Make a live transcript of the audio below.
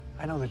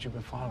I know that you've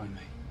been following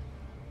me.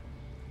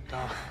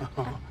 Don't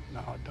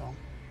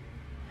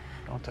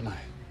deny it.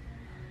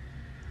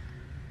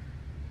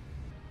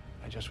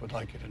 I just would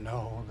like you to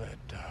know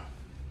that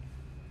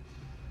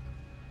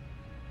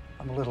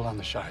I'm a little on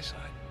the shy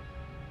side.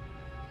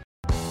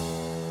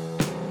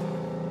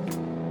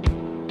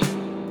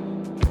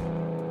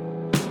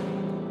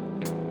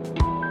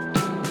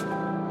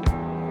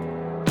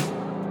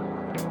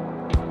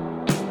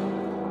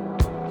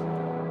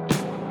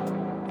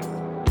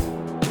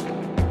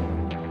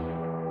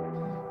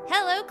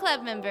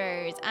 Club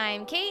members,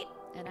 I'm Kate.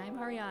 And I'm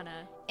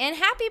Ariana. And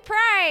happy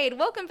Pride!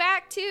 Welcome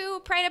back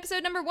to Pride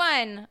episode number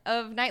 1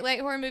 of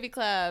Nightlight Horror Movie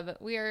Club.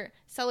 We are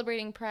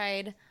celebrating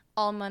Pride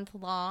all month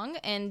long,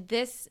 and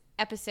this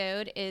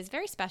episode is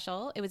very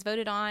special. It was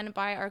voted on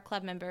by our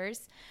club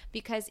members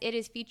because it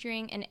is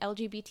featuring an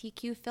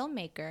LGBTQ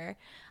filmmaker.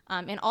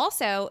 And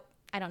also,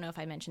 I don't know if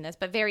I mentioned this,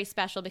 but very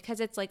special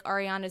because it's like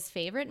Ariana's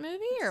favorite movie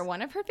or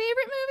one of her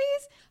favorite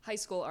movies. High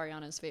school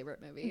Ariana's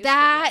favorite movie.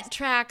 That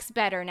tracks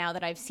better now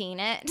that I've seen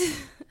it.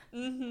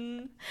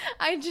 Mm-hmm.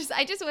 I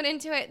just went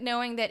into it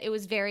knowing that it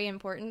was very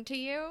important to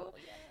you.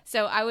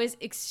 So I was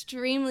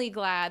extremely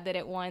glad that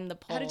it won the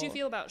poll. How did you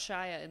feel about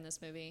Shia in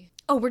this movie?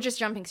 Oh, we're just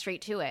jumping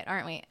straight to it,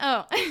 aren't we?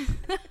 Oh.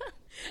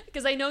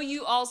 Because I know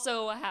you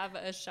also have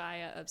a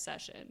Shia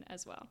obsession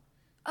as well.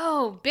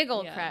 Oh, big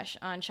old crush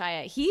on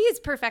Shia. He is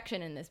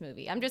perfection in this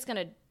movie.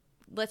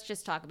 Let's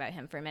just talk about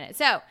him for a minute.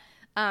 So,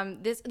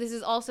 this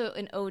is also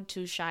an ode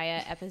to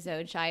Shia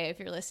episode. Shia, if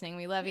you're listening,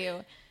 we love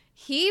you.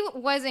 He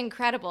was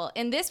incredible,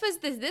 and this was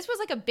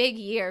like a big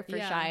year for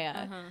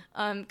Shia.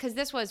 Because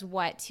this was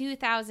what,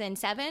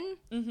 2007?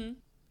 Mm-hmm.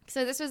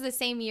 So this was the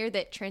same year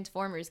that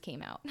Transformers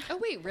came out. Oh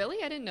wait,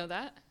 really? I didn't know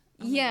that.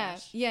 Oh yeah.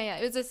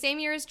 It was the same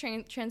year as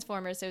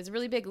Transformers, so it was a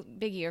really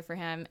big year for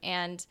him.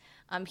 And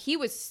he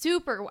was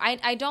super.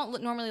 I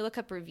don't normally look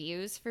up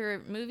reviews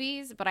for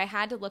movies, but I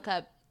had to look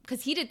up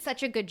because he did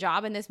such a good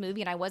job in this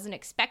movie, and I wasn't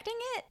expecting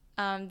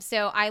it.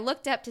 So I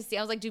looked up to see.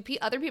 I was like, do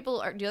other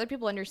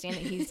people understand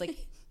that he's like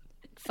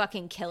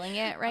fucking killing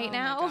it right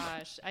now? Oh my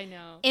gosh, I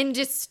know. In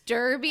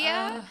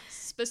Disturbia.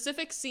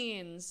 Specific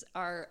scenes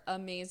are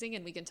amazing,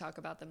 and we can talk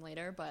about them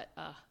later. But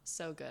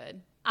so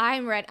good.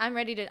 I'm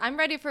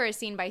ready for a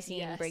scene by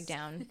scene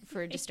breakdown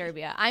for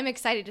Disturbia. I'm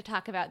excited to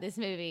talk about this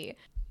movie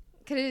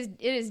because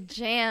it is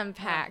jam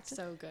packed.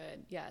 So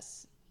good.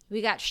 Yes.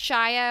 We got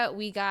Shia.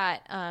 We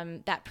got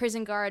that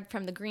prison guard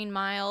from the Green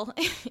Mile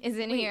is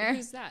in here.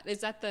 Who's that? Is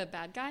that the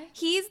bad guy?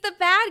 He's the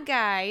bad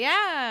guy.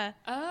 Yeah.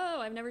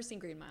 Oh, I've never seen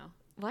Green Mile.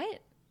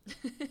 What?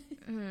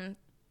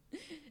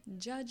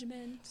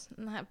 Judgment.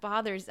 That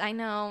bothers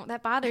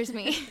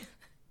me.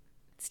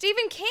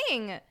 Stephen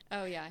King.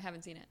 Oh yeah, I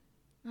haven't seen it.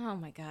 Oh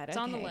my God. It's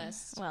on the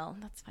list. Well,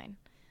 that's fine.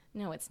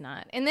 No, it's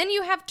not. And then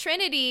you have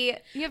Trinity.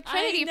 You have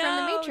Trinity from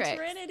The Matrix.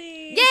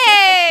 Trinity.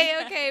 Yay!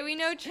 Okay, we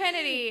know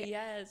Trinity.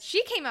 Yes.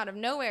 She came out of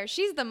nowhere.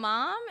 She's the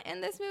mom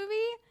in this movie.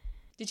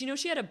 Did you know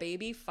she had a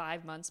baby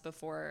 5 months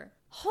before?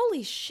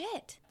 Holy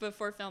shit.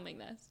 Before filming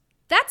this.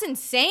 That's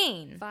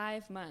insane.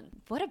 5 months.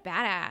 What a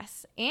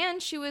badass.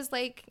 And she was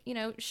like,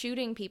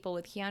 shooting people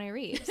with Keanu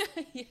Reeves.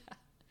 Yeah.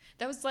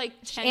 That was like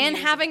 10 and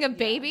years having a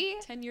baby?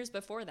 10 years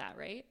before that,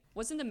 right?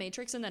 Wasn't The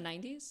Matrix in the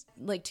 90s?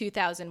 Like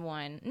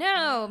 2001.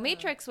 No,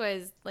 Matrix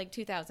was like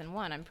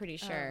 2001, I'm pretty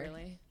sure. Oh,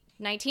 really?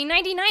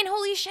 1999,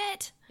 holy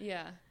shit.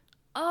 Yeah.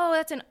 Oh,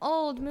 that's an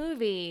old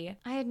movie.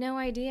 I had no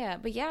idea.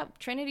 But yeah,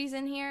 Trinity's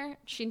in here.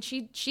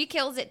 She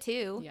kills it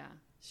too. Yeah,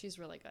 she's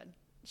really good.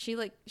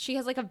 She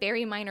has like a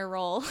very minor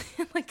role,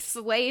 like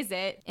slays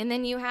it. And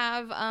then you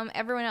have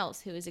everyone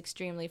else who is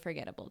extremely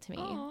forgettable to me.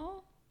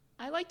 Oh,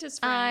 I liked his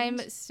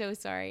friend. I'm so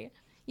sorry.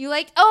 I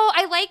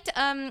liked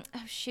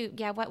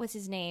what was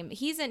his name?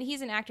 He's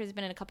an actor who's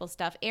been in a couple of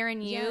stuff.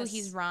 Aaron Yu, Yes.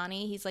 he's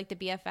Ronnie. He's like the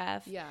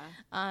BFF. Yeah.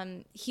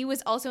 He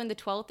was also in the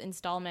 12th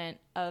installment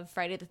of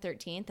Friday the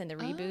 13th and the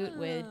reboot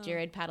with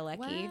Jared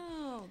Padalecki.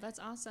 Wow, that's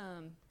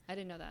awesome. I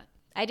didn't know that.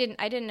 I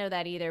didn't know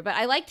that either, but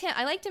I liked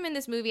him in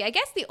this movie. I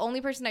guess the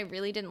only person I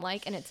really didn't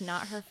like, and it's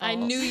not her fault. I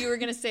knew you were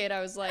going to say it.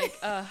 I was like,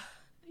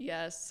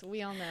 yes,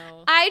 we all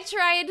know. I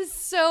tried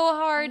so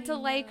hard to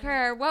like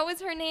her. What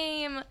was her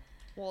name?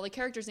 Well, the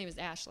character's name is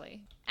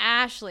Ashley.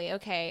 Ashley,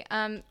 okay.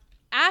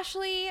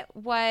 Ashley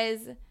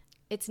was,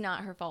 it's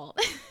not her fault.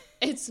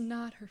 It's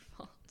not her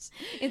fault.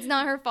 It's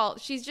not her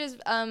fault. She's just,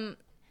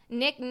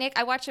 Nick,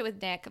 I watched it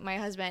with Nick, my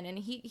husband, and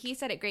he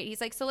said it great.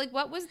 He's like, so like,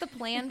 what was the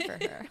plan for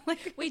her?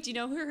 Like, wait, do you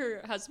know who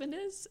her husband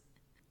is?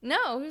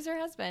 No, who's her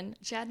husband?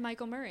 Chad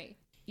Michael Murray.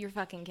 You're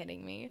fucking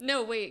kidding me.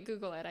 No, wait,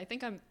 Google it. I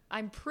think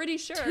I'm pretty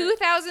sure.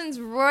 2000s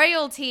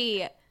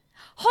royalty.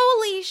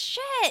 Holy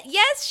shit.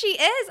 Yes, she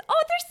is.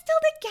 Oh, they're still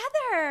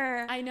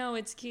together. I know,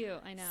 it's cute.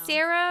 I know.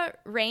 Sarah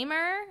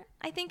Raymer,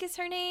 I think is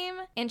her name.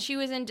 And she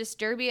was in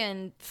Disturbia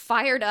and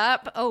Fired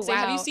Up. Oh, So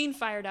wow. have you seen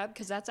Fired Up?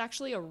 Because that's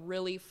actually a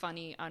really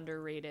funny,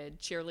 underrated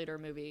cheerleader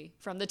movie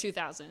from the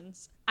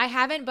 2000s. I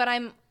haven't, but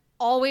I'm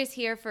always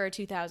here for a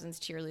 2000s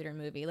cheerleader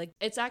movie. Like,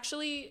 it's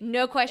actually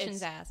no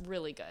questions asked.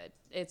 Really good.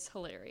 It's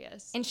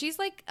hilarious. And she's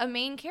like a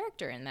main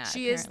character in that.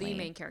 She is the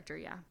main character,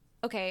 yeah.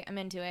 okay, I'm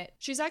into it.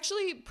 She's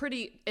actually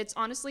it's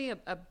honestly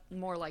a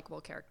more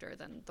likable character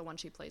than the one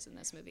she plays in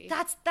this movie.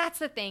 That's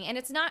the thing. And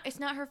it's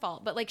not her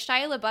fault. But like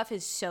Shia LaBeouf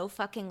is so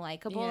fucking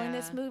likable in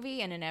this Yeah.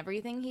 movie and in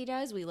everything he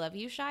does. We love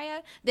you,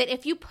 Shia. That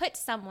if you put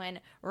someone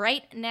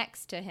right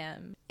next to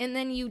him and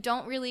then you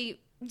don't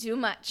really do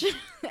much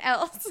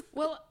else.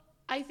 Well,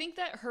 I think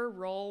that her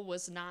role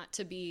was not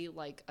to be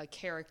like a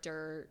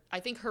character.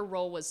 I think her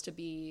role was to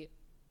be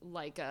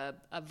like a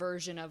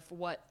version of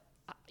what,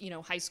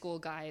 high school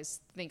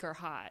guys think are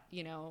hot,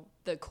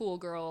 the cool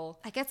girl.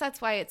 I guess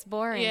that's why it's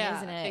boring,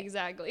 isn't it?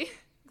 Exactly.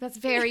 That's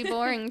very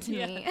boring to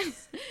me.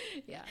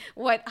 Yeah.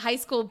 What high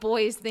school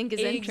boys think is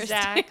interesting.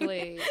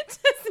 Exactly.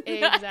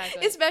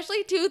 Exactly.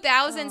 Especially 2000s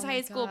Oh high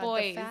my school God,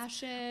 boys. The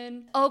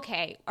fashion.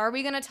 Okay, are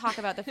we going to talk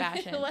about the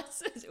fashion?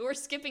 We're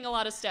skipping a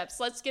lot of steps.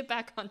 Let's get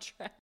back on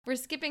track. We're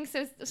skipping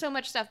so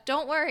much stuff.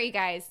 Don't worry,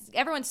 guys.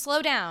 Everyone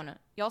slow down.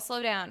 Y'all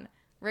slow down.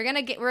 We're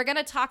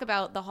gonna talk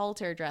about the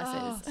halter dresses.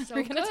 Oh, so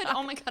We're good. gonna talk-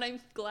 Oh my God, I'm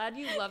glad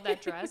you love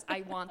that dress. I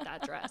want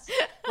that dress.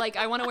 Like,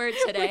 I want to wear it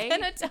today. We're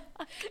gonna talk.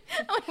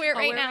 I want to wear it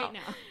right now. Right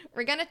now.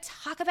 We're gonna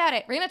talk about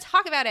it.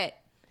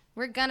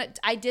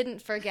 I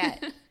didn't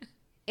forget.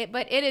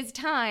 But it is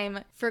time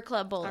for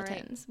club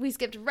bulletins. We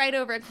skipped right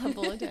over club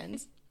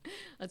bulletins.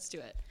 Let's do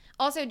it.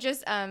 Also,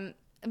 just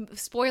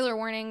spoiler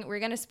warning, we're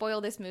going to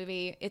spoil this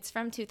movie. It's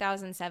from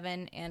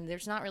 2007, and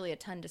there's not really a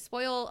ton to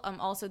spoil.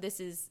 Also,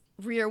 this is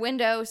Rear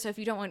Window, so if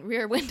you don't want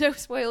Rear Window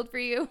spoiled for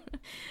you,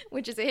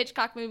 which is a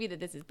Hitchcock movie that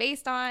this is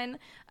based on,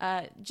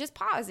 just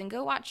pause and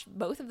go watch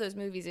both of those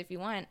movies if you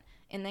want,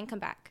 and then come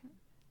back.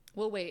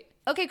 We'll wait.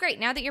 Okay, great.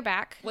 Now that you're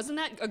back. Wasn't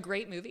that a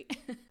great movie?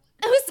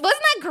 Wasn't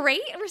that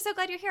great? We're so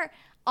glad you're here.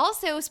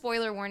 Also,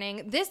 spoiler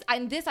warning, this I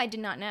did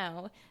not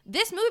know.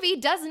 This movie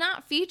does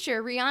not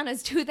feature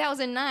Rihanna's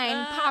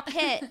 2009 pop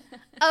hit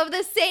of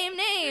the same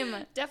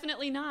name.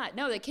 Definitely not.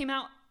 No, that came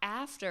out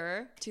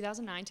after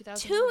 2009,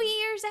 2010. 2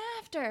 years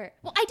after.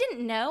 Well, I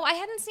didn't know. I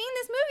hadn't seen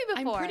this movie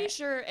before. I'm pretty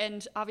sure,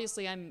 and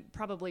obviously I'm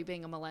probably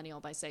being a millennial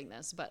by saying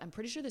this, but I'm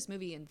pretty sure this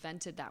movie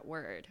invented that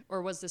word.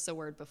 Or was this a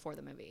word before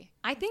the movie?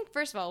 I think,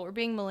 first of all, we're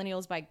being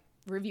millennials by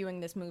reviewing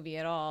this movie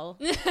at all.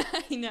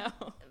 I know.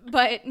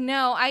 But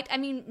no, I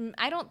mean,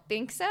 I don't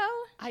think so.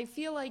 I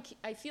feel like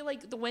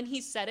when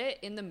he said it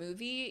in the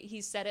movie, he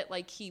said it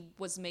like he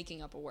was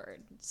making up a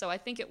word. So I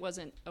think it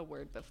wasn't a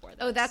word before this.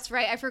 Oh, that's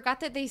right. I forgot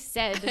that they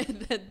said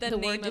the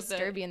word name of the-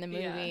 Disturbia in the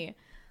movie. yeah.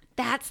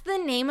 That's the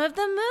name of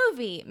the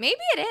movie.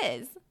 Maybe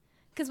it is.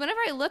 Because whenever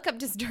I look up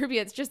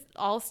Disturbia, it's just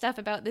all stuff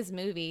about this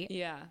movie.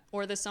 Yeah.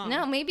 Or the song.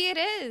 No, maybe it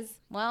is.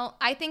 Well,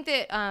 I think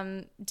that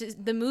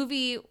the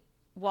movie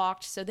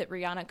walked so that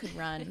Rihanna could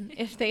run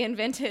if they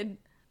invented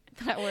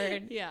that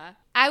word. Yeah.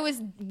 I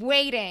was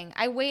waiting.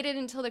 I waited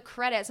until the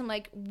credits. I'm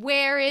like,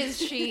 where is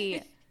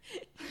she?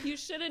 You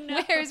should have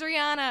known. Where's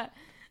Rihanna?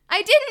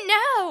 I didn't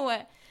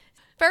know.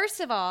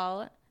 First of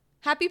all,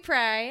 happy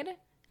Pride.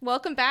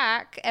 Welcome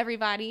back,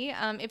 everybody.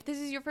 If this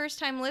is your first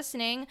time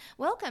listening,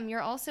 welcome.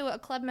 You're also a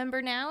club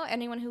member now.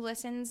 Anyone who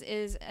listens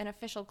is an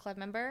official club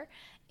member.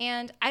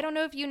 And I don't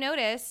know if you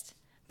noticed,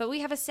 but we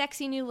have a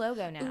sexy new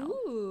logo now.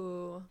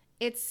 Ooh.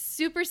 It's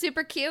super,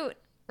 super cute.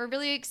 We're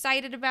really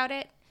excited about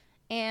it.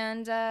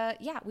 And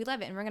yeah, we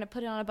love it. And we're going to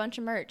put it on a bunch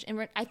of merch.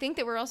 And I think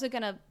that we're also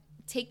going to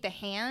take the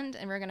hand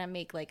and we're going to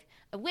make like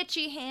a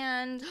witchy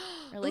hand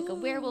or like a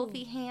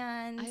werewolfy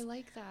hand. I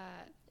like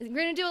that. We're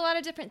going to do a lot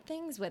of different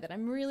things with it.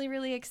 I'm really,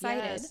 really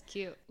excited. Yes,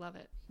 cute. Love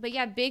it. But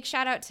yeah, big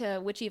shout out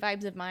to Witchy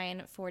Vibes of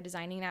Mine for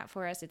designing that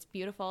for us. It's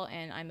beautiful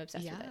and I'm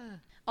obsessed with it.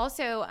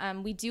 Also,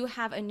 we do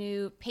have a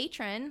new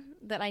patron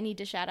that I need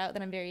to shout out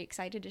that I'm very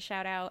excited to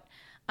shout out.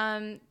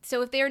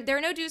 So if there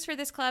are no dues for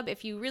this club,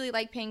 if you really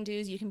like paying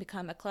dues, you can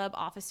become a club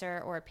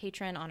officer or a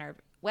patron on our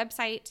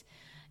website.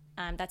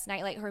 That's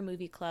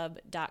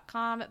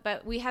nightlighthorrormovieclub.com.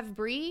 But we have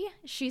Bree.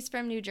 She's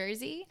from New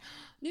Jersey.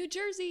 New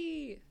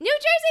Jersey. New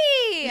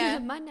Jersey!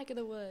 My neck of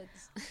the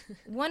woods.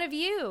 One of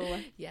you.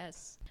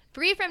 Yes.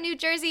 Bree from New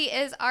Jersey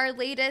is our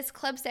latest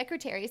club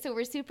secretary, so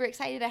we're super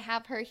excited to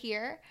have her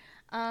here.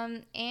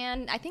 And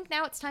I think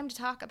now it's time to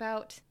talk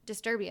about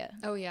Disturbia.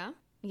 Oh, yeah?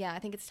 Yeah, I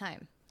think it's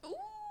time.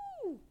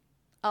 Ooh.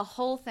 A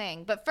whole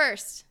thing. But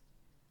first,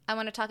 I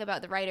want to talk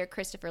about the writer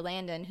Christopher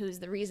Landon, who's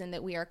the reason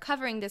that we are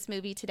covering this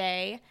movie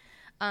today.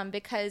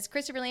 Because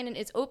Christopher Landon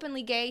is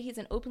openly gay. He's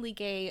an openly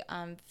gay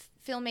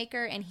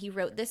filmmaker, and he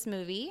wrote this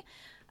movie.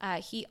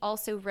 He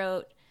also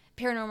wrote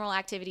Paranormal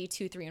Activity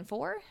 2, 3, and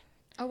 4.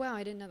 Oh, wow.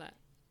 I didn't know that.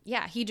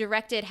 Yeah, he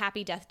directed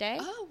Happy Death Day.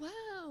 Oh,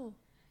 wow.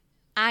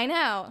 I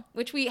know,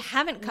 which we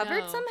haven't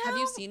covered No. somehow. Have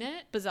you seen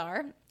it?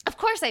 Bizarre. Of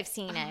course I've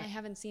seen I it.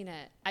 haven't seen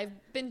it. I've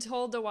been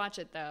told to watch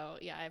it, though.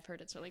 Yeah, I've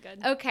heard it's really good.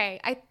 Okay,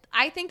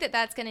 I think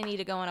that's going to need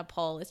to go on a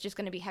poll. It's just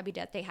going to be Happy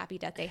Death Day, Happy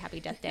Death Day, Happy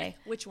Death Day.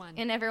 Which one?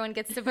 And everyone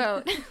gets to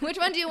vote. Which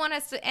one do you want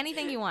us to,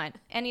 anything you want,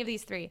 any of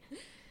these three.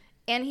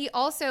 And he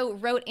also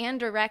wrote and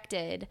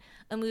directed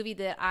a movie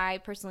that I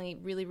personally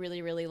really,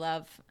 really, really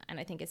love, and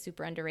I think is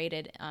super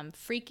underrated,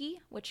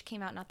 Freaky, which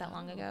came out not that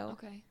long ago.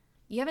 Okay.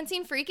 You haven't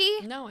seen Freaky?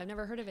 No, I've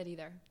never heard of it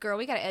either. Girl,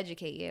 we gotta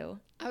educate you.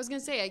 I was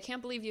gonna say, I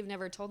can't believe you've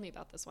never told me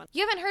about this one.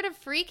 You haven't heard of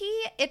Freaky?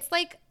 It's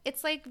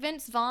like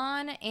Vince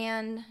Vaughn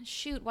and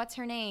shoot, what's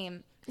her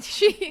name?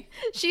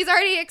 She's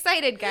already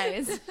excited,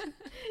 guys.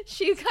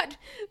 She got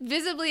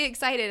visibly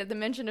excited at the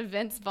mention of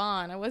Vince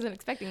Vaughn. I wasn't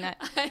expecting that.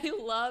 I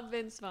love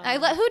Vince Vaughn.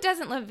 Who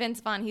doesn't love Vince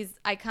Vaughn? He's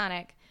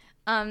iconic.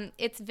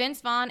 It's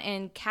Vince Vaughn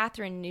and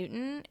Catherine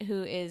Newton,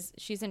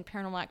 she's in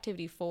Paranormal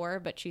Activity 4,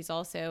 but she's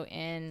also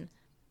in...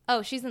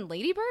 Oh, she's in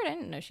Lady Bird? I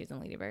didn't know she's in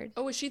Lady Bird.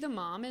 Oh, is she the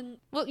mom in...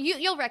 Well,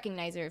 you'll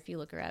recognize her if you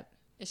look her up.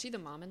 Is she the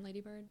mom in Lady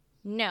Bird?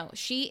 No,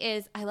 she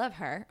is... I love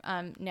her.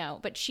 No,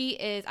 but she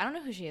is... I don't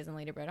know who she is in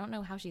Lady Bird. I don't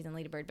know how she's in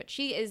Lady Bird, but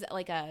she is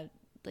like a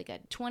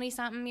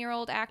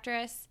 20-something-year-old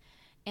actress,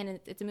 and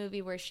it's a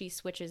movie where she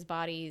switches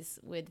bodies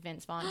with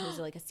Vince Vaughn, who's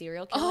like a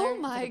serial killer. Oh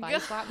my God. Body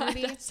swap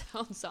movie. That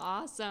sounds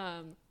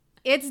awesome.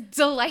 It's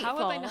delightful.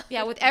 How have I not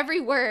Yeah, with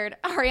every word,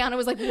 Ariana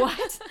was like,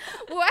 what?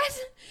 What?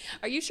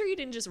 Are you sure you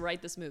didn't just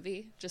write this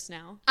movie just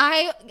now?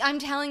 I'm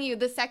telling you,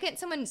 the second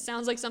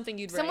Sounds like something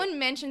you'd write. someone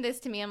mentioned this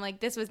to me, I'm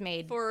like, this was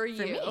made for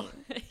me.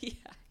 Yeah.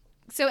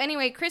 So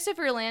anyway,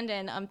 Christopher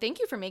Landon, thank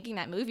you for making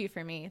that movie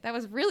for me. That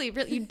was really,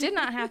 really, you did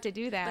not have to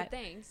do that. But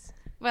thanks.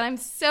 But I'm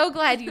so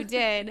glad you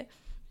did.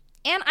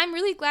 And I'm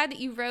really glad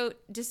that you wrote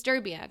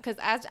Disturbia, because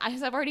as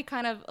I've already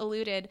kind of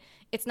alluded,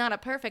 it's not a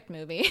perfect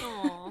movie.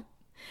 Aw.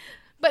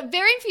 But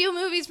very few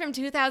movies from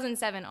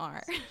 2007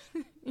 are.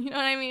 You know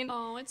what I mean?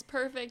 Oh, it's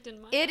perfect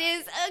in my It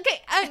eyes. is.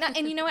 Okay.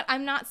 And you know what?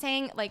 I'm not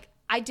saying, like,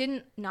 I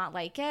didn't not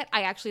like it.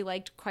 I actually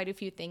liked quite a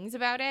few things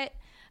about it.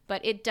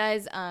 But it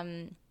does,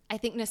 I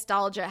think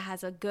nostalgia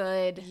has a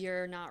good...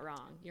 You're not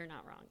wrong. You're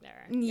not wrong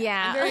there.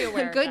 Yeah. I'm very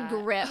aware a good of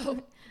that.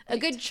 grip. A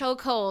good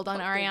chokehold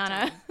on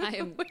Ariana.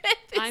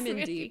 I'm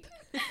in deep.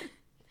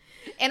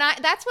 And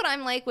that's what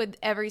I'm like with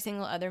every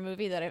single other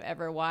movie that I've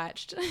ever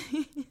watched.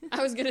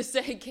 I was going to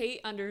say,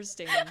 Kate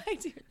understands. I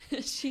do.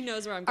 She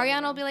knows where I'm going.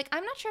 Ariana will be like,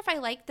 I'm not sure if I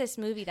like this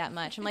movie that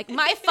much. I'm like,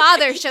 my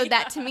father showed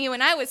that to me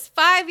when I was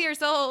 5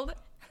 years old.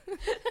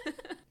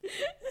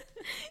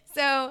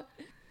 So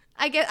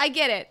I get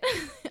it.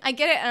 I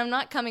get it, and I'm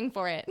not coming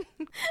for it.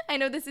 I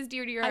know this is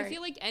dear to your heart. I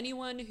feel like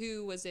anyone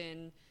who was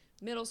in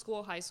middle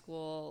school, high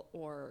school,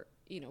 or,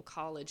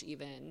 college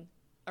even,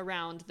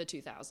 around the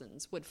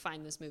 2000s would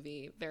find this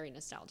movie very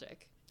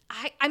nostalgic.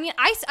 I mean,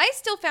 I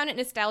still found it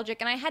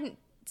nostalgic, and I hadn't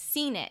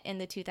seen it in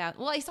the 2000s.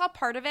 Well, I saw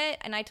part of it,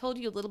 and I told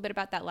you a little bit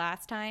about that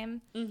last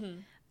time. Mm-hmm.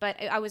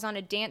 But I was on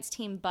a dance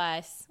team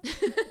bus.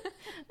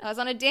 I was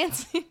on a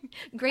dance...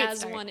 Great As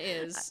start. one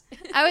is.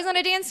 I was on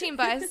a dance team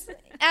bus,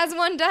 as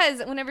one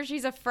does whenever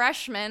she's a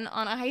freshman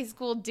on a high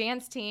school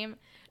dance team,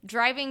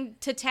 driving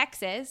to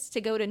Texas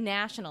to go to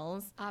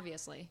nationals.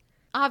 Obviously.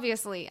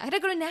 I had to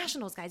go to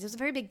nationals, guys. It was a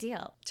very big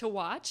deal. To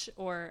watch,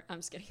 or... I'm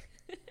just kidding.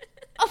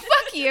 Oh,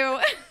 fuck you.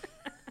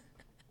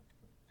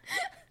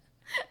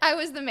 I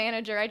was the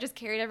manager. I just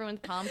carried everyone's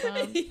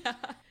pom-pom. Yeah.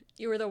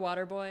 You were the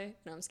water boy?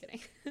 No, I'm just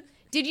kidding.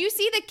 Did you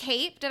see the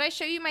cape? Did I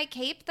show you my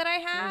cape that I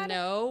had?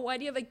 No. Why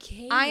do you have a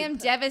cape? I am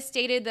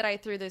devastated that I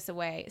threw this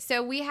away.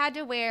 So we had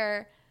to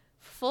wear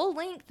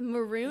full-length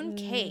maroon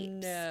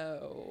capes.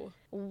 No.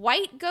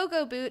 White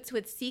go-go boots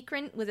with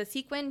a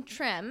sequin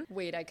trim.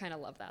 Wait, I kind of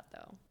love that,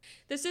 though.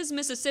 This is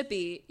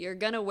Mississippi. You're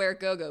gonna wear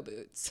go-go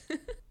boots.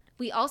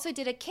 We also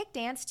did a kick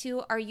dance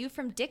to Are You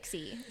From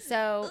Dixie?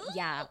 So,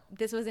 yeah,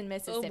 this was in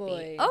Mississippi. Oh,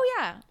 boy. Oh,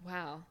 yeah.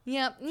 Wow.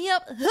 Yep.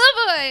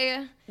 Oh,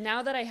 boy.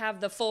 Now that I have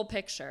the full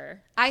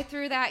picture. I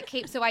threw that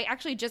cape. So I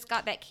actually just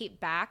got that cape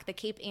back, the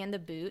cape and the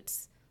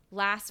boots,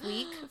 last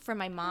week from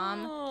my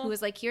mom, who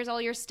was like, here's all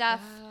your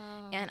stuff.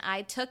 Wow. And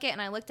I took it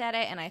and I looked at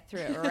it and I threw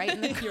it right in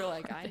the You're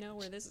like, I know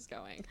where this is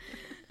going.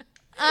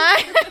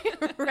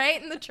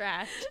 right in the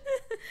trash.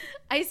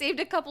 I saved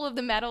a couple of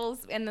the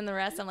medals, and then the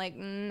rest I'm like,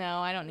 no,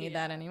 I don't need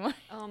that anymore.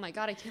 Oh my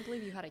God, I can't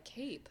believe you had a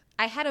cape.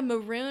 I had a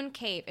maroon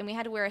cape, and we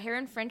had to wear hair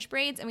in French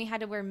braids, and we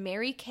had to wear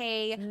Mary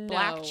Kay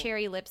black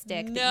cherry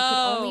lipstick that you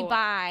could only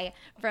buy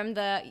from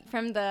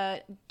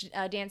the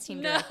dance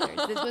team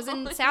directors. This was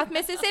in South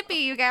Mississippi,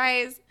 you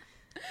guys.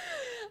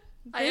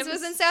 This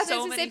was in South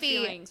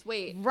Mississippi.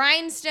 Wait.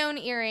 Rhinestone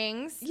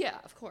earrings. Yeah,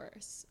 of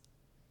course.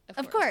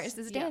 Of course,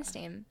 it's a dance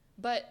team.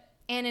 But...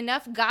 And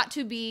enough got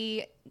to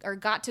glue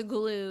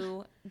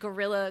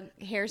Gorilla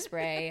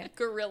hairspray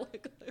Gorilla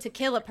glue to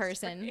kill a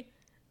person.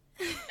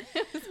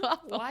 It was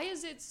awful. Why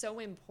is it so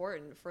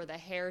important for the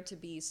hair to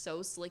be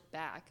so slicked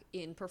back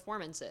in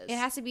performances? It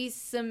has to be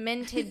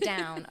cemented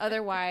down.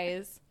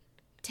 Otherwise,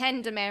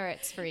 10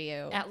 demerits for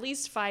you. At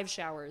least 5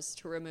 showers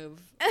to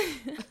remove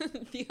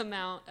the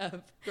amount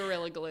of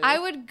Gorilla Glue. I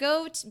would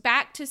go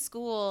back to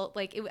school.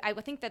 I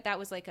think that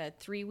was like a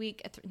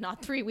 3-week,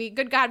 not 3 week.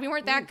 Good God, we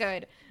weren't that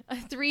good. A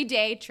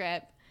 3-day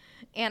trip.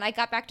 And I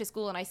got back to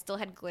school and I still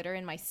had glitter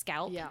in my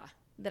scalp. Yeah.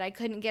 That I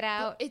couldn't get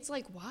out. But it's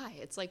like, why?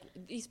 It's like,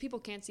 these people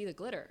can't see the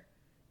glitter.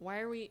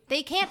 Why are we...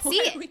 They can't see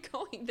Why it. are we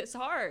going this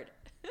hard?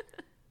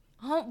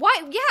 Oh,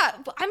 why?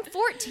 Yeah, I'm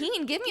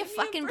 14. Give me a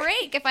fucking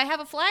break if I have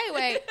a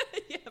flyaway.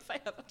 Yeah, if I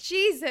have a...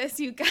 Jesus,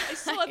 you guys. I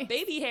still have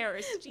baby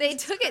hairs. They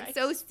Jesus took Christ. it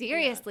so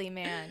seriously,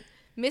 man.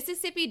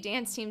 Mississippi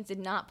dance teams did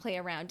not play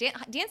around.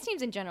 Dance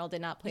teams in general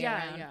did not play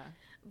around. Yeah.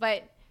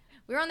 But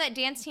we were on that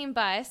dance team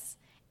bus,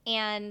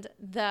 and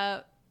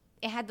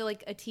it had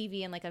like a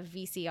TV and like a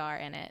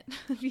VCR in it.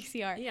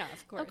 VCR. Yeah,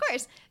 of course. Of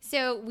course.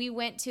 So we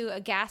went to a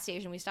gas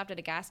station. We stopped at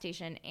a gas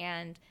station,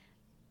 and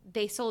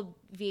they sold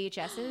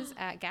VHSs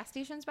at gas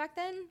stations back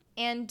then.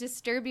 And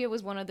Disturbia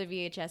was one of the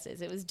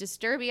VHSs. It was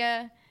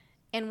Disturbia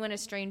and When a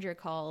Stranger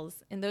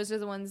Calls. And those are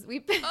the ones we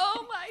picked.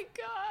 Oh my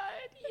God.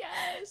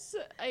 Yes.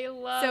 I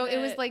love it. So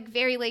it was like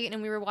very late,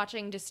 and we were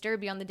watching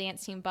Disturbia on the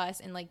dance team bus,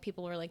 and like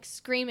people were like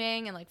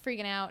screaming and like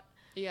freaking out.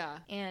 Yeah.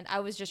 And I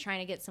was just trying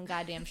to get some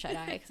goddamn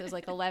shut-eye because it was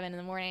like 11 in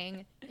the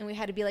morning, and we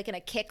had to be like in a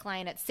kick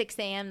line at 6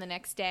 a.m. the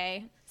next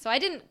day. So I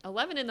didn't...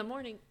 11 in the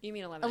morning? You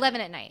mean 11?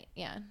 11 at night,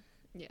 yeah.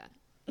 Yeah.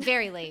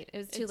 Very late. It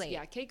was too late.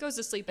 Yeah, Kate goes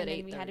to sleep at And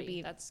then 8:30. we had to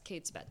be- That's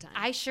Kate's bedtime.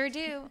 I sure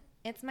do.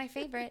 It's my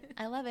favorite.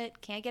 I love it.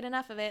 Can't get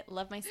enough of it.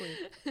 Love my sleep.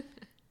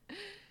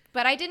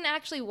 But I didn't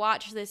actually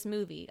watch this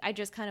movie. I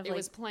just kind of It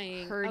was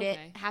playing. heard it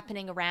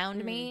happening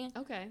around me.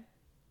 Okay.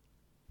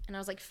 And I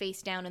was like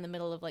face down in the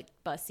middle of like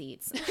bus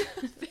seats.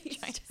 Face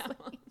down.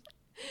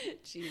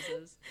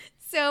 Jesus.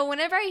 So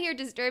whenever I hear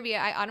Disturbia,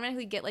 I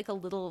automatically get like a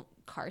little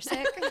car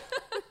sick.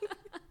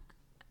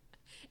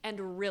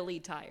 And really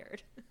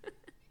tired.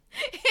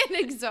 And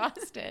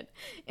exhausted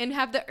and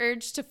have the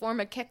urge to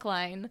form a kick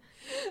line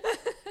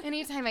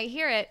anytime I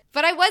hear it.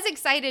 But I was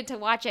excited to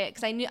watch it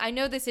because I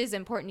know this is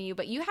important to you,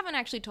 but you haven't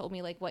actually told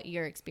me like what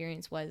your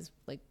experience was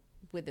like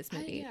with this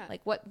movie. Yeah.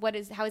 Like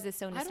how is this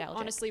so nostalgic? I don't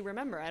honestly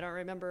remember. I don't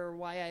remember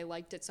why I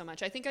liked it so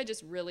much. I think I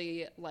just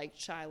really liked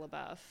Shia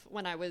LaBeouf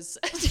when I was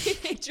a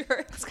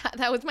teenager. Scott,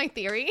 that was my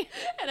theory.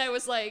 And I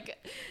was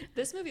like,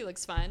 this movie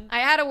looks fun. I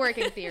had a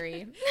working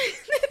theory.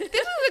 This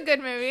was a good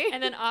movie.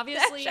 And then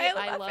obviously Shia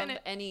I LaBeouf love in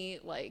it. any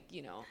like,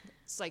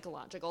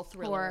 psychological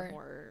thriller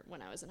horror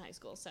when I was in high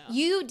school. So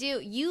You do.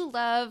 You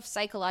love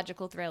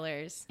psychological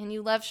thrillers and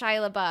you love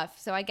Shia LaBeouf.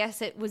 So I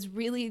guess it was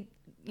really,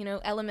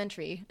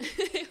 elementary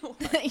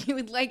that you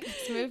would like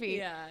this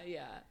movie.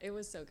 Yeah. It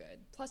was so good.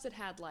 Plus it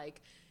had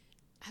like,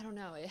 I don't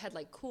know, it had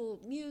like cool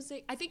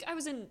music. I think I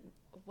was in,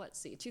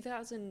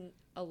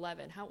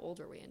 2011. How old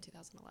were we in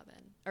 2011?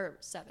 Or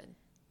 7,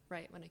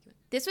 right? When I came in.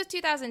 This was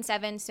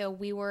 2007, so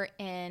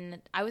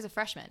I was a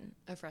freshman.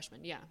 A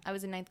freshman, yeah. I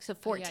was in ninth, so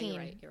 14.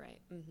 Yeah, you're right.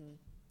 Mm-hmm.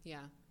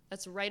 Yeah.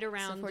 That's right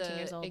around 14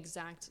 years the old.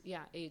 exact,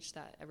 age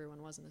that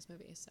everyone was in this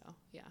movie. So,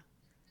 yeah.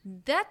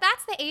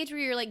 That's the age where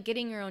you're like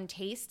getting your own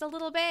taste a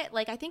little bit.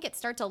 Like I think it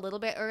starts a little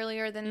bit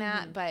earlier than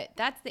that, but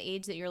that's the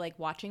age that you're like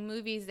watching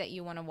movies that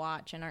you want to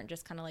watch and aren't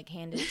just kind of like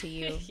handed to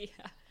you. Yeah.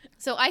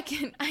 So I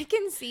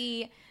can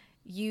see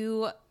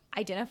you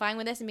identifying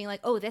with this and being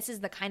like, oh, this is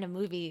the kind of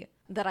movie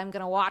that I'm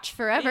gonna watch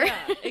forever.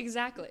 Yeah,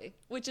 exactly.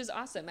 Which is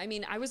awesome. I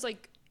mean, I was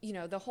like,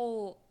 the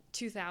whole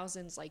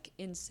 2000s like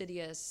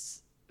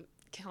Insidious,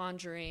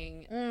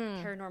 Conjuring,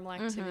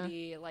 Paranormal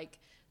Activity, like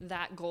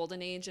that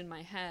golden age in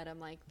my head. I'm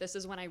like, this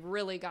is when I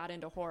really got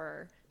into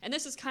horror. And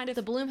this is kind of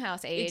the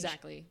Blumhouse age.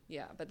 Exactly.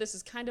 Yeah, but this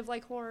is kind of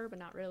like horror, but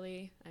not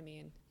really. I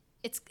mean,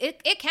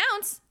 it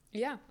counts.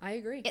 Yeah, I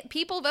agree.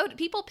 People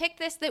picked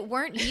this that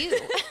weren't you.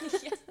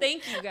 Yes,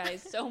 thank you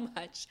guys so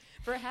much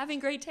for having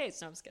great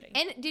taste. No, I'm just kidding.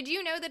 And did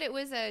you know that it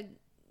was a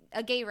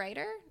gay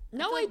writer?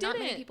 No, feel like I didn't. Not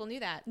many people knew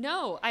that.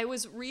 No, I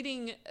was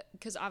reading,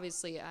 because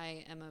obviously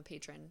I am a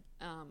patron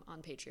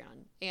on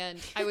Patreon, and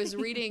I was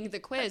reading the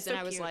quiz, so and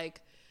I was cute.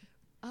 like,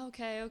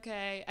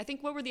 okay. I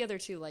think what were the other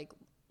two, like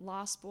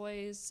Lost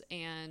Boys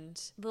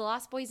and The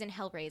Lost Boys and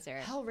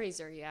Hellraiser.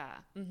 Hellraiser, yeah.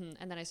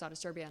 And then I saw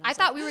Disturbia, and I was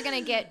thought like, we were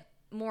gonna get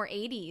more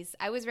 80s.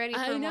 I was ready for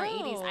I more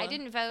know. 80s. I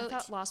didn't vote. I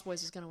thought Lost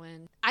Boys was gonna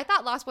win. I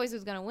thought Lost Boys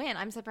was gonna win.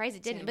 I'm surprised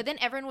it didn't. Same. But then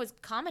everyone was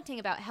commenting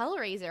about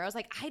Hellraiser. I was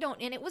like,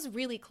 and it was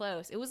really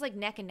close. It was like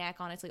neck and neck,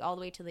 honestly, all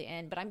the way to the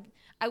end. But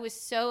I was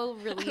so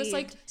relieved. I was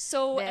like,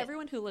 so that-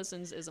 everyone who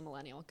listens is a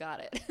millennial. Got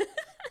it.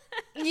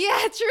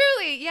 Yeah,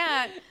 truly.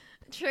 Yeah,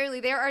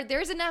 truly.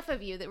 There's enough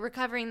of you that were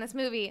covering this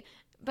movie.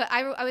 But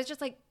I was just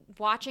like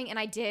watching, and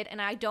I did,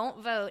 and I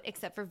don't vote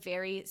except for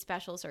very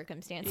special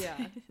circumstances.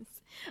 Yeah.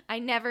 I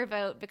never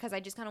vote because I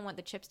just kind of want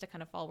the chips to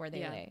kind of fall where they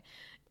Yeah. lay.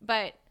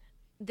 But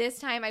this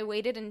time I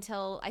waited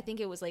until I think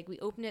it was like we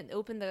opened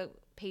the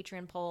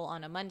Patreon poll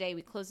on a Monday,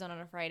 we closed it on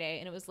a Friday,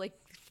 and it was like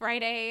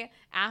Friday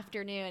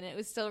afternoon, and it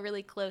was still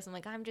really close. I'm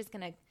like, I'm just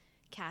gonna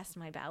cast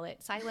my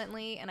ballot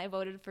silently, and I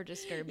voted for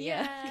Disturbia.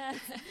 Yeah.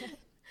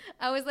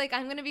 I was like,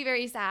 I'm gonna be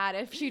very sad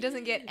if she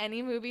doesn't get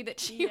any movie that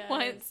she Yes.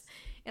 wants.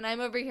 And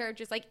I'm over here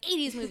just like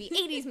 80s movie,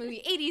 80s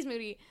movie, 80s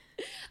movie.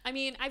 I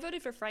mean, I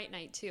voted for Fright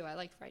Night too. I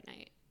like Fright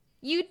Night.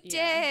 You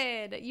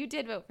Yeah. did. You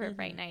did vote for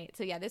Fright Night.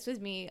 So yeah, this was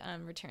me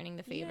returning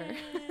the favor.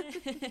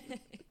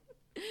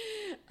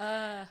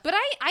 But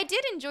I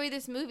did enjoy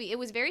this movie. It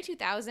was very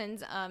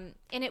 2000s.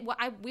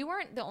 And we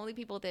weren't the only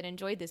people that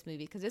enjoyed this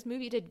movie because this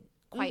movie did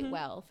quite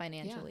well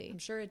financially. Yeah, I'm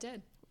sure it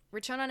did.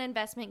 Return on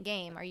investment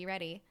game. Are you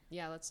ready?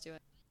 Yeah, let's do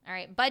it. All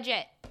right,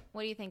 budget.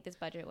 What do you think this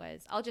budget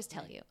was? I'll just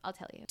tell you. I'll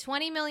tell you.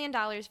 $20 million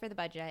for the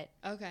budget.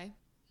 Okay.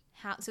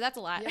 So that's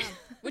a lot. Yeah.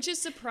 Which is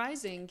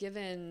surprising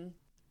given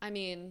I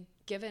mean,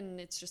 given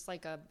it's just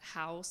like a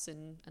house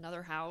and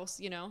another house,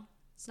 you know,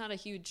 it's not a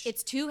huge.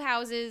 It's 2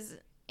 houses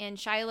and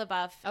Shia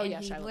LaBeouf. Oh, and yeah,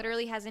 he Shia LaBeouf.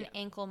 literally has an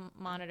ankle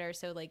monitor.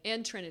 So like,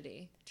 And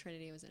Trinity.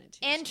 Trinity was in it too.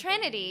 and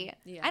Trinity.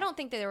 Yeah. I don't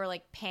think that they were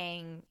like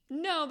paying.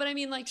 No, but I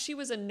mean, like, she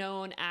was a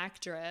known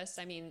actress.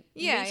 I mean,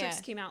 Yeah, Matrix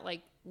yeah. came out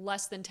like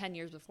less than 10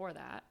 years before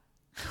that.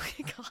 Oh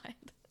my God.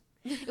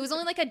 It was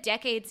only like a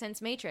decade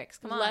since Matrix.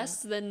 Come on.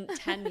 Less than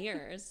 10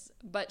 years.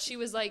 But she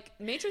was like,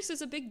 Matrix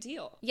is a big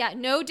deal. Yeah,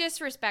 no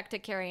disrespect to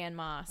Carrie-Anne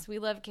Moss. We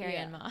love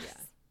Carrie-Anne Moss.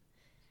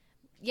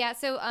 Yeah,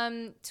 so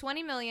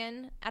 20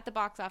 million at the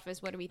box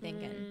office. What are we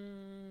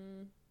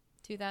thinking?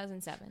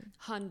 2007.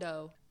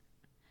 Hundo.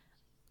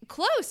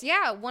 Close,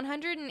 yeah,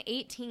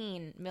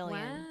 118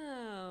 million.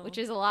 Wow. Which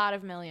is a lot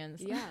of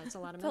millions. Yeah, it's a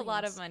lot of It's a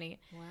lot of money.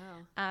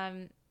 Wow.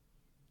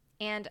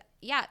 And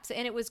yeah, so,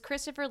 and it was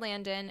Christopher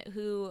Landon,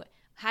 who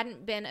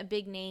hadn't been a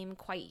big name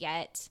quite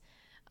yet,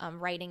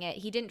 writing it.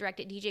 He didn't direct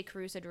it. DJ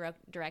Caruso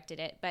directed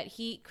it, but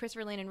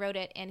Christopher Landon wrote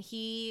it, and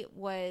he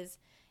was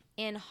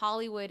in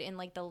Hollywood in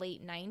like the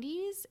late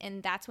 90s,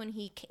 and that's when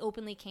he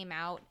openly came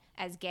out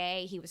as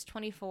gay. He was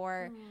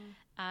 24,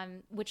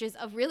 which is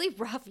a really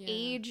rough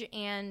age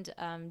and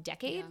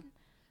decade. Yeah.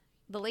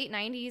 The late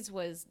 90s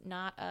was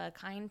not a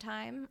kind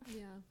time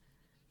Yeah.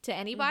 to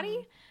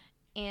anybody.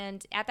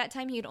 And at that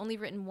time, he had only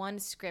written one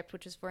script,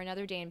 which was for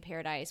Another Day in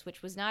Paradise,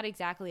 which was not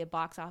exactly a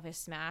box office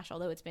smash,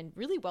 although it's been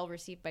really well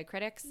received by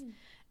critics.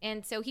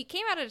 And so he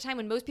came out at a time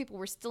when most people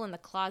were still in the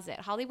closet.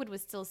 Hollywood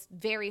was still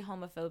very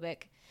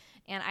homophobic.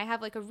 And I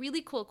have like a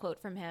really cool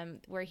quote from him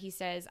where he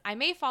says, I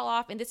may fall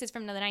off, and this is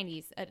from the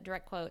 90s, a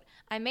direct quote,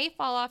 I may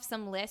fall off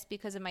some list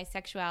because of my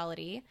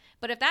sexuality,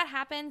 but if that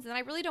happens, then I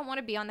really don't want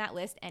to be on that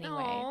list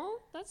anyway. Oh,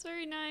 that's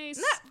very nice.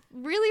 Isn't that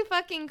really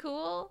fucking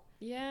cool?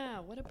 Yeah,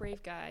 what a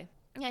brave guy.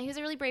 Yeah, he was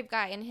a really brave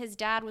guy, and his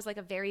dad was like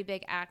a very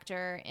big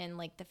actor in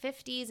like the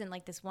 50s and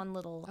like this one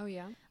little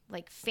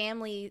like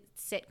family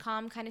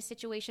sitcom kind of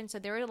situation. So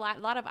there were a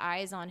lot of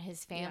eyes on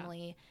his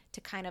family to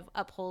kind of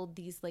uphold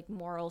these like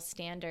moral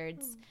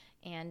standards.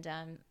 And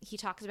he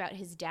talks about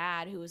his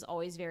dad, who was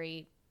always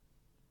very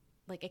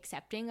like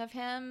accepting of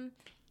him,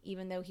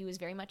 even though he was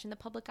very much in the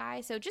public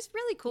eye. So just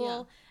really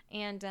cool.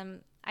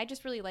 And I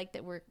just really like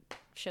that we're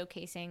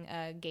showcasing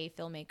a gay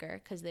filmmaker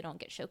because they don't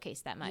get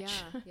showcased that much.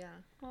 Yeah.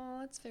 Oh,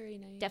 that's very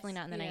nice. Definitely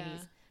not in the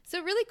 90s.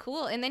 So really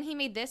cool. And then he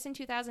made this in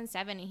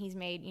 2007, and he's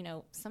made,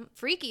 some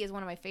Freaky is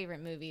one of my favorite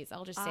movies.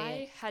 I'll just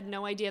say it. I had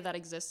no idea that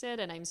existed,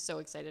 and I'm so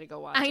excited to go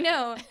watch I it.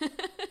 know.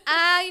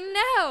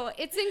 I know.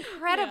 It's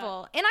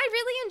incredible. And I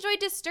really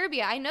enjoyed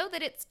Disturbia. I know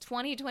that it's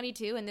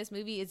 2022 and this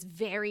movie is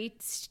very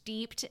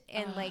steeped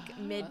in like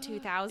mid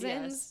 2000s.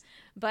 Yes.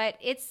 But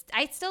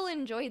I still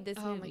enjoyed this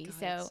Oh movie. my God,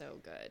 So it's so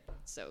good.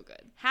 So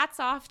good. hats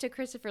off to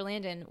Christopher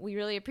Landon. We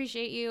really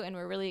appreciate you, and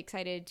we're really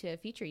excited to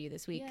feature you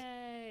this week.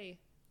 Yay.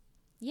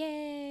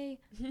 Yay.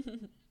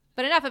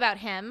 But enough about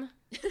him.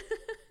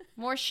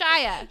 More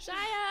Shia.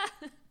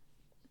 Shia.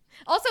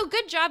 Also,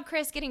 good job,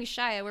 Chris, getting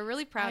Shia. We're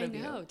really proud of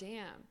you. I know,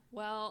 damn.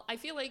 Well, I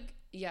feel like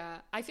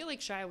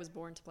Shia was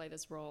born to play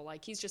this role.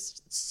 Like, he's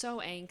just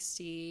so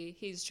angsty.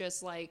 He's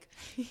just like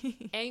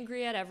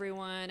angry at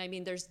everyone. I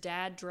mean, there's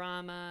dad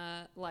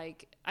drama.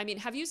 Like, I mean,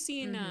 have you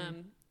seen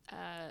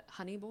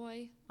Honey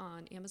Boy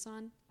on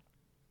Amazon?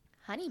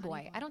 Honey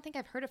Boy. I don't think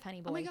I've heard of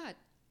Honey Boy. Oh my God.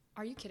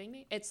 Are you kidding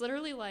me? It's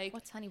literally like...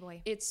 What's Honey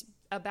Boy? It's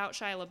about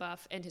Shia LaBeouf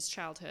and his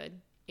childhood.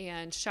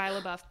 And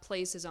Shia LaBeouf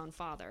plays his own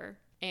father.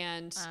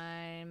 And...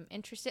 I'm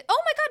interested.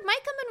 Oh my God,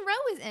 Micah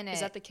Monroe is in it.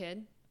 Is that the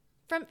kid?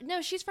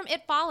 No, she's from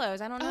It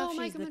Follows. I don't know if she's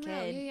Micah the Monroe.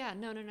 kid. Yeah.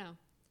 No.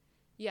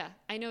 Yeah,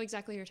 I know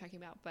exactly who you're talking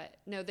about. But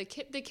no, the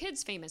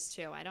kid's famous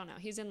too. I don't know.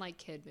 He's in like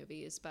kid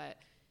movies, but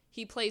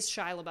he plays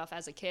Shia LaBeouf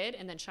as a kid,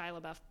 and then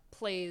Shia LaBeouf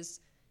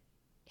plays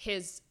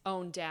his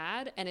own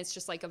dad, and it's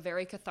just like a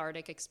very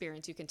cathartic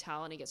experience, you can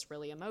tell, and he gets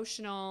really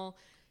emotional,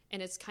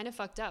 and it's kind of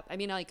fucked up. I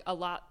mean, like, a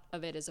lot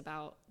of it is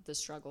about the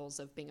struggles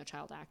of being a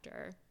child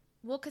actor.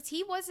 Well, because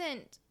he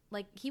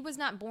was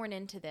not born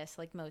into this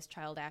like most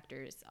child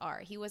actors are.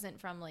 He wasn't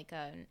from like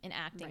an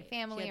acting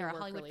family or a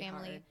Hollywood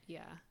family. Hard.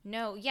 Yeah.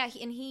 No, yeah,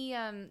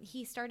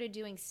 he started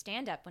doing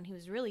stand up when he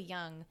was really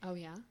young. Oh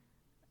yeah.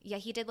 Yeah,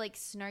 he did like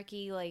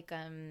snarky like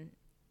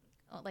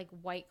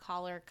white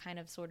collar kind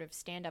of sort of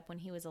stand up when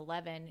he was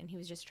 11, and he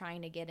was just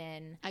trying to get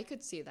in. I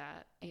could see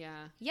that.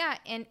 Yeah. Yeah,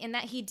 and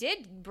that he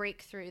did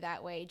break through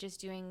that way just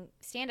doing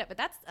stand up, but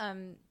that's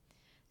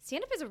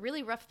stand up is a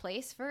really rough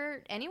place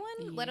for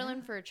anyone, let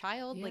alone for a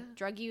child. Yeah. Like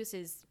drug use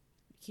is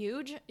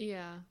huge.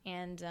 Yeah.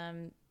 And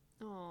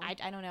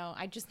I don't know.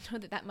 I just know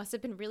that must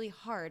have been really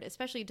hard,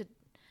 especially to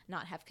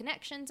not have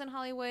connections in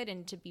Hollywood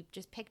and to be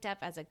just picked up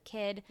as a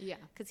kid. Yeah.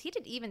 Because he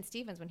did Even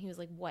Stevens when he was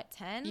like, what,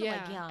 10? Yeah.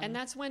 Like young. And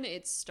that's when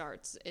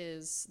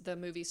the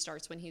movie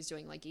starts when he's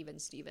doing like Even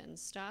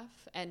Stevens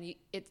stuff. And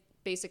it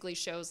basically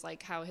shows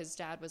like how his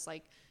dad was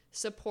like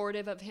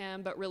supportive of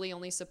him, but really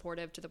only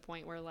supportive to the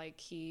point where like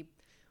he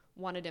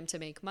wanted him to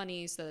make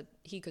money so that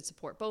he could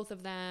support both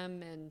of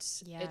them. And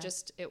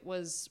it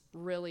was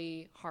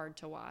really hard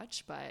to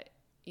watch, but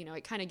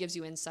it kind of gives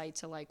you insight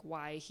to like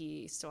why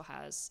he still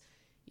has,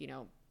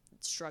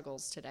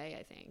 struggles today,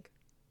 I think.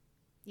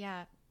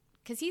 Yeah,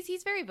 because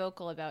he's very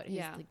vocal about his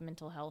like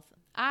mental health.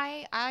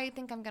 I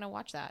think I'm gonna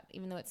watch that,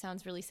 even though it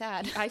sounds really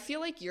sad. I feel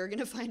like you're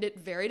gonna find it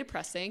very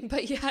depressing,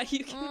 but yeah,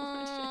 you can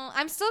watch it.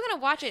 I'm still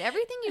gonna watch it.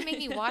 Everything you make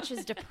me watch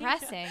is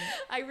depressing.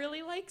 I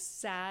really like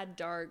sad,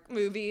 dark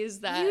movies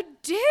that You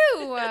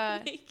do.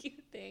 make you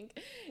think.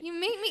 You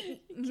make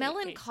me.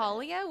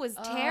 Melancholia was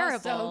terrible.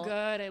 So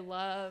good. I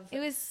love. It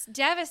was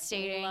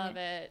devastating. Love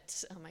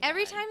it. Oh my god.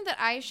 Every time that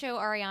I show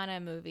Ariana a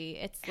movie,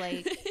 it's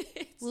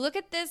like, look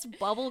at this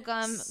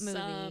bubblegum movie.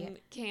 Some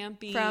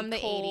campy From the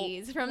cult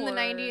 80s, from the horror.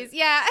 90s.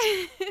 Yeah.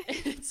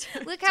 It's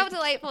Look how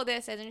delightful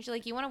this is. And she's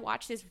like, you want to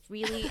watch this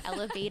really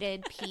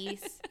elevated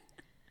piece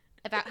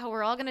about how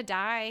we're all going to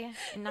die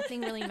and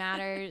nothing really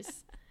matters.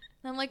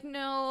 And I'm like,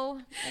 no,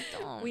 I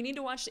don't. We need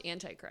to watch the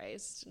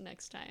Antichrist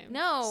next time.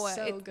 No,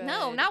 so good.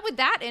 No, not with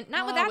that.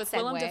 Not with that with segue.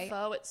 Willem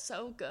Dafoe. It's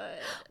so good.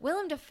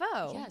 Willem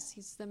Dafoe. Yes,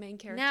 he's the main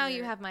character. Now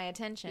you have my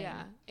attention.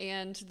 Yeah,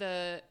 and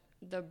the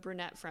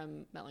brunette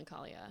from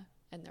Melancholia,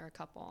 and they're a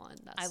couple, and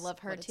that's I love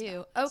her what it's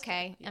too. about.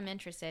 Okay, So, I'm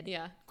interested.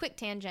 Yeah. Quick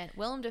tangent.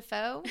 Willem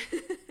Dafoe,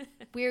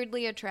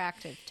 weirdly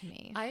attractive to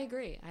me. I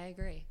agree.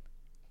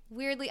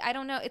 Weirdly, I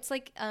don't know. It's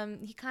like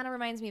he kind of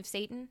reminds me of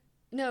Satan.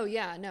 No,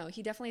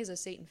 he definitely has a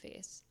Satan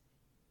face.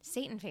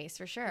 Satan face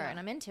for sure, Yeah. and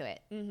I'm into it.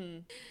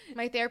 Mm-hmm.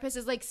 My therapist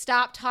is like,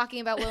 stop talking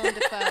about Willem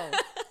Dafoe.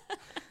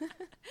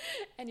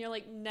 And you're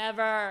like,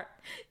 never.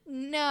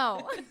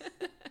 No.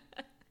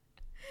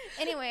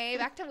 Anyway,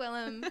 back to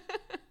Willem.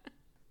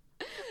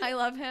 I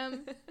love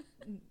him.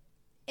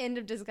 End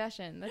of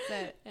discussion. That's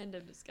it. End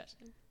of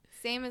discussion.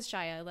 Same as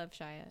Shia. I love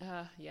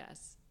Shia.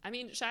 Yes. I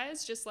mean,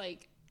 Shia's just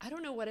like, I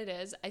don't know what it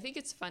is. I think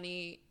it's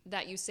funny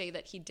that you say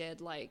that he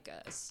did like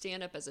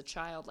stand up as a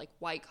child, like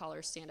white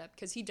collar stand up,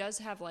 because he does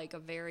have like a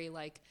very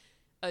like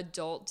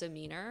adult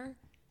demeanor.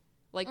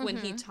 Like when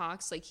he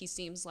talks, like he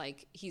seems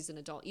like he's an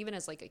adult, even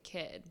as like a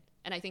kid.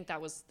 And I think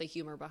that was the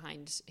humor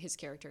behind his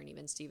character, and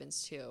even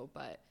Steven's too.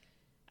 But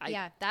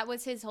yeah, that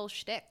was his whole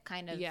shtick,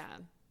 kind of. Yeah.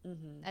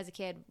 As a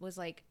kid, was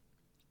like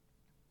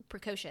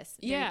precocious.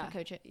 Yeah.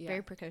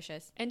 Very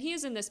precocious. And he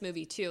is in this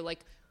movie too.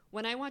 Like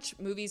when I watch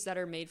movies that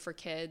are made for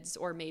kids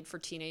or made for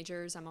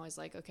teenagers, I'm always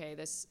like, okay,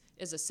 this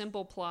is a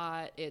simple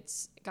plot.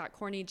 It's got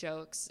corny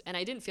jokes. And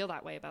I didn't feel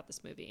that way about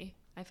this movie.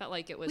 I felt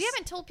like it was. We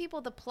haven't told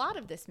people the plot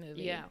of this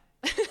movie. Yeah.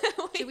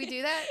 Should we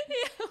do that?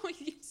 Yeah, we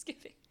keep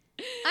skipping.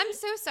 I'm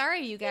so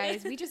sorry, you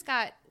guys.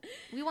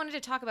 We wanted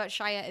to talk about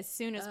Shia as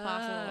soon as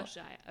possible.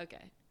 Shia.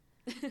 Okay.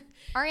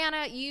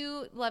 Ariana,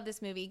 you love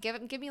this movie.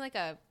 Give me like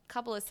a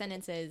couple of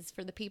sentences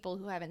for the people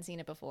who haven't seen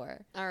it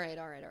before. All right.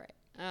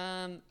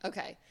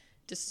 Okay.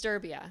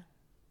 Disturbia.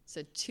 It's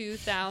a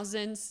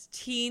 2000s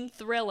teen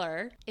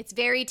thriller. It's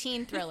very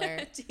teen thriller.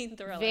 Teen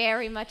thriller.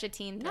 Very much a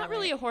teen thriller. Not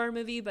really a horror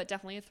movie, but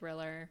definitely a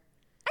thriller.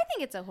 I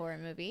think it's a horror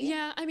movie.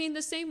 Yeah, I mean,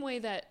 the same way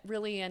that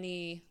really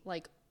any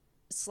like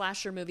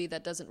slasher movie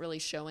that doesn't really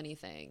show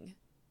anything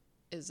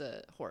is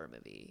a horror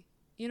movie.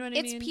 You know what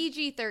I mean? It's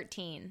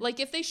PG-13. Like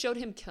if they showed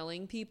him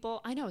killing people,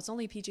 I know it's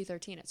only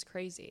PG-13. It's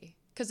crazy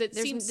because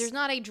There's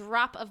not a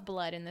drop of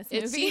blood in this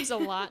movie. It seems a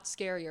lot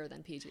scarier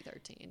than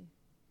PG-13,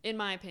 in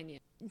my opinion.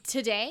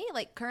 Today,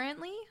 like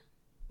currently?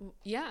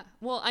 Yeah.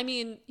 Well, I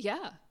mean,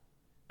 yeah.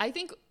 I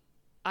think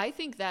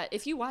that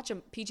if you watch a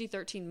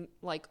PG-13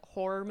 like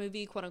horror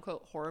movie, quote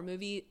unquote horror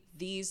movie,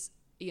 these,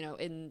 you know,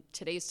 in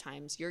today's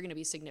times, you're going to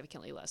be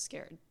significantly less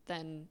scared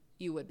than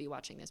you would be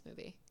watching this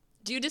movie.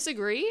 Do you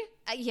disagree?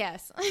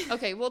 Yes.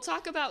 Okay, we'll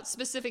talk about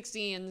specific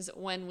scenes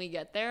when we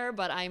get there,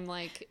 but I'm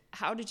like,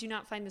 how did you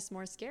not find this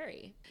more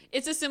scary?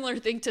 It's a similar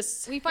thing to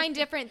we find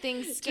different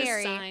things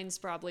scary. To Signs,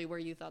 probably, where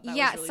you thought that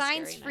was really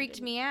Signs scary. freaked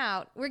me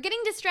out. We're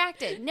getting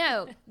distracted.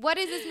 No. What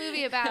is this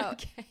movie about?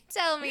 Okay.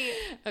 Tell me.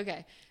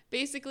 Okay.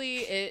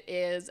 Basically, it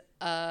is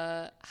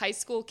a high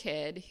school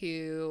kid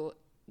who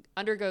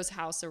undergoes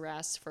house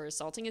arrest for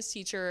assaulting his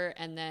teacher,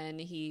 and then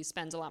he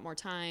spends a lot more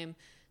time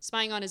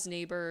spying on his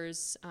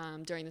neighbors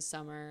during the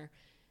summer.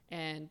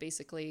 And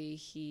basically,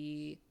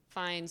 he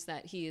finds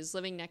that he is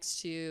living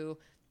next to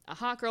a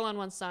hot girl on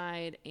one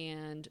side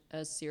and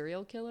a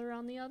serial killer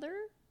on the other.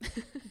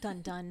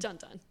 Dun, dun. Dun,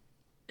 dun.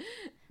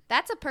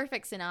 That's a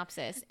perfect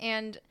synopsis.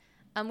 And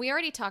we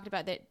already talked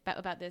about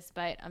this,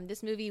 but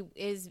this movie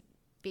is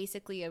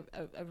basically a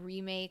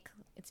remake.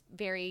 It's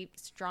very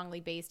strongly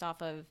based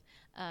off of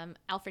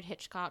Alfred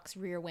Hitchcock's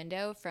Rear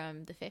Window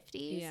from the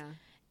 50s. Yeah.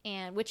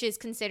 And which is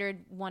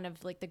considered one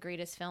of like the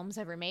greatest films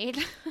ever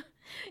made.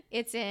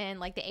 It's in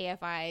like the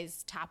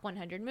AFI's top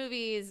 100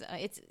 movies.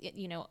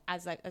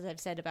 As I've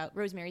said about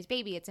Rosemary's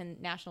Baby, it's in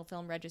National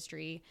Film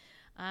Registry.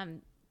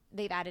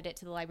 They've added it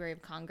to the Library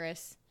of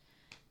Congress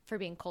for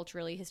being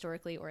culturally,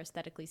 historically, or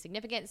aesthetically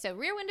significant. So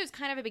Rear Window is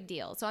kind of a big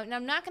deal. So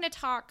I'm not going to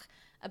talk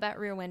about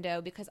Rear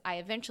Window because I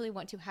eventually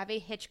want to have a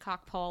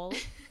Hitchcock poll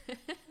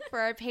for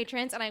our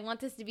patrons, and I want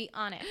this to be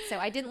honest. So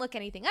I didn't look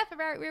anything up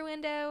about Rear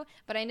Window,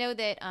 but I know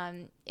that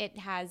it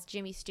has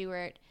Jimmy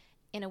Stewart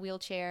in a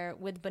wheelchair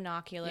with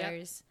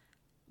binoculars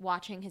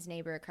watching his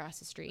neighbor across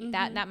the street.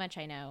 Mm-hmm. That much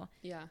I know.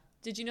 Yeah.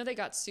 Did you know they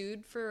got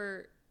sued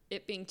for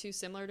it being too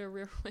similar to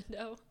Rear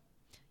Window?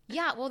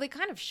 Yeah, well, they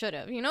kind of should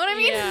have. You know what I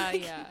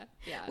mean?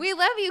 Yeah. We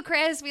love you,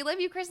 Chris. We love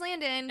you, Chris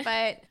Landon.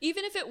 But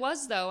even if it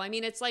was, though, I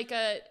mean, it's like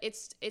a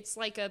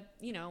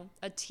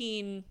a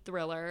teen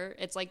thriller.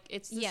 It's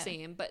the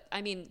same. But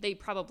I mean, they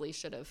probably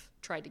should have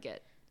tried to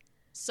get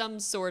some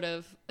sort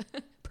of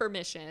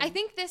permission. I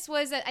think this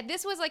was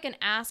like an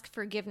ask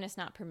forgiveness,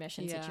 not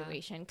permission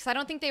situation. Because I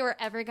don't think they were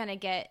ever going to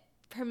get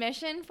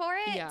permission for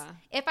it. Yeah.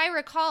 If I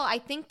recall, I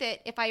think that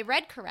if I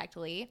read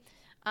correctly,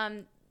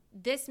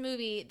 this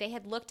movie, they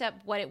had looked up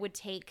what it would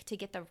take to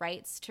get the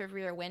rights to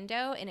Rear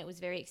Window, and it was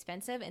very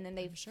expensive. And then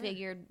they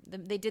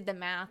they did the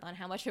math on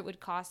how much it would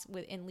cost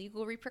in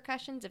legal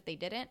repercussions if they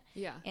didn't.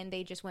 Yeah. And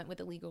they just went with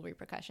the legal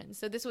repercussions.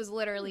 So this was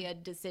literally a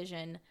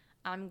decision.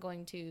 I'm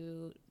going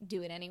to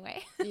do it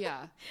anyway.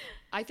 Yeah.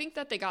 I think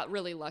that they got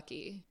really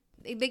lucky.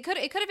 It could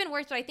have been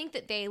worse, but I think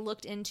that they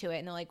looked into it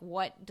and they're like,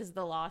 what does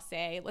the law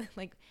say?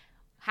 Like,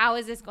 how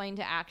is this going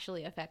to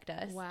actually affect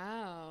us?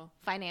 Wow.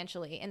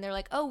 Financially. And they're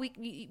like, oh,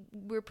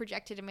 we're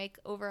projected to make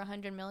over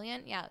 $100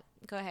 million. Yeah,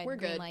 go ahead. We're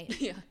green good. Light.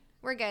 Yeah.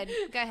 We're good.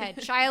 Go ahead.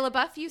 Shia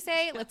LaBeouf, you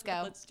say? Let's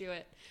go. Let's do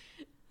it.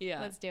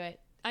 Yeah. Let's do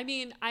it. I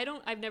mean,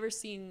 I've never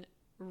seen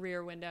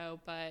Rear Window,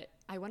 but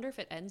I wonder if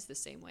it ends the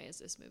same way as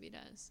this movie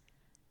does.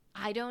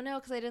 I don't know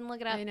because I didn't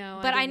look it up. I know.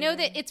 But I know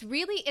that it's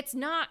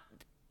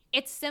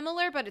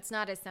similar, but it's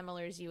not as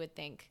similar as you would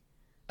think.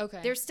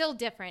 Okay. They're still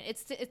different.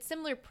 It's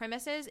similar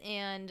premises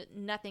and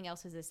nothing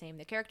else is the same.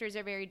 The characters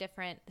are very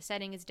different. The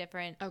setting is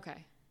different.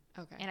 Okay.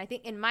 And I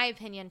think, in my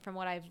opinion, from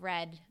what I've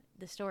read,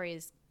 the story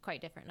is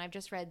quite different. And I've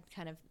just read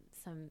kind of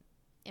some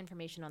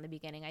information on the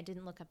beginning. I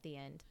didn't look up the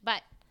end.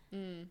 But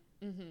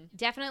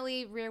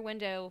definitely Rear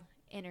Window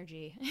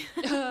energy.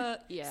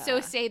 Yeah.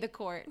 So say the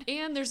court.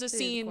 And there's a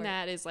scene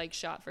that is like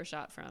shot for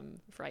shot from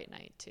Fright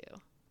Night too.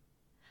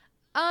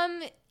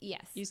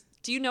 Yes.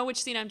 Do you know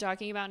which scene I'm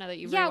talking about now that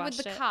you've rewatched it? Yeah, with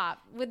the cop.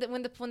 When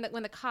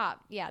the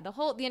cop. Yeah,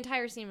 the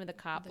entire scene with the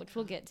cop, which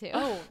we'll get to.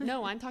 Oh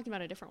no, I'm talking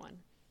about a different one.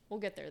 We'll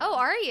get there. Oh,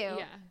 are you?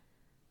 Yeah.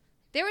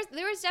 There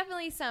was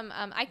definitely some.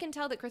 I can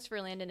tell that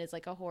Christopher Landon is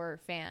like a horror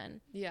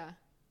fan. Yeah.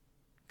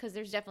 Because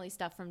there's definitely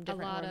stuff from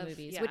different horror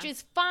movies, which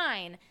is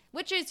fine.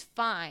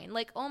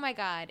 Like, oh my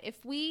God,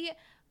 if we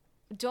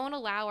don't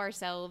allow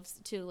ourselves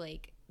to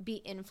like be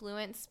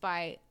influenced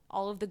by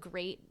all of the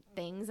great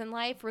things in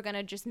life, we're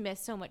gonna just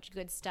miss so much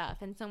good stuff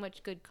and so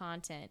much good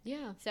content.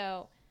 Yeah.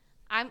 So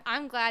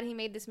I'm glad he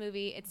made this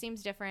movie. It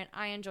seems different.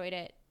 I enjoyed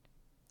it.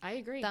 I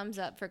agree. Thumbs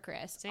up for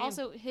Chris. Same.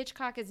 Also,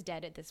 Hitchcock is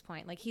dead at this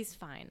point. Like, he's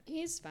fine.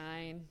 He's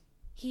fine.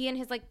 He and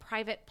his like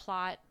private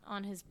plot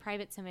on his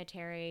private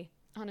cemetery.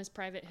 On his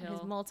private hill.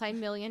 His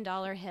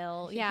multi-million-dollar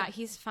hill. Yeah,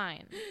 he's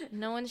fine.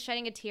 No one's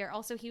shedding a tear.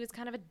 Also, he was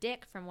kind of a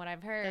dick from what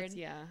I've heard.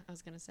 I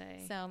was going to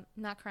say. So,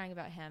 not crying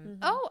about him.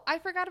 Mm-hmm. Oh, I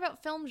forgot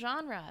about film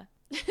genre.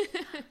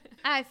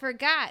 I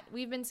forgot.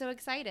 We've been so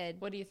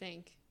excited. What do you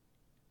think?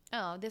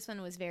 Oh, this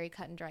one was very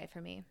cut and dry for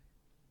me.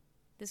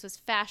 This was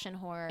fashion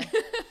horror.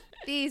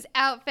 These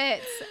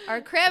outfits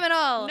are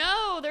criminal.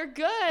 No, they're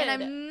good. And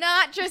I'm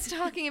not just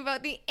talking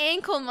about the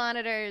ankle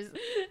monitors.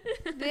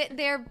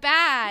 They're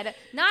bad.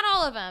 Not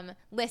all of them.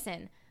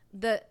 Listen,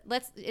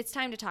 it's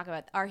time to talk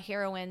about our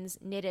heroine's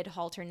knitted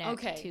halter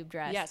neck tube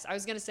dress. Yes, I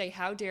was going to say,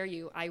 how dare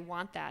you? I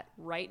want that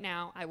right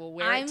now. I will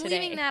wear it today.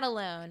 I'm leaving that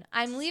alone.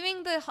 I'm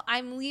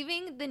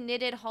leaving the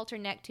knitted halter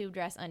neck tube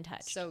dress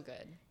untouched. So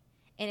good.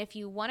 And if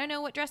you want to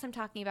know what dress I'm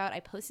talking about, I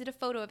posted a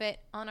photo of it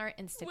on our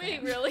Instagram.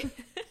 Wait, really?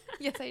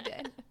 Yes, I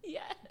did.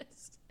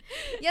 Yes.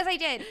 Yes, I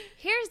did.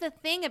 Here's the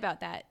thing about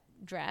that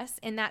dress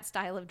and that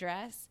style of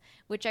dress,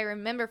 which I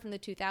remember from the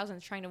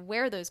 2000s trying to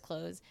wear those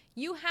clothes.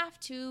 You have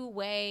to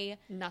weigh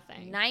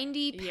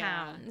 90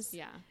 pounds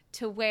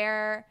to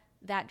wear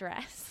that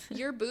dress.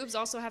 Your boobs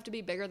also have to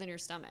be bigger than your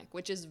stomach,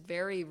 which is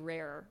very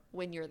rare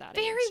when you're that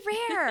age. Very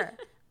rare.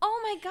 Oh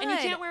my God. And you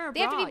can't wear a bra. They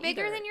have to be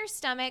bigger than your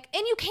stomach.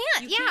 And you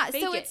can't.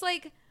 So it's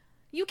like,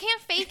 you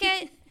can't fake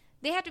it.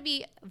 They have to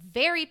be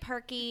very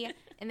perky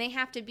and they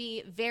have to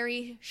be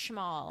very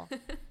small.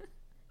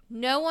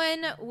 No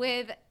one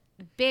with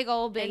big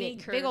old bitties.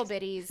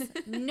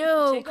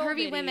 No,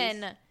 curvy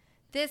women.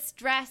 This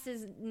dress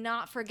is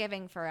not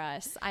forgiving for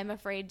us, I'm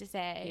afraid to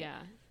say. Yeah.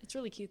 It's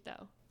really cute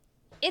though.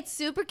 It's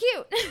super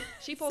cute.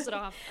 She pulls it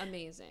off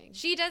amazing.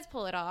 She does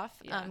pull it off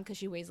because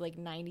she weighs like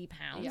 90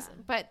 pounds. Yeah.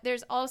 But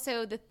there's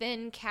also the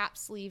thin cap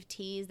sleeve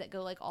tees that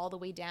go like all the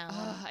way down.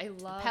 Oh, I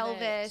love the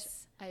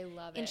pelvis. I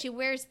love it. And she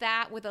wears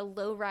that with a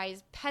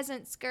low-rise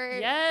peasant skirt.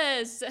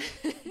 Yes.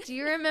 Do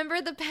you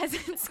remember the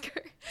peasant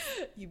skirt?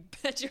 You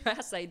bet your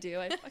ass I do.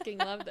 I fucking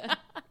love that.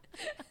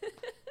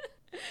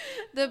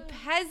 The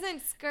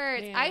peasant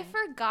skirts. Damn. I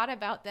forgot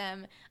about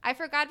them.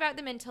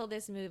 Until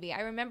this movie.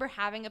 I remember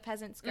having a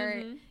peasant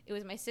skirt. Mm-hmm. It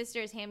was my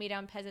sister's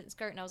hand-me-down peasant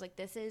skirt, and I was like,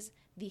 this is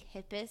the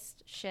hippest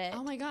shit.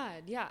 Oh my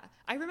God, yeah.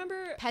 I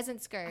remember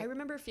peasant skirt. I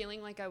remember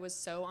feeling like I was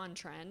so on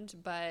trend,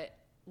 but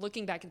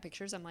looking back in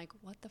pictures, I'm like,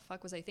 what the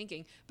fuck was I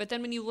thinking? But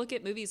then when you look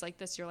at movies like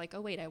this, you're like,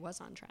 oh wait, I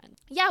was on trend.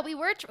 Yeah, we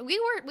were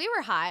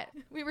hot.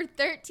 We were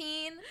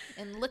 13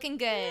 and looking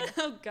good.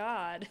 Oh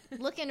God.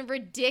 Looking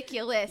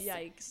ridiculous.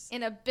 Yikes.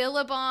 In a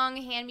Billabong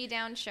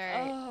hand-me-down shirt.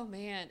 Oh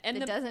man. And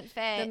it doesn't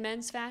fit. The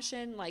men's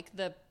fashion, like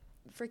the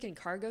freaking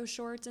cargo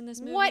shorts in this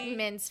movie. What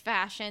men's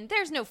fashion?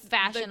 There's no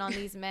fashion on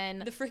these men.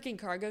 The freaking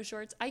cargo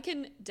shorts. I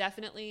can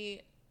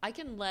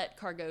let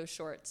cargo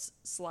shorts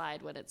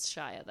slide when it's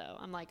Shia, though.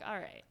 I'm like, all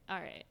right.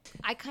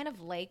 I kind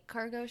of like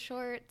cargo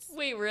shorts.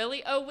 Wait,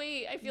 really? Oh,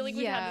 wait. I feel like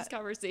we've had this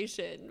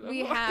conversation before.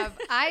 We have.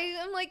 I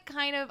am like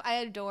I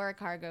adore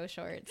cargo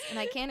shorts, and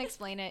I can't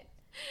explain it.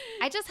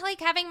 I just like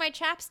having my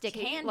chapstick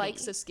Kate handy.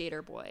 likes a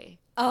skater boy.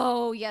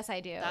 Oh, yes, I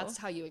do. That's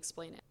how you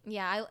explain it.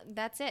 Yeah,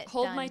 that's it.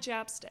 Hold Done. my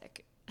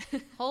chapstick.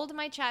 Hold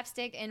my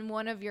chapstick in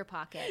one of your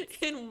pockets.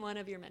 In one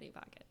of your many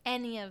pockets.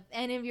 Any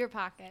of your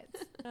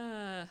pockets.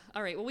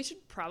 All right. Well, we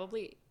should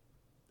probably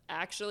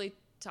actually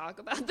talk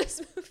about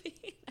this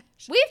movie.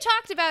 We've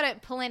talked about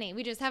it plenty.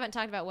 We just haven't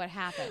talked about what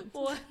happened.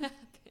 What happened?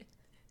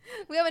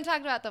 We haven't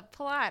talked about the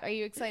plot. Are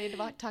you excited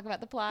to talk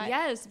about the plot?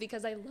 Yes,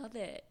 because I love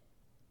it.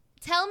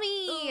 Tell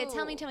me. Ooh,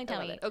 Tell me. I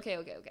love it. Okay.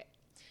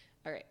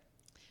 All right.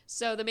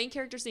 So the main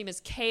character's name is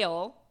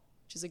Kale,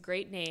 which is a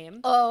great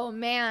name. Oh,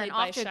 man. Played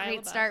by Off to a Shia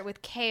great LaBeouf. start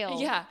with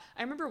Kale. Yeah.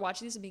 I remember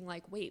watching this and being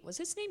like, wait, was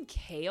his name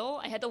Kale?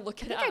 I had to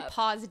look it I up. think I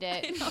paused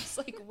it. And I was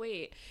like,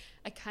 wait,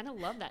 I kind of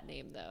love that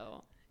name,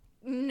 though.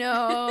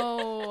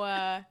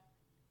 No.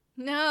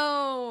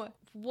 No.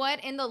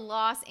 What in the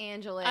Los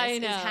Angeles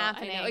is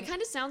happening? I know. It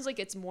kind of sounds like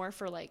it's more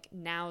for like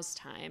now's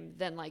time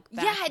than like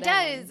back Yeah, it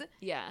then. does.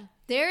 Yeah.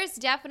 There's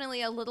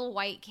definitely a little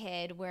white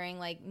kid wearing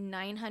like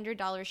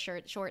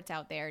 $900 shorts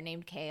out there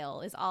named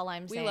Kale is all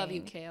I'm saying. We love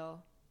you,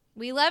 Kale.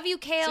 We love you,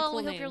 Kale. Cool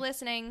we hope name. you're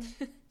listening.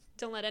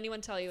 Don't let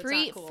anyone tell you it's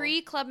not cool.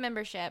 Free club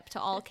membership to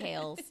all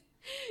Kales.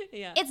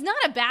 Yeah. It's not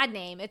a bad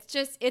name.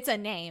 It's a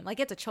name.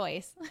 Like, it's a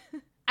choice.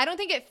 I don't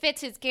think it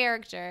fits his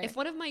character. If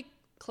one of my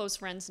close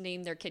friends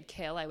named their kid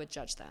Kale, I would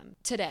judge them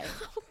today.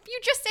 You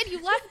just said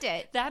you loved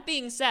it. That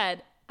being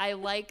said, I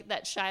like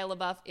that Shia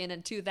LaBeouf in a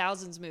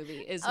 2000s movie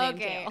is named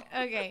Kale.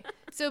 Okay.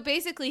 So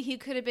basically, he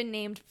could have been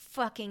named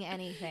fucking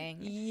anything.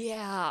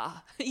 Yeah.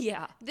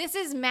 Yeah. This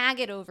is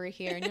Maggot over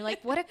here. And you're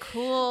like, what a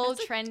cool,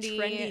 That's a trendy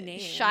name.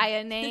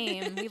 Shia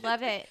name. We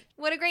love it.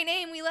 What a great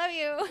name. We love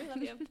you. I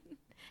love you.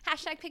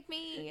 Hashtag pick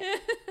me.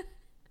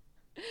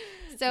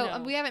 So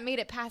No. we haven't made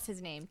it past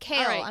his name. Kale,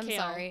 All right, I'm Kale.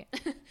 sorry.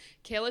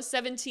 Kale is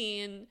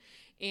 17,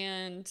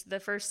 and the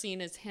first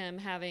scene is him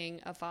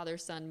having a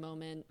father-son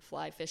moment,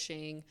 fly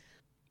fishing.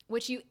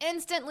 Which you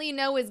instantly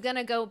know is going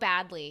to go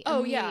badly.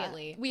 Oh,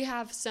 immediately. yeah. We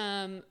have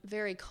some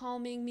very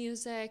calming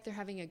music. They're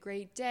having a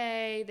great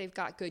day. They've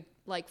got good,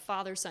 like,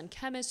 father-son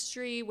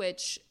chemistry,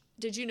 which,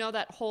 did you know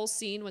that whole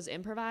scene was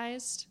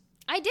improvised?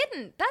 I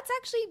didn't. That's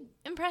actually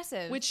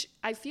impressive. Which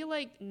I feel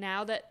like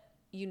now that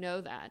you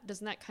know that,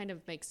 doesn't that kind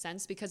of make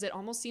sense? Because it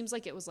almost seems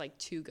like it was, like,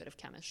 too good of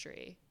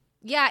chemistry.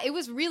 Yeah, it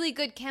was really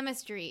good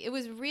chemistry. It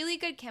was really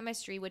good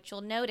chemistry, which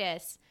you'll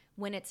notice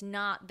when it's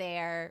not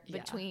there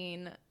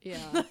between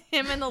him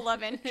and the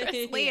love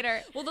interest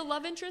later. Well, the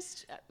love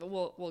interest,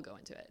 we'll go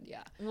into it.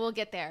 Yeah. We'll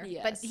get there.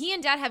 Yes. But he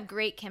and Dad have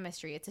great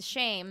chemistry. It's a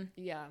shame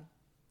Yeah.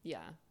 Yeah.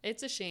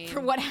 It's a shame.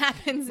 for what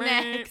happens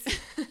next.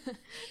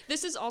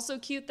 This is also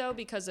cute, though,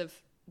 because of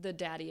the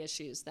daddy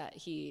issues that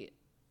he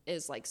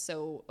is, like,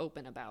 so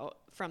open about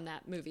from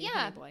that movie. Yeah.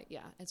 Honey Boy.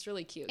 Yeah. It's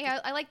really cute. Yeah,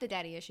 I like the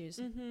daddy issues.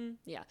 Mm-hmm.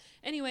 Yeah.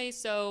 Anyway,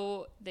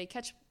 so they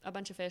catch a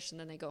bunch of fish and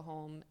then they go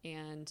home,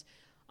 and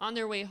on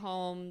their way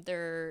home,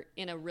 they're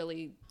in a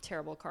really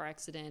terrible car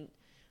accident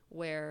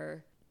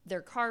where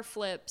their car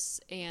flips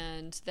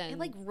and then It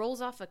like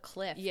rolls off a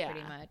cliff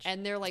pretty much.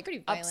 And their like pretty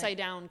violent. upside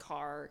down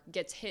car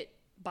gets hit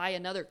by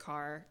another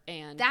car,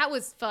 and That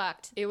was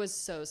fucked. it was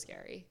so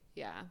scary.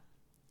 Yeah.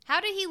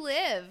 How did he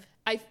live?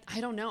 I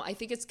don't know. I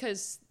think it's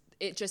because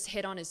it just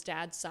hit on his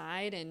dad's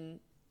side and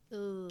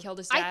killed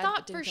his dad. I but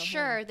thought didn't for kill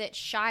sure him. that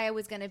Shia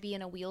was going to be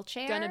in a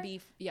wheelchair.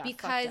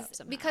 Fucked up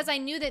somehow. because I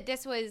knew that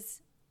this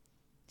was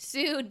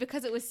sued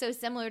because it was so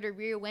similar to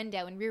Rear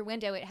Window. In Rear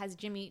Window, it has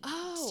Jimmy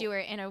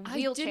Stewart in a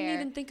wheelchair. I didn't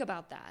even think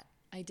about that.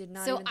 I did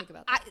not So even think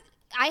about that.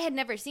 I had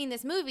never seen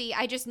this movie.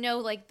 I just know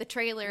like the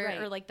trailer Right.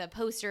 or like the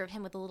poster of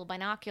him with the little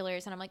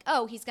binoculars, and I'm like,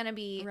 oh, he's gonna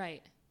be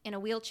Right. in a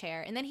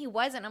wheelchair. And then he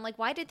wasn't. I'm like,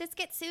 why did this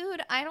get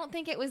sued? I don't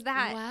think it was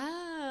that.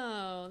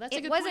 Wow. That's a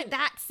It good wasn't point.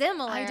 that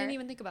similar. I didn't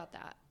even think about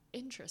that.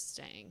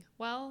 Interesting.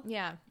 Well,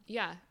 Yeah.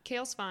 yeah.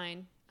 Kale's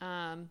fine.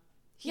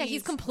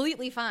 He's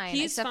completely fine.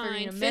 He's except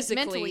fine for, physically.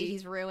 Mentally,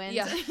 he's ruined.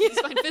 Yeah, he's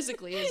fine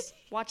physically. He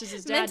watches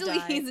his dad Mentally,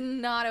 die. he's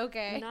not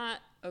okay. Not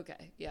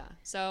okay. Yeah.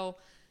 So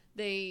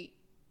they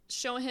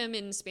show him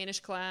in Spanish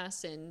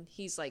class, and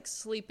he's like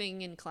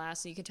sleeping in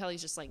class, and you can tell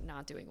he's just like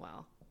not doing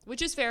well,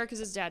 which is fair because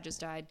his dad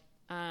just died.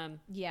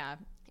 Yeah.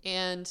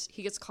 And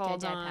he gets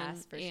called Dad on,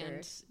 passed, for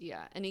and sure.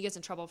 yeah, and he gets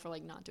in trouble for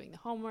like not doing the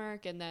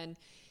homework, and then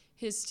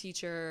his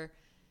teacher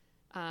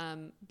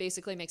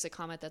basically makes a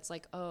comment that's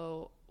like,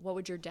 "Oh, what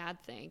would your dad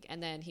think?"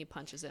 And then he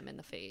punches him in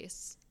the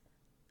face,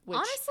 which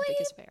Honestly, I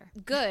think is fair.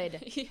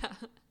 Good. Yeah,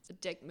 a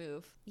dick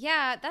move.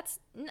 Yeah,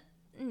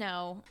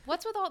 no.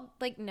 What's with all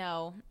like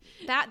no?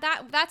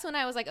 That's when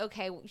I was like,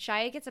 okay,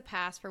 Shia gets a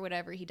pass for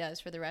whatever he does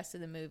for the rest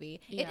of the movie.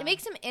 Yeah. It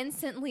makes him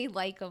instantly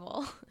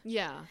likable.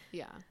 Yeah,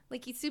 yeah.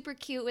 Like he's super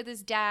cute with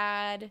his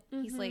dad.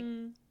 He's like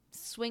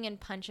swinging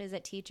punches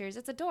at teachers.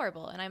 It's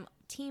adorable, and I'm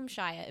team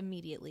Shia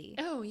immediately.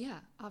 Oh yeah,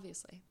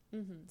 obviously.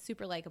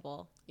 Super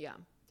likable. Yeah.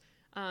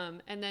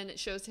 And then it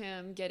shows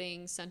him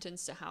getting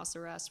sentenced to house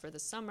arrest for the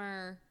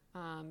summer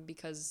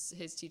because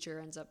his teacher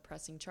ends up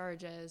pressing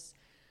charges.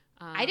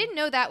 I didn't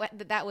know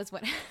that was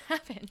what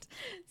happened.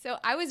 So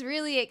I was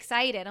really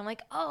excited. I'm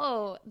like,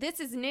 oh,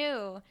 this is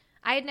new.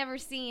 I had never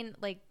seen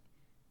like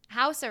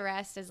house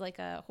arrest as like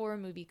a horror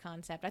movie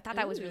concept. I thought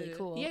that was really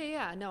cool.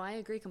 Yeah. No, I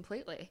agree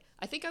completely.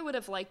 I think I would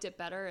have liked it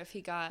better if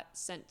he got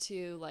sent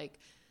to like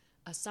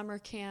a summer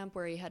camp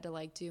where he had to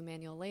like do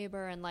manual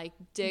labor and like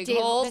dig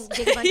holes.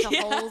 Dig a bunch of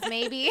holes,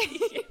 maybe.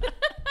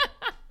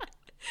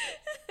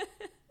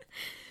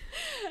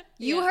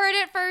 You heard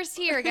it first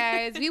here,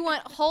 guys. We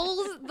want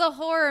Holes, the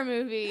horror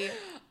movie.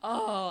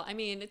 Oh, I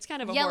mean, it's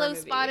kind of a Yellow horror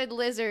movie. spotted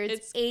lizards,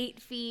 it's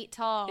 8 feet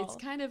tall. It's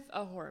kind of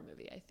a horror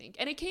movie, I think.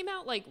 And it came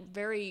out like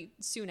very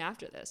soon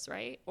after this,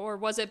 right? Or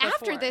was it before?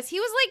 After this, he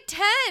was like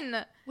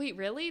 10. Wait,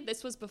 really?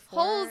 This was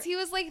before? Holes, he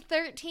was like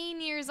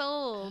 13 years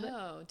old.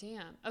 Oh,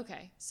 damn.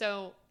 Okay.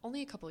 So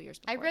only a couple years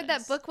before I read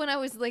this. that book when I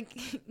was like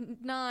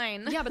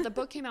 9. Yeah, but the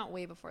book came out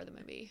way before the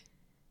movie.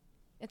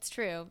 It's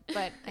true,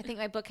 but I think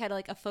my book had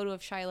like a photo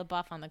of Shia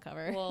LaBeouf on the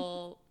cover.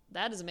 Well,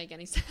 that doesn't make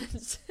any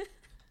sense.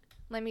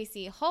 Let me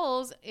see.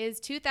 Holes is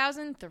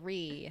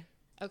 2003.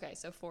 Okay,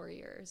 so 4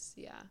 years.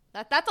 Yeah.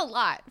 That's a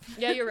lot.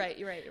 Yeah, you're right.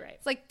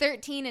 It's like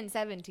 13 and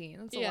 17.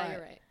 That's a lot. You're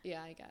right.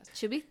 Yeah, I guess.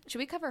 Should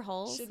we cover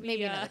Holes? Should we,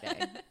 Maybe another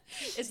day.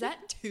 Is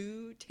that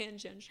too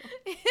tangential?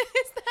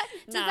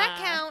 Does that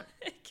count?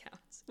 It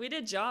counts. We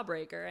did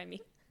Jawbreaker. I mean,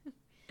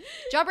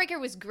 Jawbreaker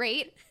was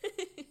great.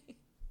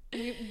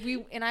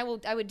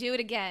 I would do it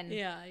again.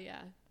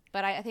 Yeah.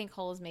 But I think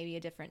Holes maybe a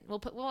different.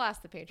 We'll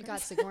ask the patrons. We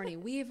got Sigourney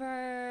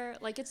Weaver.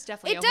 Like it's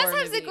definitely it a horror does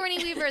have movie.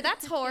 Sigourney Weaver.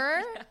 That's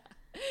horror. Yeah.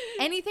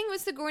 Anything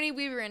with Sigourney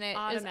Weaver in it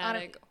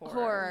Automatic is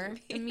horror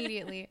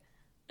immediately.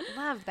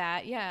 Love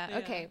that. Yeah.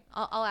 Okay.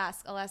 I'll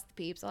ask the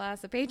peeps. I'll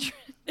ask the patrons.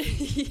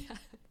 Yeah.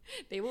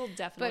 They will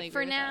definitely. But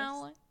for agree with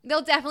now, us.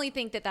 they'll definitely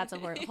think that that's a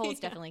horror. Holes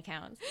definitely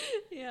counts.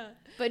 Yeah.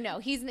 But no,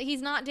 he's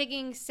not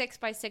digging 6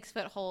 by 6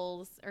 foot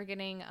holes or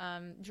getting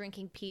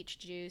drinking peach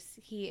juice.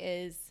 He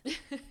is.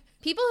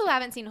 People who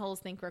haven't seen Holes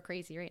think we're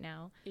crazy right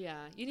now.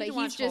 Yeah, you need to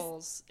watch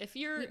Holes. If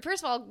you're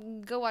first of all,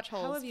 go watch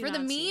Holes for the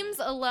memes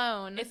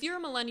alone. If you're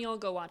a millennial,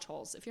 go watch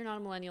Holes. If you're not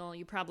a millennial,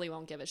 you probably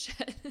won't give a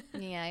shit.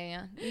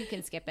 Yeah, you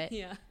can skip it.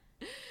 Yeah.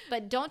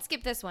 But don't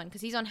skip this one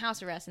because he's on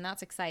house arrest and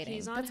that's exciting.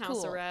 He's on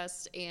house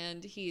arrest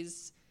and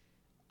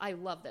I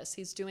love this.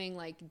 He's doing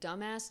like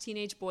dumbass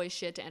teenage boy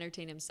shit to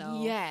entertain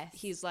himself. Yes.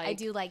 He's like, I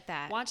do like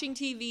that. Watching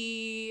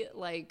TV,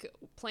 like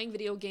playing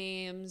video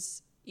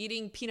games,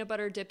 eating peanut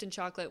butter dipped in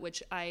chocolate,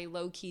 which I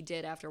low key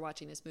did after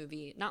watching this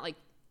movie. Not like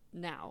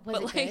now,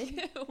 but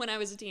like when I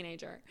was a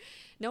teenager.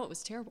 No, it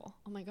was terrible.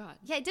 Oh my God.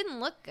 Yeah, it didn't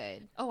look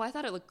good. Oh, I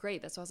thought it looked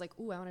great. That's why I was like,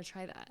 ooh, I want to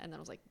try that. And then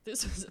I was like,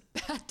 this was a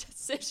bad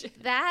decision.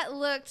 That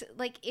looked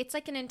like it's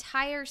like an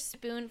entire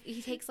spoon.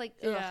 He takes like,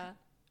 yeah.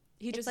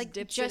 He just like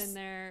dips it in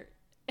there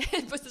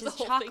and puts the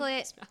whole chocolate thing in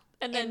his mouth.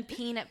 And then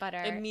peanut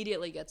butter.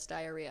 Immediately gets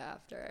diarrhea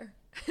after.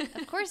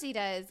 Of course he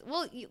does.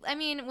 Well, I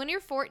mean, when you're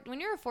a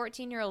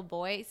 14-year-old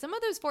boy, some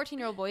of those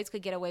 14-year-old boys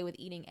could get away with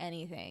eating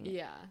anything.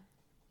 Yeah.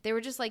 They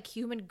were just like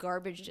human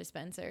garbage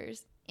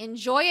dispensers.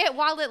 Enjoy it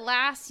while it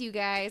lasts, you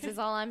guys, is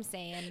all I'm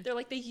saying. They're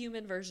like the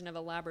human version of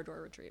a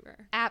Labrador retriever.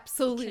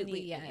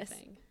 Absolutely, yes.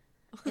 Anything.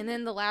 And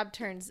then the lab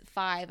turns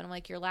 5, and I'm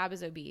like, your lab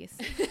is obese.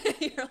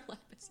 Your lab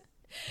is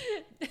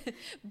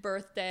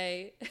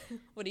birthday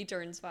when he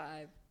turns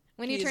 5.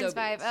 When he turns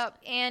 5,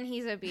 and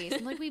he's obese.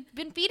 I'm like, we've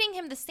been feeding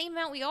him the same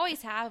amount we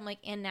always have. I'm like,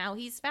 and now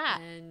he's fat.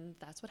 And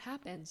that's what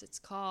happens. It's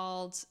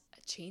called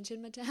a change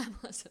in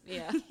metabolism.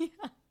 Yeah.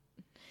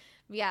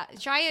 Yeah,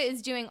 Shia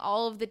is doing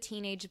all of the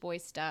teenage boy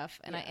stuff,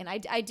 and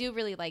I do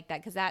really like that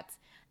because that's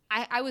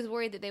I was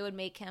worried that they would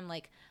make him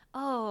like,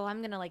 oh,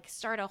 I'm gonna like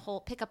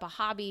pick up a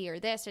hobby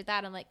or this or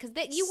that. I'm like, because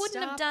you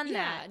wouldn't have done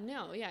that.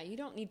 No, you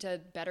don't need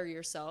to better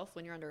yourself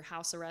when you're under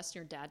house arrest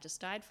and your dad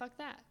just died. Fuck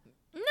that.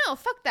 No,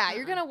 fuck that.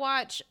 You're gonna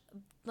watch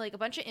like a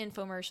bunch of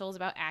infomercials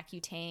about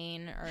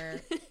Accutane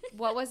or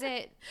what was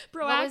it?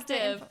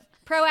 Proactive.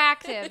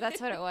 Proactive. That's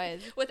what it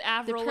was. With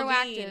Avril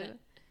Lavigne.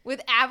 With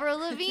Avril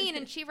Lavigne,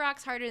 and she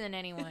rocks harder than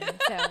anyone.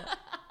 So,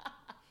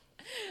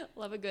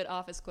 love a good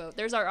office quote.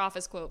 There's our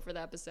office quote for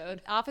the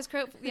episode. Office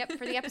quote, yep,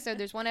 for the episode.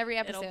 There's one every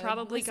episode. It'll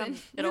probably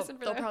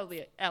there'll probably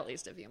be at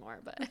least a few more,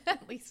 but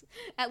at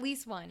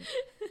least one.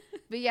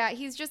 But yeah,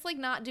 he's just like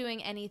not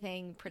doing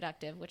anything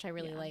productive, which I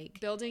really like.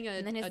 Building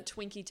a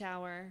Twinkie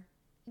tower.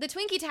 The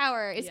Twinkie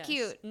tower is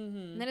cute. Mm-hmm.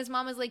 And then his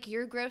mom is like,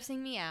 "You're grossing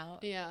me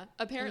out." Yeah,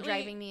 apparently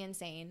driving me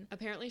insane.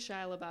 Apparently,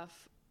 Shia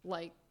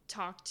LaBeouf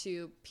talked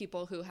to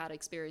people who had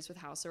experience with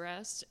house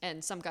arrest,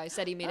 and some guy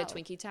said he made a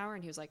Twinkie tower,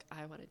 and he was like,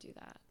 I want to do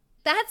that.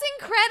 That's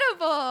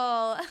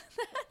incredible.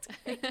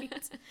 That's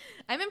great.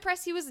 I'm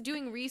impressed he was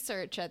doing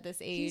research at this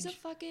age. He's a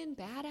fucking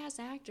badass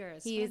actor.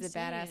 He is a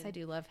badass. I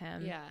do love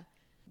him. Yeah.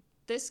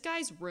 This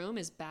guy's room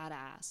is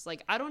badass.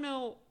 Like, I don't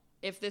know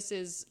if this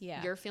is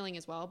your feeling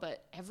as well,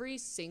 but every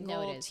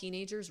single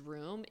teenager's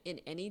room in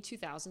any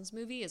 2000s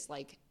movie is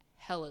like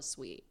hella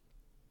sweet.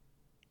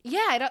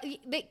 Yeah,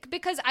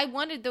 because I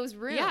wanted those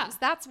rooms. Yeah.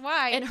 That's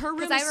why. And her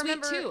room is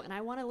sweet too, and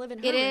I want to live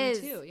in her room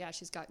too. Yeah,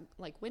 she's got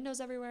like windows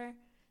everywhere.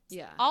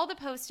 Yeah. All the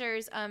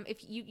posters, if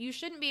you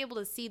shouldn't be able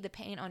to see the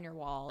paint on your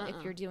wall if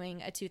you're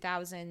doing a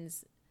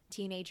 2000s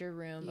teenager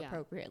room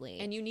appropriately.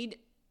 And you need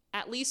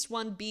at least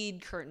one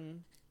bead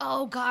curtain.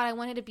 Oh God, I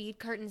wanted a bead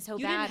curtain so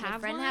bad. Didn't have My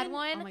friend one? had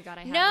one. Oh my God,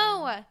 I had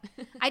one.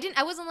 I didn't.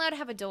 I wasn't allowed to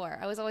have a door.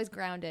 I was always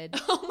grounded.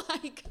 Oh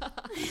my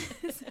God.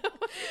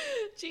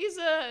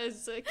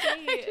 Jesus.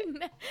 Okay.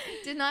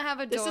 Did not have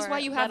a door. This is why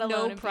you have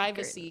no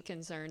privacy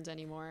concerns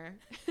anymore.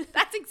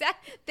 That's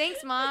exact.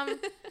 Thanks, Mom.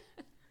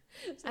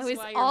 I was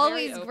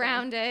always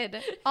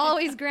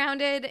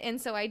grounded,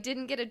 and so I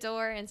didn't get a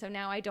door, and so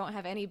now I don't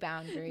have any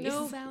boundaries.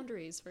 No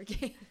boundaries for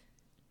Kate.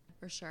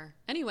 For sure.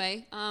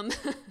 Anyway,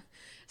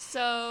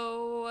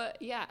 so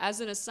yeah, as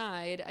an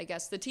aside, I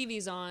guess the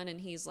TV's on, and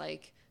he's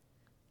like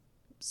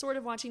sort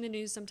of watching the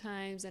news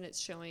sometimes, and it's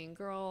showing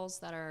girls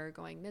that are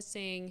going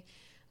missing,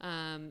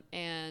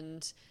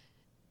 and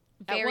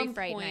very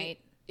bright night.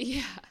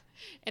 Yeah,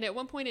 and at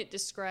one point it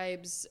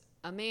describes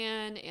a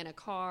man in a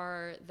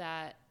car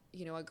that,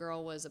 you know, a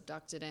girl was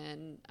abducted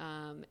in,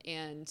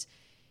 and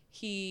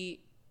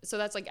so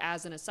that's like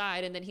as an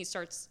aside, and then he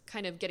starts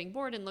kind of getting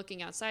bored and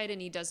looking outside,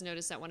 and he does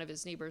notice that one of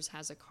his neighbors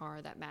has a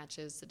car that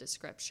matches the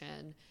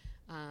description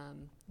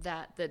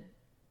that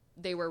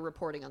they were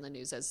reporting on the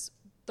news as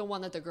the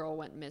one that the girl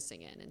went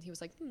missing in, and he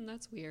was like,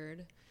 that's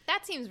weird.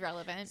 That seems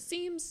relevant.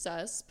 Seems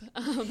susp.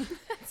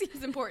 That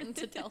seems important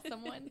to tell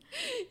someone.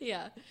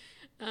 Yeah.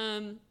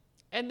 And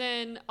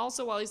then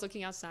also while he's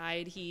looking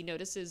outside, he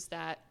notices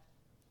that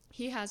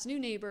he has new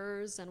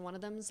neighbors, and one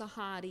of them's a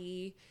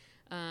hottie,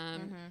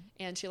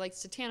 and she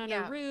likes to tan on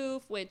her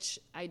roof, which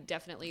I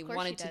definitely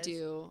wanted to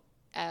do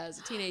as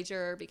a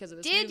teenager because of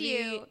this movie. Did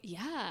you?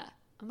 Yeah.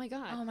 Oh my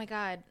God. Oh my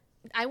God.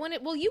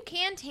 Well, you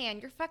can tan.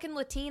 You're fucking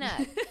Latina.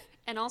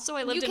 And also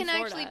I lived in Florida. You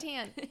can actually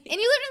tan. And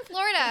you lived in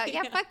Florida.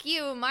 Yeah, fuck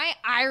you. My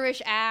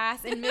Irish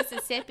ass in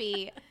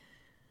Mississippi.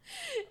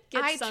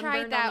 I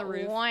tried that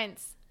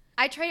once.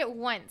 I tried it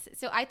once.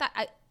 So I thought,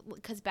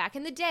 because back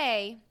in the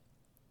day,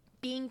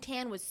 being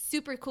tan was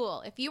super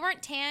cool. If you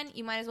weren't tan,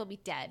 you might as well be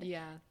dead.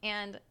 Yeah.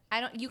 And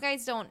you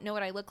guys don't know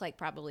what I look like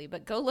probably,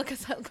 but go look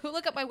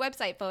up my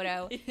website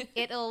photo.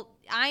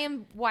 I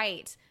am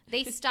white.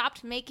 They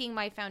stopped making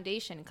my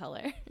foundation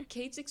color.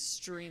 Kate's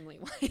extremely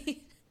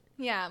white.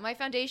 Yeah, my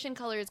foundation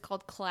color is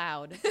called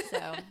cloud.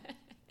 So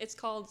it's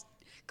called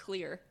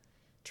clear,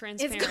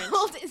 transparent.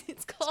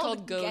 It's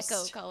called ghost.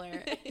 Gecko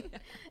color.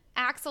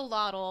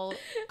 Axolotl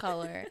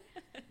color.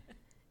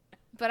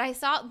 But I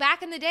saw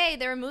back in the day,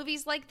 there were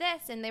movies like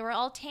this, and they were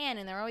all tan,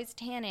 and they were always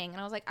tanning. And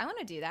I was like, I want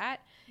to do that.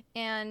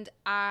 And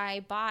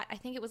I bought, I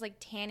think it was like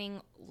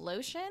tanning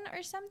lotion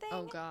or something.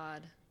 Oh,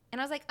 God.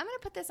 And I was like, I'm going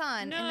to put this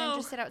on and then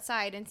just sit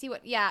outside and see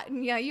what, yeah,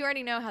 you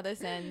already know how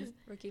this ends.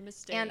 Rookie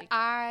mistake. And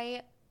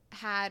I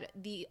had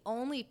the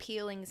only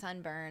peeling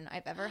sunburn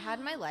I've ever had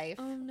in my life.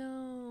 Oh,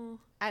 no.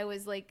 I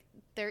was like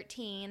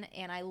 13,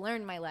 and I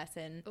learned my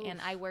lesson. Oof. And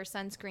I wear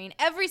sunscreen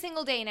every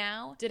single day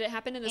now. Did it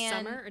happen in the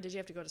summer, or did you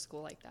have to go to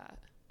school like that?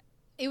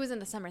 It was in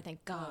the summer,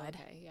 thank God.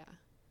 Oh, okay, yeah.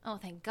 Oh,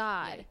 thank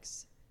God.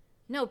 Yikes.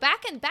 No,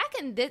 back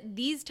in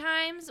these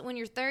times when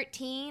you're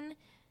 13,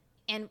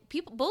 and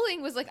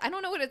bullying was like, I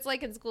don't know what it's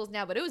like in schools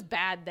now, but it was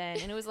bad then.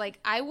 And it was like,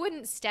 I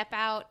wouldn't step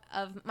out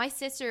of, my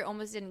sister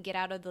almost didn't get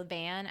out of the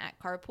van at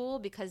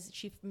carpool because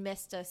she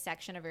missed a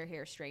section of her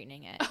hair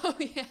straightening it. Oh,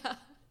 yeah.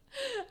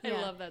 I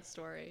love that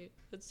story.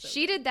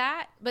 She did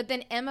that, but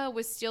then Emma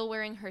was still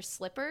wearing her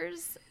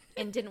slippers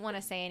and didn't want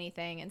to say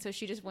anything. And so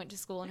she just went to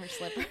school in her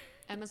slipper.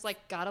 Emma's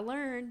like, gotta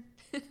learn.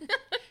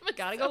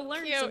 Gotta go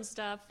learn some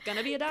stuff.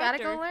 Gonna be a doctor.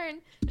 Gotta go learn.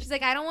 She's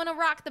like, I don't want to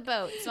rock the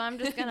boat, so I'm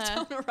just gonna...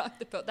 Don't want to rock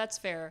the boat. That's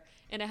fair.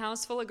 In a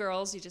house full of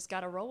girls, you just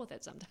gotta roll with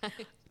it sometimes.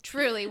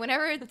 Truly.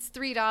 Whenever it's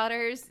 3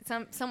 daughters,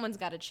 someone's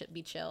gotta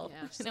be chill.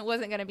 Yeah, and it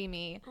wasn't gonna be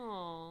me.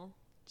 Aw,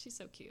 she's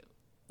so cute.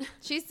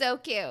 She's so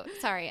cute.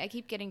 Sorry, I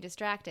keep getting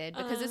distracted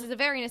because this is a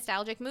very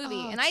nostalgic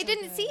movie, and I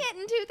didn't see it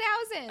in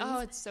 2000.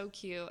 Oh, it's so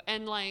cute.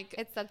 And like,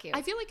 it's so cute.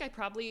 I feel like I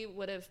probably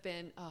would have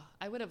been,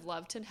 I would have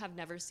loved to have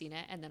never seen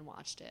it and then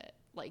watched it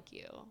like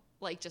you,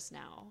 like just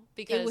now,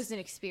 because it was an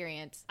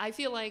experience. I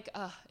feel like,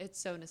 it's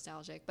so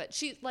nostalgic. But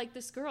she, like,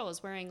 this girl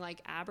is wearing like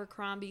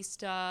Abercrombie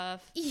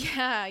stuff.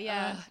 Yeah,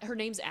 yeah. Her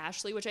name's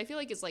Ashley, which I feel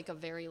like is like a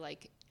very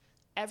like,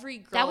 every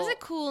girl. That was a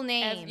cool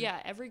name.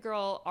 Every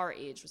girl our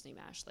age was named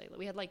Ashley.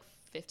 We had like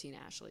 15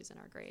 Ashleys in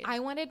our grade.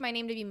 I wanted my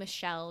name to be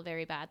Michelle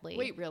very badly.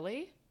 Wait,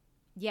 really?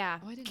 Yeah.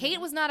 Oh, Kate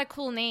was not a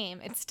cool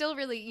name. It still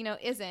really,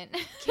 isn't.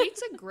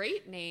 Kate's a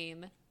great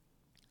name.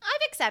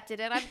 I've accepted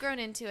it. I've grown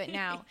into it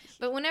now.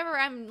 But whenever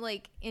I'm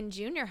like in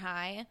junior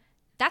high,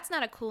 that's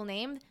not a cool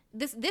name.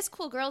 this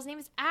cool girl's name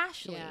is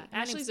Ashley. Yeah, Her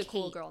Ashley's name's a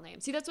cool Kate. girl name.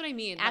 See, that's what I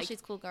mean. Ashley's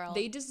a cool girl.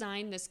 They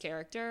designed this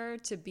character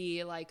to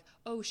be like,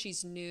 oh,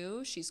 she's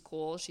new, she's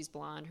cool, she's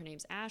blonde. Her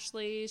name's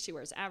Ashley. She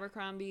wears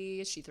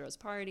Abercrombie. She throws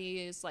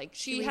parties. Like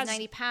she weighs has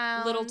 90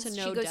 pounds. little to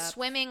no She goes depth.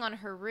 swimming on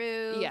her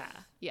roof. Yeah,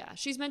 yeah.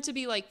 She's meant to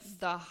be like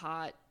the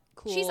hot,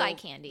 cool. She's eye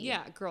candy.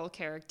 Yeah, girl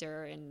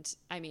character. And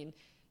I mean,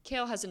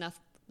 Kale has enough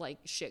like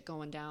shit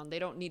going down. They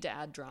don't need to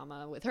add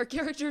drama with her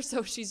character,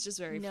 so she's just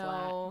very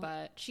flat.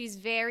 But she's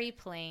very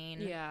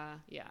plain. yeah,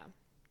 yeah.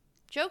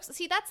 Jokes.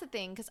 See, that's the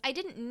thing, because I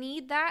didn't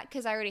need that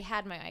because I already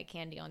had my eye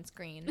candy on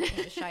screen. It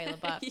was Shia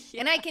LaBeouf. Yeah.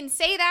 And I can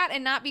say that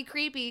and not be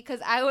creepy because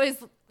I was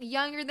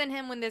younger than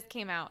him when this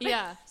came out.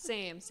 Yeah,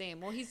 same.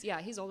 Well,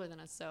 he's older than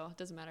us, so it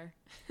doesn't matter.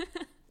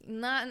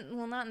 Not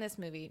in this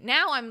movie.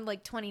 Now I'm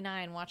like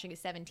 29 watching a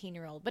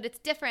 17-year-old, but it's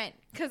different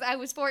because I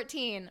was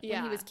 14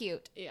 when he was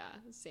cute. Yeah,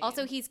 same.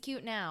 Also, he's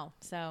cute now,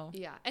 so.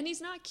 Yeah, and he's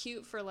not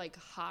cute for like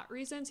hot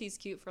reasons. He's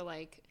cute for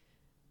like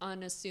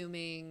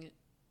unassuming,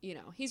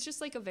 he's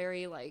just like a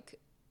very like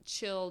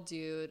chill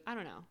dude. I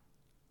don't know.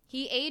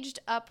 He aged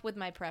up with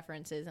my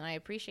preferences, and I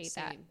appreciate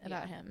that Same,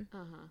 about yeah. him.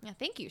 Uh-huh. Yeah,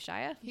 thank you,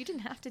 Shia. You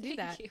didn't have to do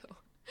that. Thank you.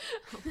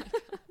 Oh my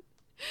God.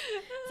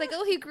 It's like,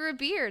 oh, he grew a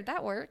beard.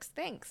 That works.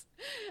 Thanks.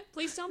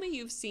 Please tell me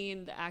you've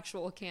seen the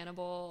actual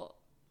cannibal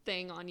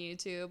thing on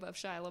YouTube of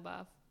Shia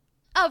LaBeouf.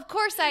 Of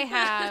course I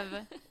have.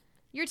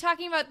 You're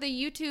talking about the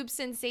YouTube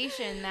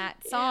sensation,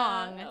 that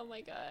song. Yeah. Oh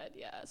my God,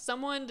 yeah.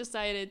 Someone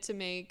decided to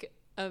make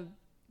a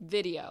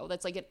video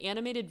that's like an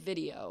animated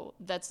video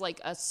that's like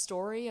a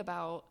story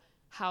about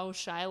how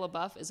Shia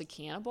LaBeouf is a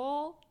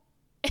cannibal.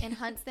 And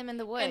hunts them in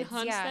the woods. And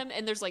hunts yeah. them.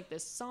 And there's like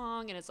this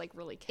song and it's like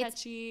really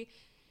catchy.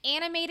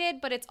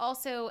 Animated, but it's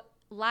also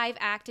live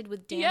acted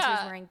with dancers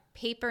Yeah. wearing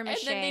paper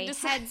mache then they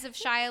heads of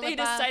Shia LaBeouf. They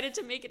decided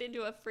to make it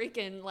into a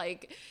freaking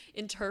like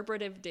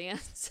interpretive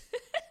dance.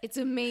 It's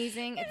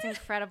amazing. It's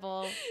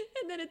incredible.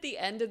 And then at the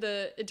end of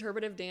the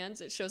interpretive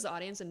dance, it shows the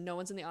audience and no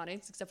one's in the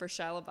audience except for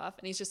Shia LaBeouf.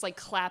 And he's just like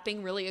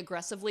clapping really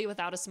aggressively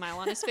without a smile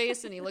on his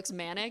face. And he looks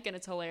manic and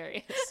it's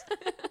hilarious.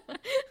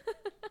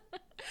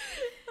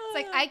 It's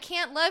like, I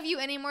can't love you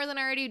any more than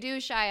I already do,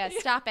 Shia.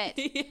 Stop it.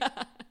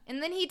 Yeah.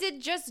 And then he did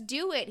Just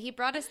Do It. He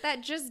brought us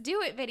that Just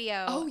Do It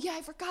video. Oh, yeah.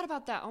 I forgot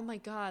about that. Oh, my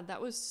God.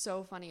 That was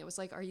so funny. It was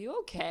like, are you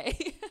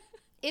okay?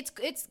 It's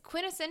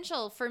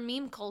quintessential for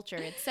meme culture.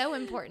 It's so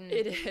important.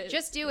 It is.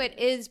 Just Do It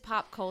is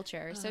pop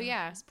culture. So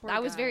yeah, this poor I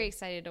was guy. very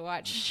excited to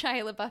watch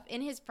Shia LaBeouf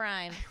in his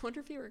prime. I wonder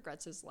if he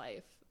regrets his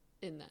life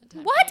in that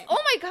time. What? frame.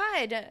 Oh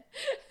my God.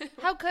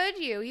 How could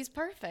you? He's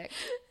perfect.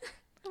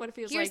 What if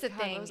he was Here's like, the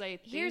 "God, thing. what was I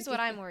Here's what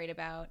thinking?" I'm worried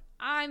about.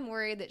 I'm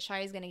worried that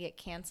Shia's going to get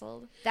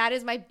canceled. That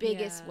is my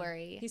biggest Yeah.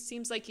 worry. He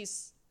seems like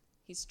he's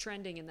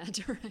trending in that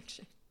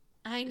direction.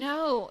 I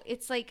know.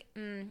 It's like,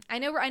 I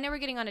know we're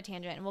getting on a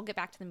tangent, and we'll get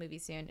back to the movie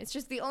soon. It's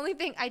just the only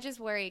thing I just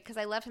worry because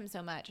I love him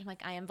so much. I'm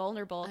like, I am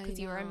vulnerable because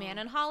you are a man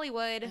in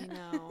Hollywood. I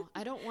know.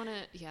 I don't want to.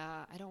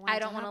 Yeah, I don't want. I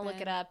don't want to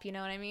look it up. You know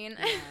what I mean?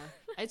 Yeah.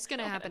 It's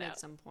gonna Open happen it at up.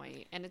 some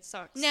point, and it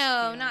sucks.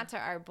 No, Yeah. not to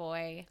our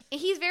boy.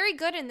 He's very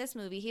good in this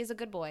movie. He's a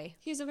good boy.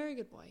 He's a very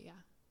good boy. Yeah.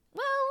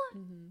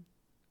 Well,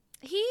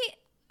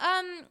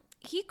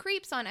 he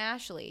creeps on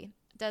Ashley,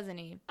 doesn't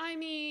he? I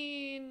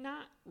mean,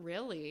 not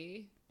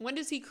really. When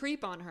does he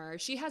creep on her?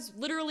 She has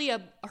literally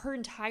her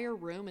entire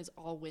room is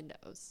all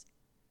windows.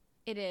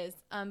 It is.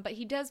 But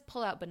he does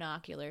pull out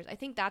binoculars. I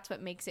think that's what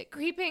makes it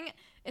creeping.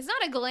 It's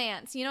not a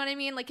glance. You know what I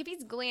mean? Like if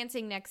he's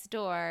glancing next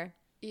door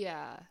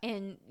Yeah.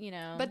 and,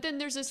 But then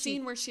there's a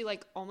scene where she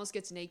like almost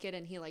gets naked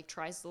and he like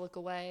tries to look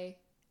away.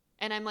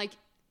 And I'm like,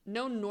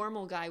 no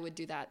normal guy would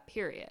do that,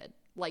 period.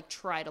 Like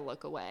try to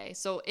look away.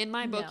 So in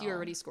my book, you No.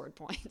 already scored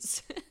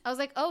points. I was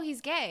like, oh,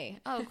 he's gay.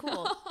 Oh,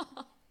 cool.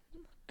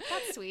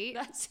 That's sweet.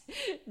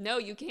 No,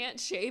 you can't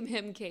shame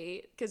him,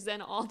 Kate, because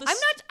then all the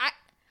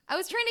I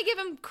was trying to give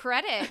him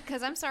credit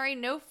because I'm sorry,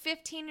 no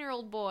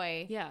 15-year-old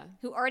boy Yeah.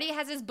 who already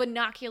has his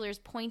binoculars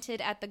pointed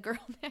at the girl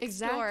next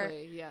door.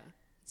 Exactly. Yeah.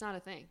 It's not a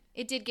thing.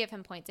 It did give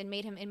him points and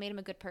made him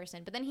a good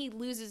person. But then he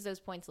loses those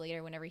points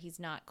later whenever he's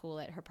not cool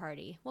at her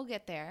party. We'll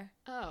get there.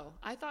 Oh,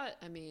 I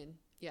mean,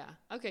 yeah.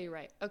 Okay, you're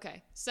right.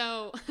 Okay.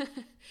 So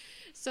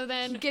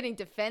then You're getting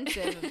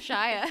defensive of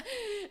Shia.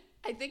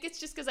 I think it's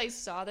just because I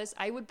saw this.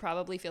 I would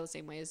probably feel the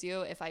same way as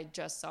you if I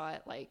just saw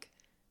it like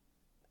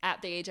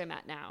at the age I'm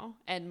at now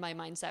and my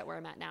mindset where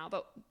I'm at now.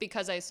 But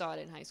because I saw it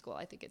in high school,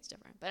 I think it's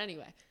different. But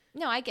anyway.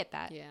 No, I get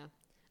that.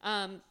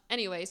 Yeah.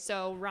 Anyway,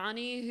 so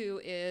Ronnie, who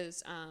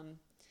is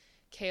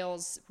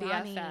Kale's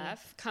Ronnie. BFF,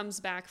 comes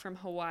back from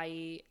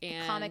Hawaii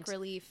and Comic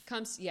relief.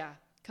 comes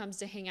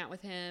to hang out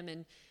with him,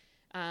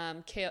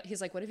 and Kale,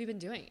 he's like, what have you been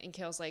doing? And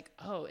Kale's like,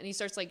 oh, and he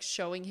starts like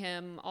showing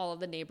him all of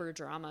the neighbor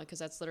drama because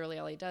that's literally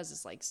all he does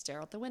is like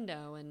stare out the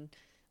window and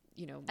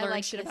I learn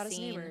like shit this about his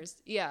scene. neighbors.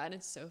 Yeah, and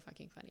it's so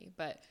fucking funny.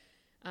 But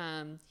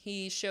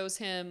he shows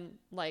him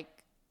like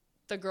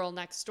the girl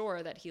next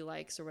door that he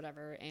likes or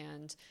whatever,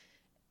 and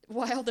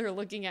while they're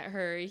looking at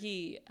her,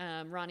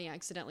 Ronnie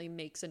accidentally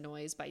makes a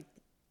noise by,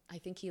 I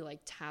think he like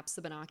taps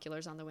the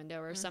binoculars on the window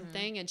or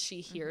something, and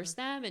she hears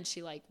them and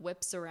she like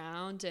whips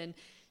around and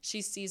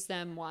she sees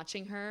them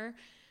watching her.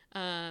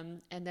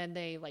 And then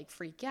they like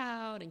freak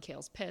out and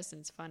Kale's pissed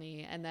and it's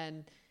funny. And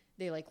then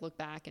they like look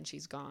back and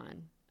she's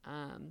gone.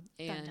 And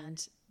dun.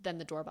 then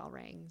the doorbell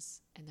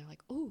rings and they're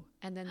like, ooh.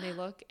 And then they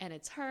look and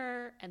it's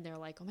her and they're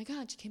like, oh my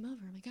God, she came over.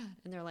 Oh my God.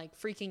 And they're like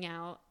freaking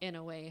out in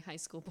a way high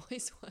school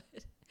boys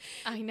would.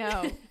 I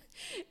know.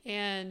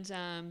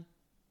 And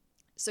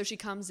so she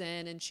comes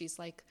in and she's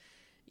like,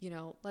 you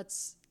know,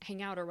 let's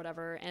hang out or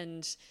whatever.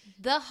 And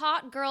The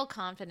hot girl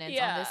confidence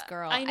on this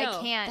girl. I know.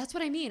 I can't. That's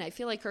what I mean. I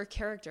feel like her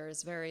character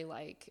is very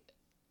like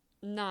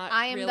not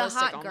I am the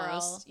realistic hot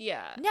almost. girl.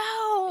 Yeah.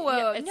 No,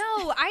 Yeah, it's-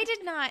 no, I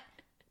did not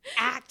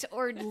act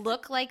or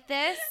look like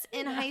this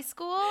in high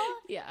school.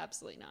 Yeah,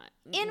 absolutely not.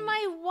 In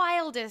my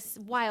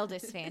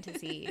wildest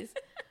fantasies,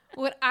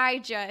 would I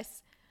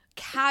just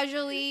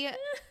casually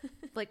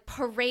like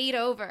parade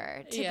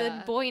over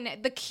to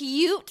the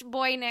cute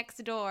boy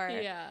next door,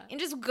 and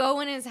just go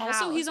in his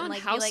house. Also, he's on and,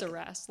 like, house be, like,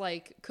 arrest.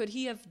 Like, could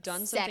he have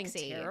done something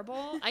sexy.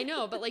 terrible? I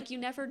know, but like, you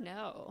never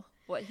know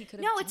what he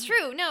could have done. No, it's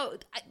true. No,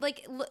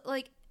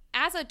 like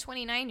as a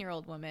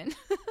 29-year-old woman,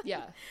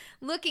 Yeah.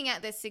 looking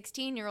at this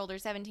 16-year-old or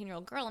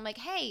 17-year-old girl, I'm like,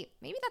 hey,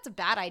 maybe that's a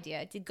bad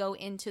idea to go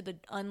into the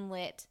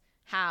unlit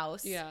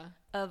house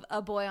of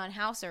a boy on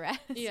house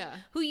arrest. Yeah.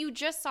 Who you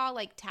just saw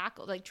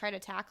try to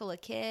tackle a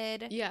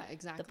kid. Yeah,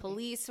 exactly. The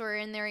police were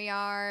in their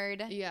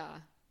yard. Yeah.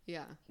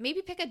 Yeah.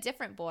 Maybe pick a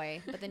different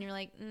boy, but then you're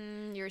like,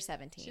 you're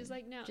 17. She's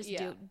like, no. Just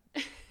yeah.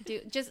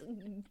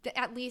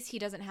 at least he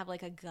doesn't have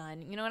like a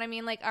gun. You know what I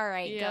mean? Like, all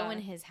right, go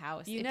in his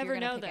house. You if never you're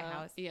gonna know, pick though. a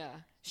house. Yeah.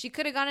 She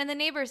could have gone in the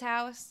neighbor's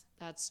house.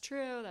 That's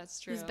true. That's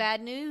true. Who's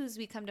bad news,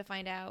 we come to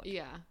find out.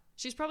 Yeah.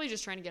 She's probably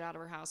just trying to get out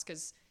of her house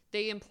because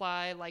they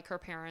imply like her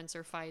parents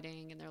are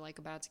fighting and they're like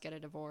about to get a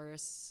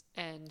divorce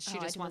and she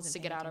just wants to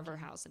get out of her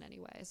house in any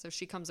way. So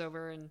she comes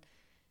over and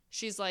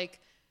she's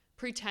like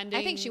pretending.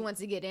 I think she wants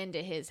to get into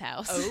his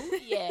house. Oh,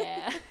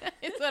 yeah.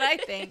 It's what I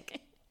think.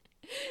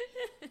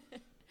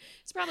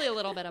 It's probably a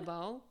little bit of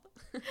both.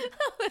 A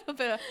little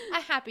bit of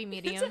a happy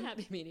medium. It's a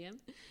happy medium.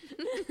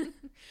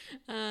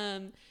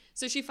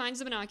 So she finds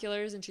the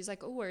binoculars and she's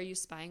like, oh, are you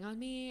spying on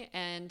me?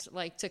 And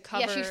like to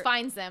cover. Yeah, she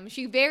finds them.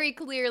 She very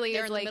clearly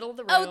They're is in like, the middle of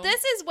the oh, room.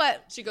 this is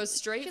what. She goes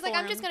straight She's for like,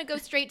 I'm just going to go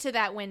straight to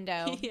that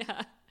window.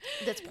 Yeah.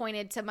 That's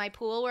pointed to my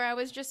pool where I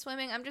was just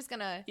swimming. I'm just going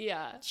to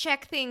Yeah.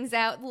 check things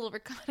out, a little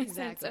reconnaissance.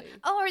 Exactly.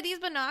 Oh, are these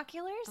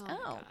binoculars? Oh, my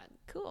God.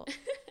 Cool.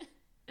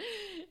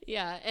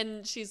 Yeah.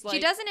 And she's like.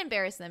 She doesn't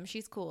embarrass them.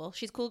 She's cool.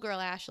 She's cool girl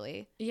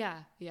Ashley.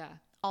 Yeah. Yeah.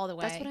 All the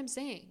way. That's what I'm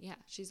saying. Yeah.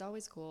 She's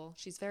always cool.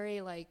 She's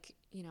very like,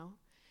 you know,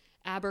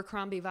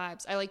 Abercrombie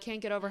vibes. I like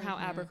can't get over how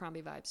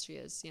Abercrombie vibes she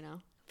is, you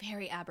know?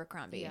 Very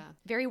Abercrombie. Yeah.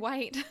 Very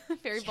white.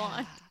 Very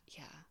blonde.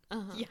 Yeah.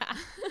 Uh-huh. Yeah.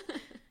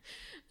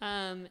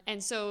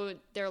 And so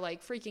they're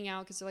like freaking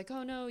out because they're like,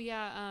 oh no,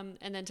 yeah.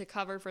 And then to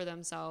cover for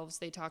themselves,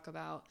 they talk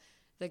about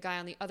the guy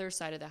on the other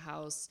side of the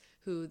house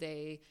who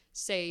they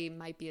say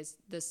might be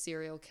the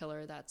serial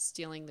killer that's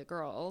stealing the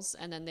girls.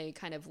 And then they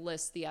kind of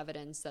list the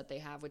evidence that they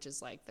have, which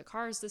is like the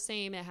car's the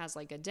same. It has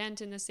like a dent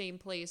in the same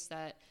place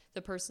that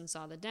the person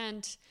saw the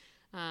dent.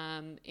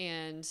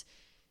 And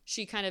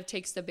she kind of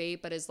takes the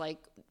bait, but is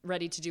like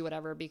ready to do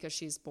whatever because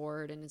she's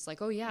bored. And it's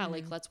like, oh yeah,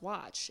 like let's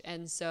watch.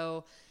 And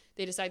so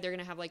they decide they're going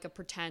to have like a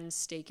pretend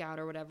stakeout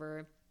or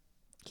whatever.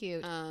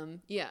 Cute.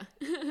 Yeah.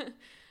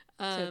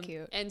 So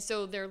cute. And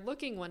so they're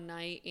looking one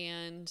night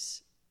and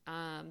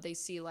they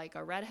see like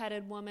a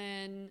redheaded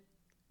woman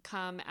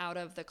come out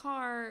of the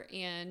car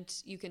and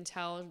you can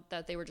tell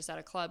that they were just at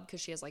a club because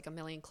she has like a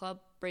million club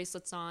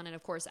bracelets on. And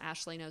of course,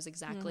 Ashley knows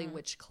exactly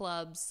which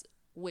clubs,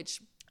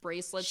 which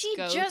bracelets She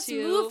go just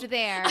to. moved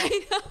there.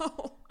 I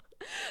know.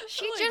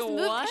 She Like, just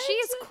moved. what? She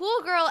is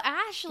cool girl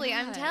Ashley.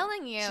 I'm God.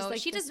 telling you. She's like,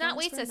 she does "This not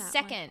one's waste from a that one."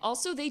 second.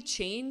 Also, they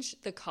change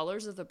the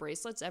colors of the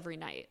bracelets every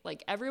night.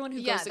 Like everyone who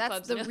Yeah, goes to that's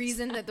clubs the knows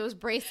reason that those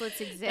bracelets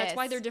exist. That's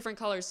why they're different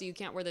colors, so you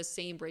can't wear the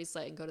same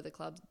bracelet and go to the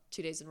club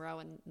 2 days in a row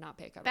and not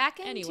pay cover. Back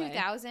in anyway,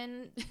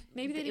 2000,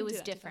 maybe they it didn't was do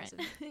that in different.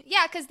 2000.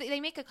 Yeah, because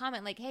they make a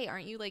comment like, "Hey,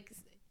 aren't you like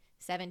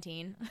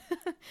 17?"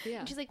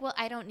 Yeah. And she's like, "Well,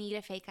 I don't need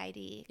a fake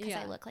ID because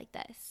I Yeah. look like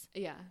this."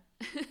 Yeah.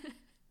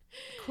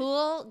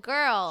 Cool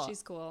girl.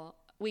 She's cool.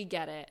 We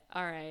get it.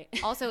 All right.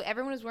 Also,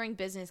 everyone was wearing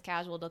business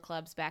casual to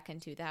clubs back in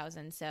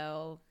 2000,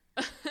 so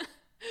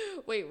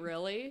Wait,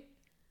 really?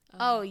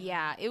 oh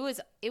yeah, it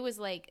was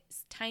like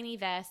tiny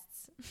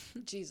vests,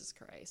 Jesus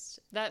Christ.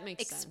 That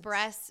makes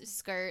express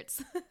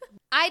skirts.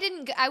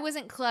 I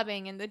wasn't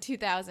clubbing in the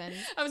 2000s. sense.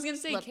 I was going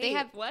to say, Look, Kate, they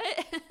have- what?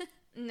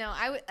 No,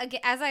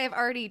 as I have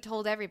already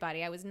told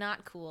everybody, I was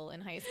not cool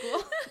in high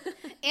school.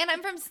 And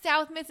I'm from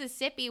South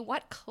Mississippi.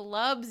 What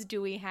clubs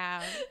do we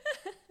have?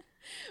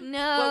 No.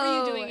 What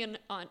were you doing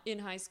in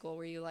high school?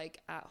 Were you like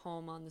at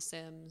home on The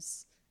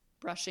Sims,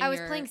 brushing I was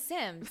playing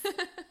Sims.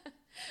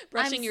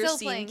 brushing I'm your still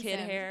scene playing kid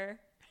Sims. hair?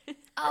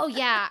 Oh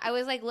yeah, I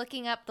was like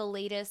looking up the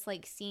latest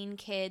like scene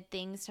kid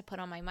things to put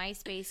on my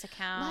MySpace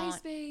account.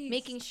 MySpace.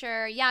 Making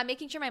sure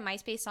my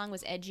MySpace song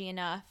was edgy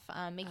enough.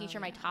 Making sure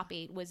my top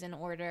 8 was in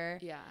order.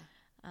 Yeah.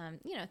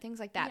 Things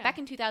like that. Yeah, Back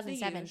in the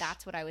 2007, usual.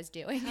 that's what I was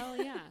doing.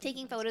 Hell yeah.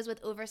 Taking photos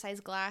with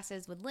oversized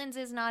glasses with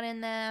lenses not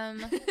in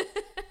them.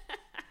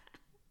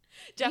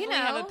 Definitely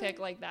have know. a pic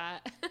like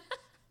that.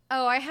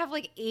 Oh, I have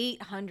like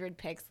 800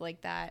 pics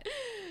like that.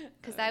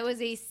 Because I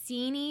was a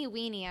sceney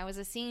weenie. I was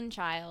a scene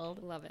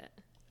child. Love it.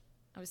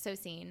 I was so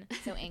scene,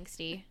 so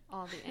angsty.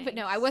 All the angst. But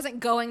no, I wasn't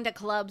going to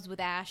clubs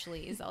with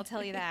Ashley's. I'll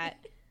tell you that.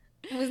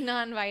 I was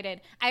not invited.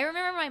 I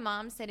remember my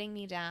mom sitting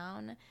me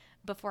down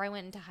before I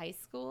went into high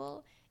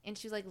school, and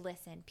she was like,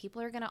 listen,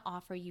 people are going to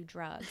offer you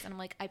drugs. And I'm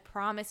like, I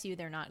promise you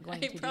they're not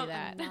going to do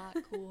that. I'm not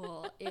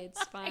cool.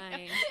 It's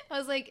fine. I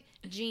was like,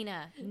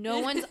 Gina, no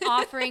one's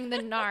offering the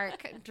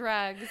narc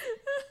drugs.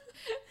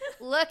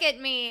 Look at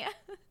me.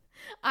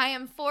 I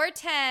am 4'10".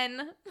 I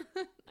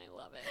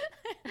love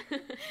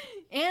it.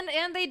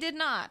 And they did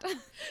not.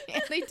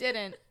 And they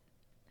didn't.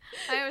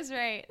 I was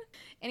right.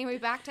 Anyway,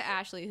 back to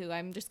Ashley, who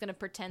I'm just going to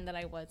pretend that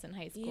I was in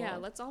high school. Yeah,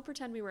 let's all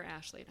pretend we were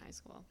Ashley in high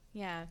school.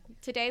 Yeah.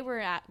 Today we're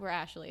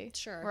Ashley.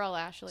 Sure. We're all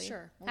Ashley.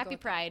 Sure. We'll Happy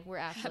Pride. We're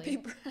Ashley. Happy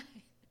Pride.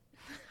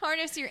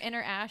 Harness your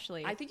inner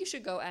Ashley. I think you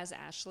should go as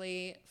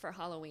Ashley for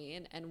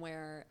Halloween and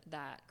wear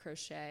that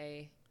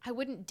crochet. I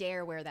wouldn't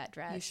dare wear that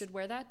dress. You should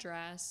wear that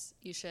dress.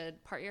 You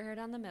should part your hair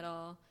down the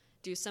middle.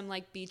 Do some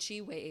like beachy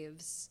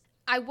waves.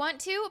 I want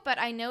to, but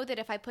I know that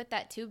if I put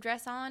that tube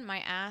dress on, my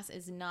ass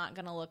is not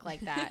going to look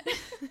like that.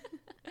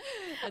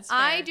 That's fair.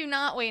 I do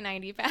not weigh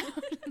 90 pounds.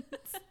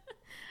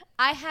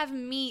 I have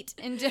meat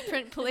in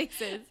different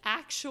places.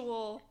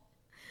 Actual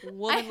I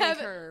womanly have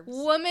curves.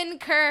 woman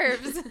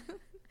curves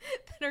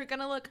that are going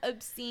to look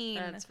obscene.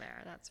 That's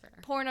fair. That's fair.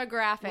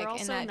 Pornographic We're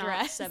also in that not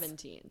dress.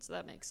 17, so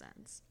that makes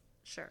sense.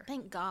 Sure.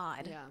 Thank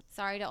God. Yeah.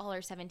 Sorry to all our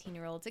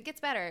 17-year-olds. It gets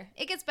better.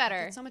 It gets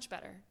better. It's so much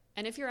better.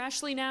 And if you're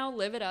Ashley now,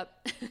 live it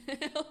up.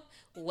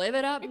 Live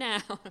it up now.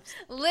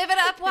 Live it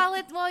up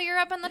while you're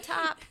up on the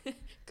top.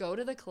 Go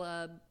to the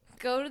club.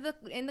 Go to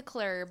in the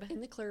club.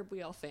 In the club,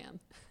 we all fam.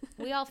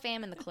 We all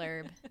fam in the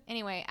club.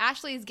 Anyway,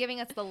 Ashley is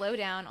giving us the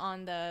lowdown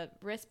on the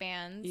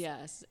wristbands.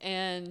 Yes,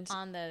 and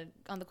On the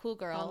cool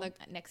girl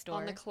next door.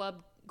 on the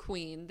club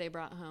queen they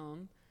brought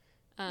home,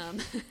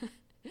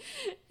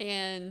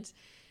 and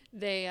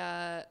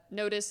they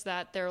notice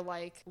that they're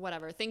like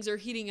whatever things are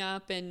heating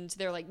up, and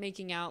they're like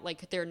making out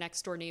like their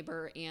next door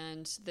neighbor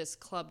and this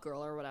club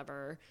girl or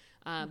whatever.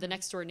 The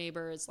next door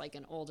neighbor is like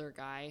an older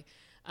guy.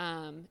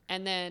 And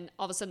then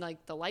all of a sudden,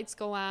 like the lights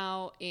go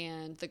out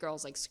and the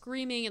girl's like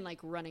screaming and like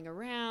running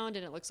around,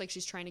 and it looks like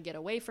she's trying to get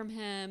away from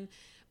him.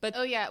 But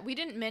oh yeah, we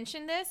didn't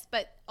mention this,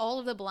 but all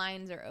of the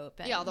blinds are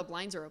open. yeah, all the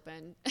blinds are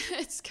open.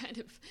 It's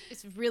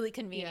really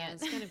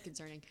convenient. it's kind of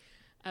concerning.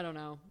 I don't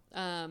know.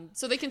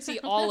 So they can see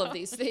all of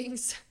these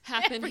things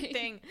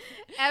happening.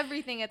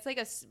 Everything. It's like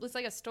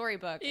a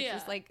storybook. It's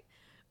just like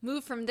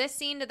move from this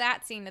scene to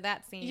that scene to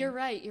that scene. You're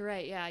right.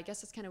 Yeah, I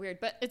guess it's kind of weird,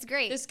 but it's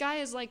great. This guy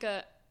is like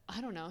I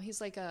don't know. He's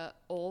like a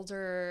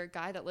older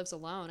guy that lives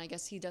alone. I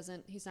guess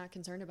he's not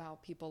concerned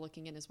about people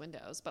looking in his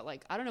windows. But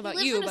like, I don't know about he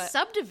lives you, in a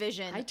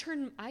subdivision.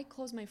 I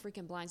close my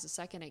freaking blinds the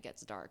second it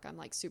gets dark. I'm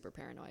like super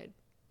paranoid.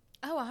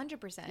 Oh,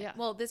 100%. Yeah.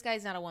 Well, this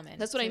guy's not a woman.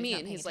 That's what so I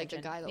mean. He's He's like a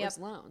attention. guy that lives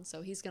alone,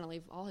 so he's gonna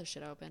leave all his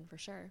shit open for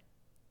sure.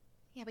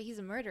 Yeah, but he's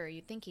a murderer.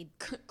 You'd think he'd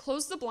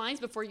Close the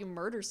blinds before you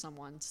murder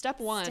someone. Step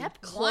one.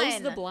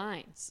 Close the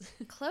blinds.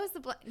 close the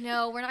blind.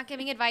 No, we're not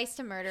giving advice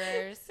to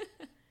murderers.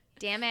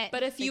 Damn it.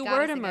 But if We you got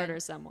were us to again. murder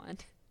someone,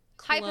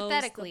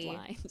 Hypothetically, close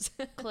the blinds.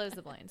 close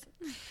the blinds.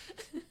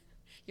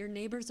 Your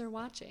neighbors are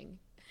watching.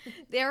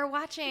 They're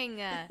watching.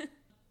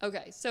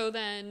 Okay, so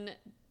then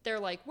they're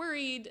like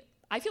worried.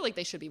 I feel like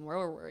they should be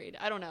more worried.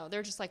 I don't know.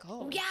 They're just like,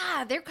 oh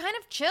Yeah, they're kind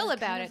of chill They're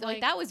about kind it. of They're like,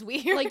 like- that was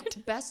weird.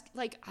 like best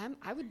like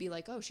I would be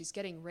like, oh, she's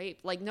getting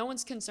raped. Like no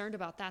one's concerned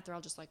about that. They're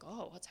all just like,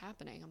 oh, what's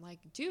happening? I'm like,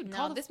 dude,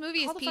 No, this movie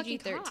is call the fucking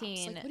PG-13. cops.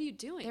 Like, what are you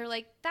doing? They're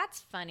like, that's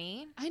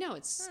funny. I know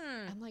it's.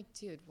 I'm like,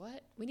 dude,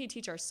 what? We need to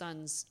teach our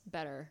sons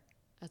better.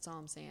 That's all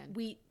I'm saying.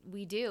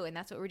 We do, and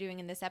that's what we're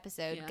doing in this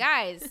episode. Yeah.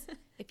 Guys,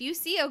 if you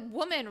see a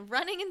woman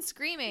running and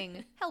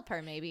screaming, help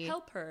her maybe.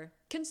 Help her.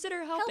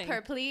 Consider helping. Help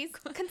her, please.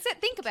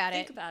 Think about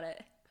Think it. about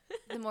it.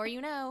 The more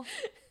you know.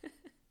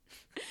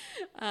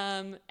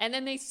 And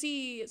then they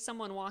see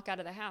someone walk out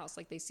of the house.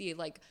 Like they see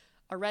like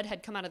a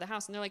redhead come out of the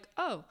house, and they're like,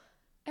 oh,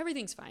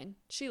 everything's fine.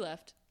 She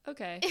left.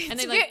 Okay. And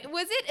they like.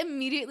 Was it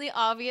immediately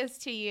obvious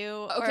to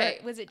you? Okay.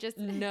 Or was it just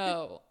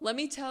No. Let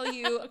me tell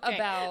you Okay.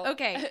 about.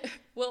 Okay.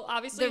 Well,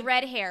 obviously. the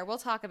red hair? We'll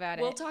talk about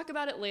it. We'll talk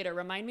about it later.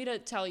 Remind me to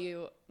tell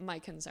you my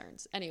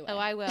concerns. Anyway. Oh,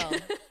 I will.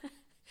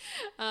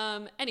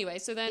 Anyway,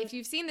 so then. If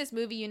you've seen this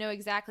movie, you know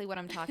exactly what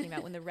I'm talking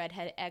about when the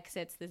redhead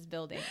exits this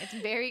building. It's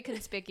very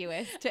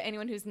conspicuous to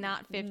anyone who's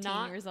not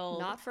 15 years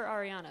old. Not for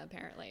Ariana,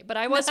 apparently. But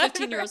I was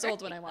 15 years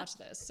old when I watched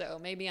this, so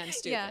maybe I'm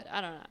stupid. Yeah.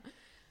 I don't know.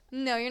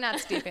 No, you're not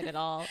stupid at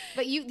all.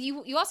 But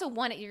you also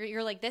want it.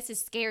 You're like, this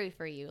is scary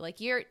for you. Like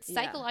your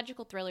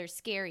psychological thrillers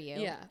scare you.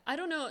 Yeah. I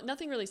don't know.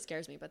 Nothing really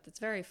scares me, but it's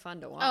very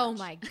fun to watch. Oh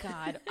my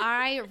God.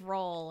 I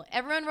roll.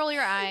 Everyone roll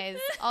your eyes.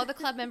 All the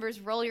club members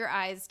roll your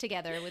eyes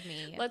together with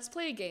me. Let's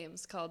play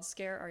games called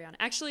Scare Ariana.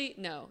 Actually,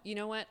 no. You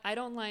know what? I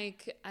don't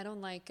like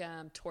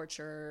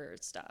torture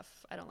stuff.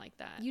 I don't like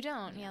that. You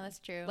don't. Yeah, that's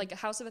true. Like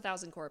House of a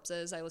Thousand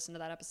Corpses. I listened to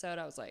that episode.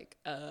 I was like,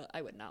 I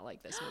would not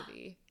like this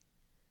movie.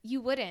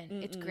 You wouldn't.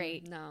 It's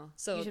great. No.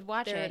 So you should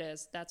watch there it. it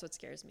is. That's what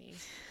scares me.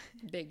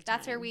 Big time.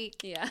 That's where we.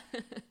 Yeah.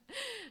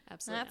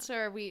 Absolutely. That's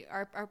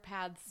where our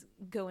paths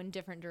go in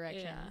different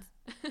directions.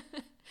 Yeah.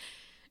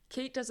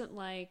 Kate doesn't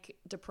like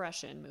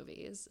depression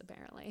movies,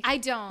 apparently. I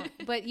don't,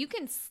 but you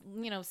can,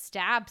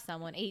 stab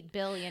someone 8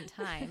 billion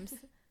times.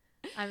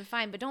 I'm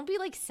fine, but don't be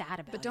like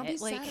sad about it. But don't be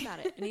sad about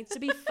it. It needs to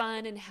be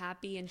fun and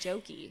happy and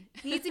jokey.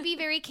 It needs to be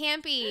very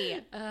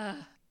campy.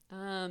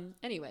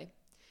 Anyway,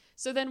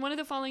 so then one of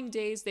the following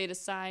days, they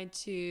decide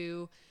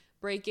to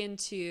break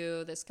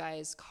into this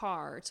guy's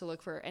car to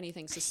look for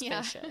anything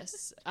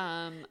suspicious.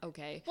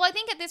 Okay. Well, I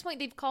think at this point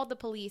they've called the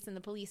police and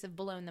the police have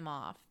blown them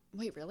off.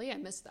 Wait, really? I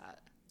missed that.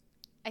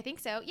 I think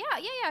so. Yeah.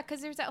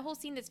 Because there's that whole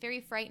scene that's very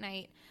Fright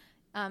Night.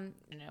 I don't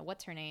know,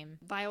 what's her name?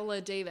 Viola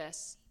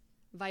Davis,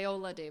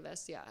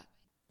 yeah.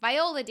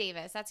 Viola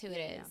Davis. That's who it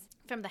is.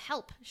 Yeah. From The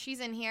Help. She's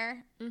in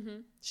here.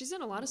 Mm-hmm. She's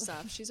in a lot of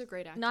stuff. She's a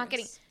great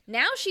actress.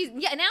 Now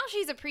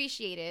she's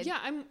appreciated. Yeah,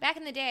 back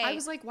in the day. I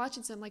was like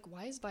watching some like,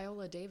 why is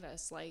Viola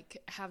Davis like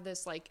have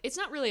this like? It's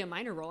not really a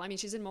minor role. I mean,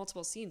 she's in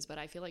multiple scenes, but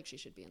I feel like she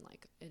should be in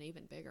like an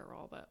even bigger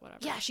role. But whatever.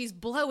 Yeah, she's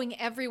blowing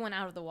everyone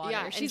out of the water.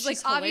 Yeah, she's like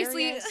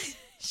obviously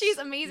she's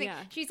amazing. Yeah.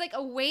 She's like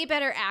a way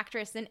better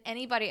actress than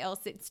anybody else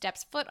that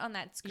steps foot on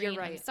that screen.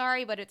 You're right. I'm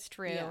sorry, but it's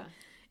true. Yeah.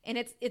 And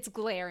it's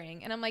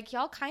glaring. And I'm like,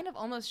 y'all kind of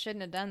almost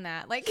shouldn't have done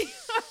that. Like,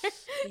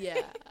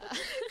 yeah.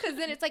 Because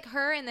then it's like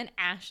her and then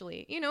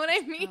Ashley. You know what I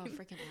mean? Oh,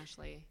 freaking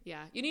Ashley.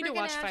 Yeah. You need to Frickin'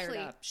 watch Fired Ashley.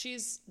 Up.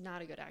 She's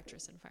not a good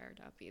actress in Fired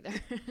Up either.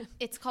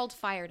 It's called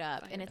Fired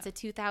Up, and Fired it's Up. a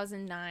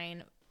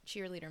 2009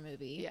 cheerleader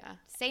movie. Yeah.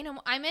 Say no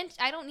more.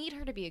 I don't need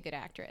her to be a good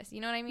actress. You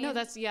know what I mean? No,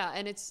 that's, yeah.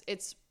 And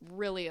it's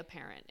really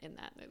apparent in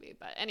that movie.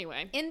 But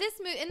anyway. In this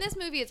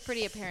movie, it's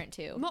pretty apparent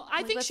too. Well,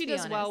 I think let's she be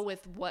does honest. well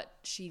with what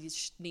she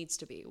needs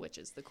to be, which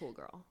is the cool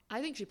girl.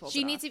 I think she pulls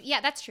She it needs off. to.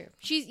 Yeah, that's true.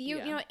 She's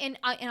Yeah. you know, and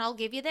I'll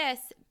give you this.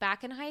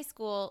 Back in high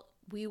school,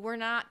 we were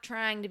not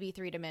trying to be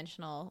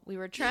 3-dimensional. We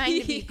were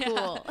trying to be Yeah.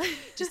 cool.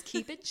 Just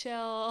keep it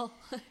chill.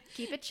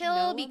 Keep it chill.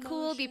 No be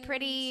cool. Be emotions.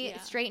 pretty. Yeah.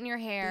 Straighten your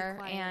hair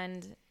quiet.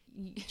 and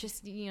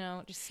just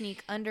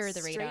sneak under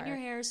the radar. Straighten your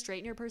hair,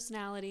 straighten your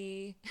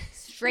personality.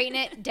 Straighten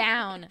it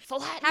down.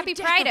 Flatten Happy it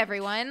down. Pride,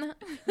 everyone.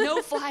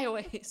 No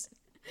flyaways.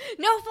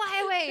 No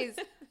flyaways.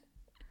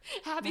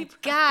 Happy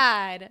Pride.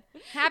 God.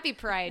 Happy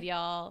Pride,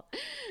 y'all.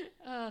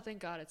 Oh, thank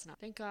God it's not.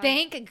 Thank God.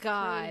 Thank Curly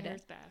God.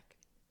 hair's back.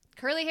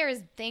 Curly hair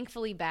is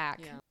thankfully back.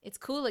 Yeah. It's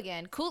cool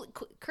again.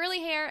 Curly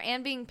hair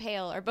and being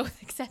pale are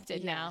both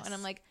accepted now. Yes. And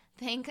I'm like,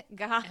 thank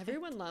God.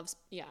 Everyone loves,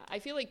 yeah, I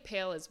feel like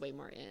pale is way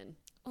more in.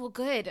 Well,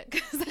 good.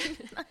 'Cause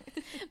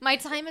my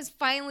time has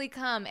finally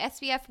come.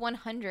 SPF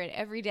 100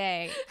 every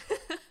day.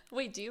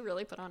 Wait, do you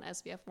really put on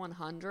SPF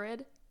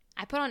 100?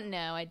 I put on,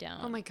 no, I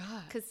don't. Oh my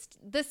God. Because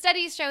the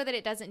studies show that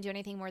it doesn't do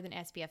anything more than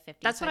SPF 50.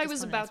 That's so what I just was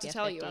put on about to SPF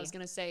tell you. 50. I was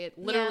going to say it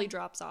literally Yeah.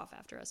 drops off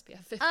after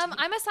SPF 50.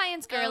 I'm a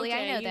science girly.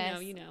 Okay, I know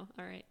this. You know.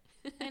 All right.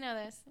 I know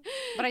this.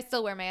 But I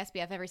still wear my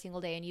SPF every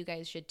single day, and you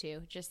guys should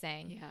too. Just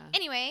saying. Yeah.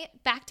 Anyway,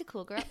 back to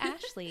cool girl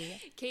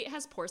Ashley. Kate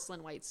has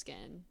porcelain white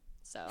skin,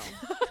 so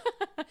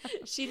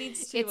she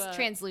needs to. It's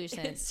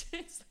translucent. It's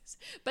translucent.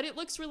 But it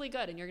looks really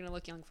good, and you're gonna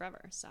look young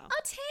forever. So. Oh,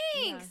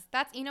 thanks. Yeah.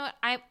 That's, you know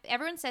what?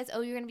 Everyone says,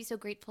 oh, you're gonna be so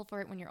grateful for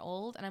it when you're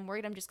old, and I'm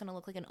worried I'm just gonna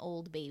look like an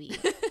old baby.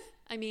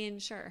 I mean,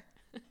 sure.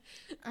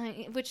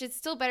 Which is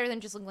still better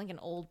than just looking like an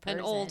old person.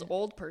 An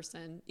old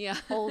person. Yeah.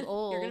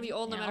 Old. You're gonna be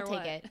old no Yeah, matter I'll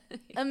what. take it.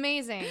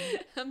 Amazing.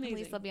 At Amazing.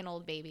 least I'll be an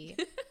old baby.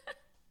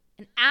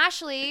 And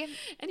Ashley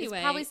Anyway.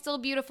 is probably still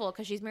beautiful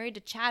because she's married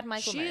to Chad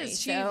Michael She Murray.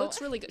 is. She so-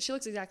 looks really good. She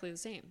looks exactly the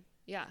same.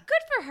 Yeah.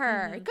 good for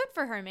her. Good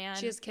for her, man.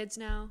 She has kids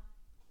now,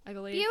 I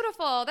believe.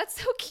 Beautiful.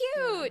 That's so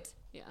cute.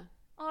 Yeah.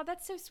 Oh,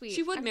 that's so sweet.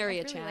 She would I marry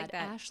a really Chad. like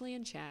that. Ashley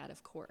and Chad,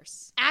 of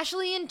course.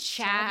 Ashley and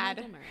Chad.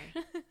 Michael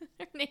Murray.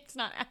 Her name's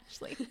not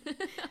Ashley.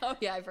 Oh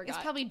yeah, I forgot.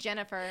 It's probably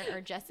Jennifer or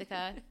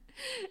Jessica.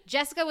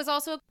 Jessica was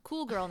also a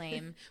cool girl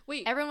name.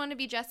 Wait, Everyone wanted to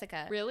be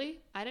Jessica. really?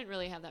 I didn't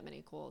really have that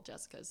many cool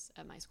Jessicas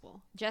at my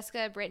school.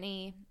 Jessica,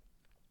 Brittany.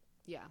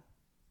 Yeah,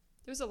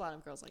 there was a lot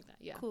of girls like that.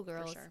 Yeah, Cool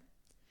girls. For sure.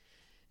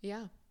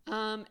 Yeah.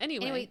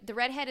 Anyway, the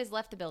redhead has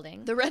left the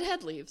building. the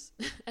redhead leaves,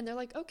 and they're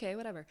like, okay,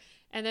 whatever.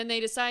 And then they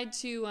decide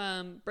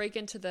to break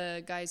into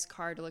the guy's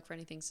car to look for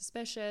anything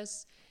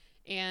suspicious.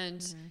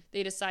 And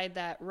they decide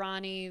that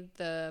Ronnie,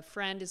 the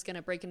friend, is going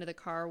to break into the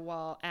car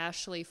while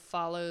Ashley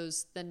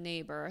follows the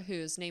neighbor,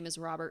 whose name is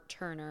Robert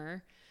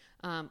Turner,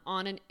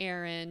 on an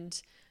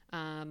errand.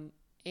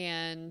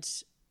 And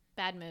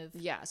Bad move.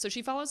 yeah, so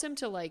she follows him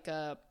to like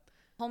a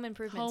Home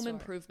improvement home store.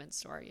 improvement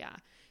store. Yeah.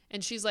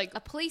 And she's like, A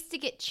place to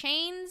get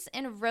chains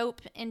and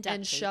rope and duct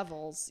and tape.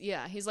 shovels.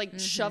 Yeah. He's like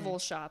shovel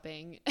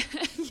shopping.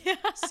 Yeah.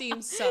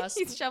 Seems sus.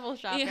 He's shovel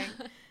shopping.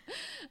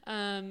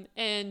 Yeah.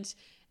 And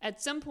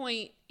at some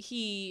point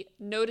he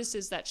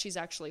notices that she's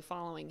actually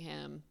following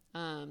him.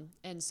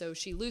 And so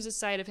she loses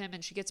sight of him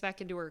and she gets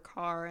back into her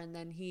car, and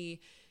then he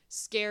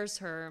scares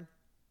her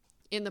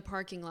in the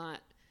parking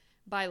lot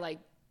by like,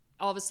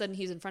 all of a sudden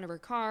he's in front of her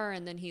car,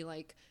 and then he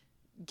like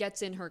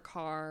gets in her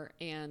car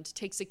and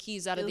takes the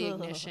keys out of the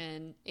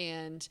ignition,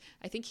 and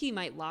I think he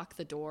might lock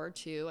the door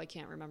too. I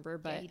can't remember,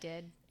 but Yeah, he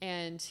did.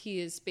 And he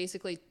is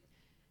basically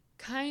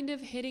kind of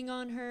hitting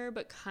on her,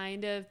 but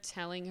kind of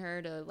telling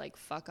her to like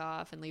fuck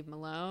off and leave him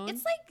alone.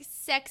 It's like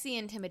sexy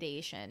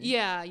intimidation.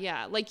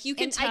 Yeah. Like you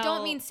can and tell. I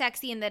don't mean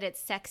sexy in that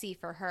it's sexy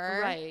for her.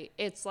 Right.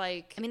 It's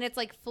like. I mean, it's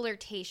like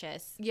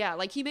flirtatious. Yeah,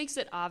 like he makes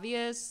it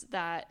obvious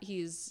that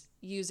he's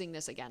using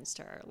this against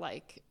her,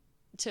 like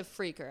to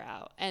freak her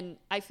out. And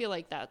I feel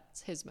like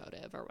that's his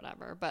motive or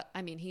whatever. But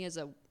I mean, he is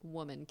a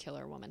woman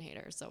killer, woman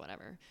hater, so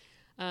whatever.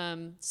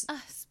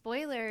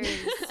 Spoilers.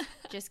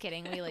 Just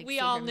kidding. We see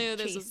all him knew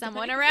this chase was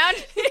someone around.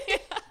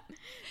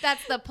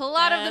 That's the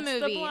plot of the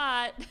movie. The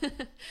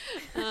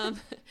plot.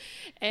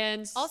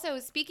 And also,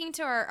 speaking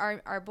to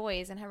our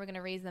boys and how we're going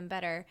to raise them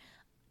better,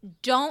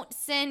 don't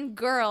send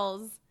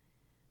girls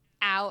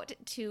out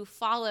to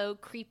follow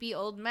creepy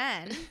old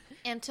men.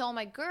 And tell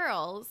my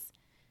girls,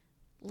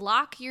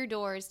 lock your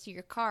doors to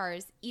your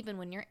cars even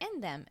when you're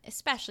in them,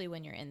 especially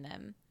when you're in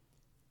them.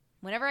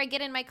 Whenever I get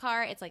in my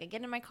car, it's like I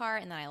get in my car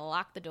and then I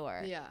lock the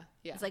door. Yeah.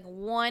 It's like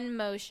one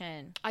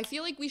motion. I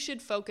feel like we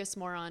should focus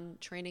more on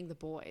training the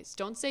boys.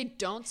 Don't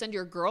send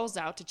your girls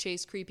out to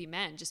chase creepy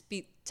men. Just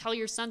tell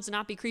your sons to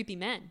not be creepy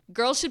men.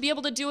 Girls should be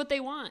able to do what they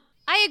want.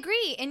 I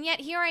agree. And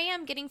yet here I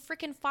am getting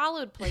freaking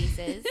followed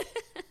places.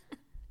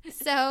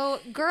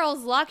 So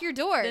girls, lock your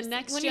doors The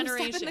next when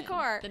generation. you step in the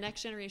car. The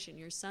next generation.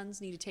 Your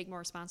sons need to take more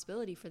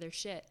responsibility for their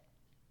shit.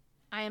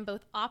 I am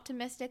both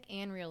optimistic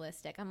and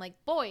realistic. I'm like,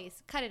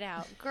 boys, cut it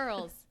out.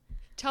 Girls,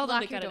 tell them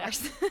lock to your cut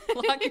doors. it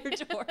out. Lock your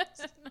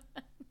doors.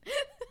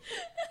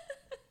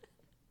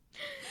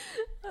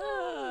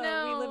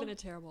 No. We live in a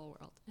terrible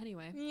world.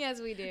 Anyway. Yes,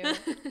 we do.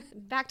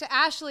 Back to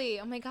Ashley.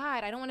 Oh my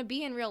God, I don't want to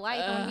be in real life.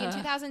 I want to be in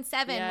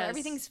 2007 where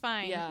everything's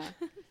fine. Yeah.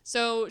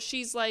 So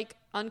she's like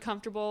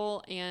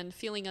uncomfortable and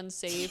feeling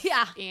unsafe.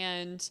 Yeah.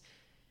 And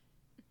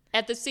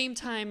at the same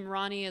time,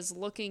 Ronnie is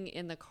looking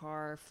in the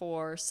car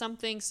for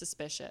something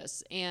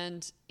suspicious,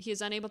 and he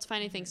is unable to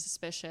find anything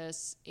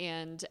suspicious.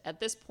 And at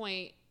this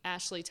point,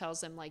 Ashley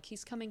tells him, like,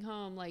 he's coming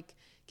home, like,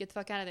 get the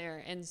fuck out of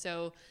there. And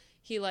so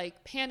he,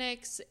 like,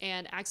 panics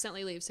and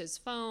accidentally leaves his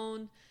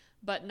phone,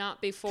 but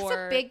not before. It's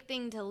a big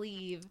thing to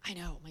leave. I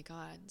know. Oh my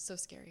God. So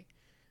scary.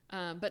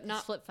 But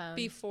not flip phone.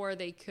 Before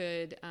they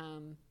could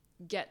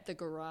get the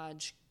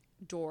garage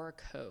door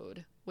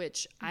code,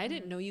 which I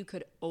didn't know you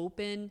could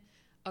open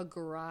a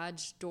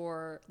garage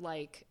door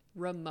like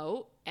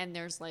remote and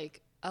there's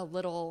like a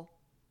little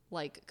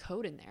like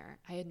code in there.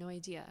 I had no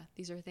idea.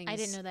 These are things I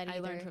didn't know that I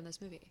either. learned from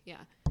this movie. Yeah.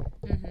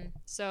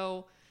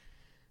 So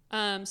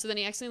then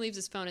he accidentally leaves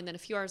his phone, and then a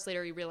few hours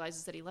later he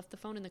realizes that he left the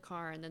phone in the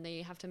car, and then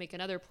they have to make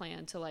another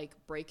plan to like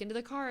break into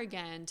the car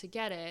again to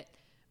get it.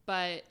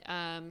 But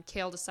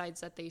Kale decides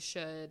that they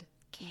should.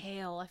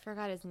 Kale, I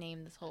forgot his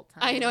name this whole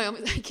time. I know.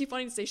 I keep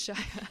wanting to say Shia.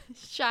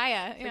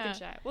 Shia. Freaking Yeah.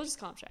 Shia. We'll just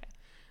call him Shia.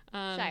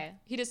 Shia.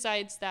 He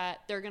decides that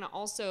they're going to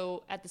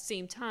also, at the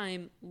same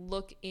time,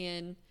 look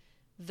in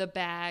the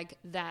bag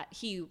that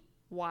he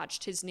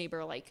watched his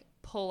neighbor, like,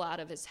 pull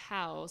out of his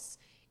house.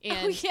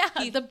 And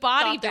the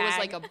body thought there was, bag.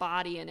 like, a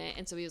body in it.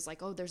 And so he was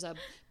like, oh, there's a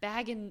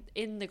bag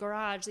in the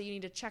garage that you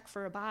need to check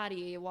for a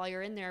body while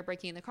you're in there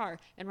breaking in the car.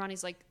 And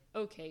Ronnie's like,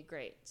 okay,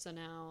 great. So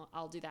now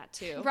I'll do that,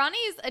 too.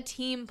 Ronnie's a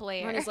team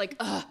player. Ronnie's like,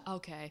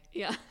 okay.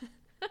 Yeah.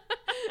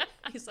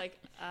 He's like,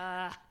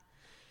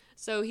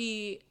 So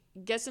he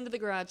gets into the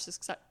garage,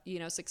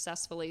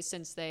 successfully,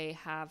 since they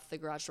have the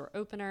garage door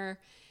opener,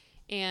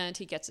 and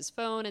he gets his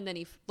phone, and then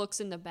he looks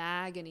in the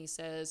bag and he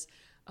says,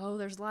 oh,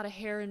 there's a lot of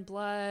hair and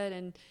blood,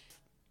 and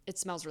it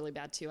smells really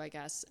bad too, I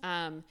guess.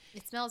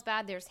 It smells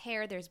bad. There's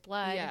hair, there's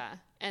blood. Yeah.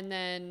 And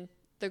then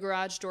the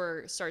garage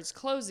door starts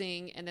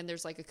closing, and then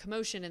there's like a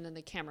commotion, and then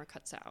the camera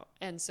cuts out.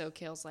 And so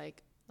Kale's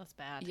like, that's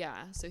bad.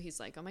 yeah. So he's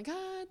like, oh my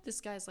God,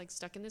 this guy's like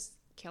stuck in this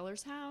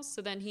killer's house.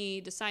 So then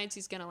he decides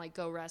he's going to like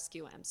go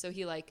rescue him. So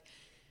he like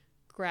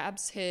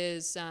grabs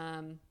his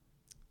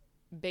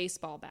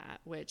baseball bat,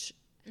 which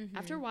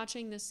after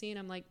watching this scene,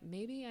 I'm like,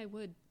 maybe I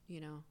would,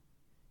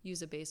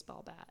 use a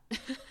baseball bat.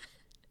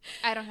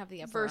 I don't have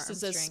the upper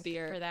versus arm a strength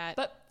spear. for that.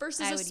 But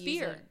versus I a would use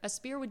spear. A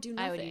spear would do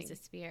nothing. I would use a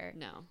spear.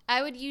 No.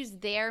 I would use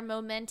their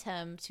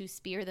momentum to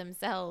spear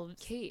themselves.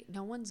 Kate,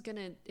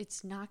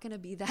 it's not gonna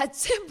be that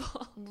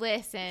simple.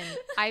 Listen,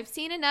 I've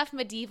seen enough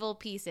medieval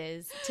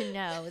pieces to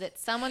know that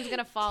someone's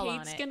gonna fall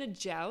on it. Kate's gonna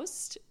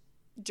joust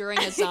during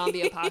a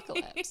zombie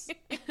apocalypse.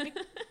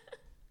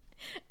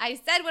 I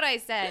said what I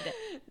said.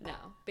 No,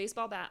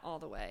 baseball bat all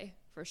the way,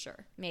 for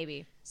sure.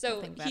 Maybe.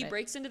 So he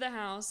breaks into the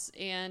house,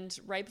 and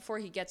right before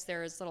he gets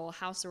there, his little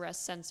house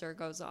arrest sensor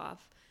goes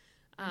off.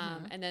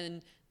 And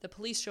then the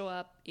police show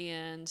up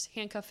and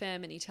handcuff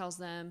him, and he tells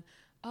them,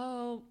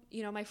 oh,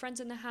 my friend's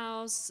in the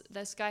house.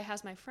 This guy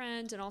has my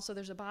friend, and also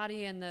there's a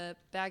body in the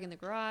bag in the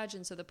garage.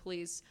 And so the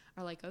police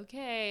are like,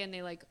 okay. And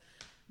they like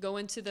go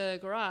into the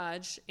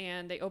garage,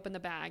 and they open the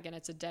bag, and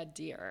it's a dead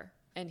deer.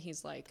 And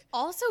he's like,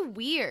 also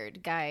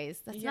weird,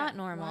 guys. That's not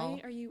normal.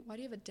 Why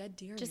do you have a dead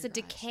deer? Just in a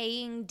your garage?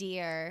 decaying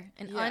deer,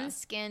 an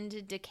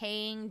unskinned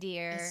decaying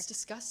deer. It's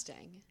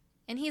disgusting.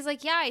 And he's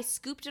like, yeah, I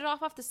scooped it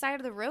off the side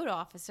of the road,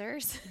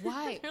 officers.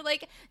 Why? They're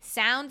like,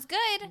 sounds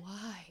good.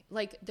 Why?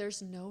 Like,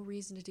 there's no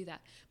reason to do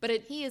that. But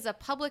he is a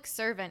public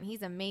servant.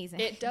 He's amazing.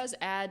 It does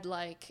add,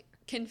 like,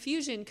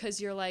 confusion because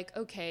you're like,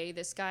 okay,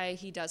 this guy,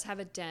 he does have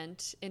a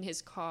dent in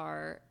his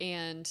car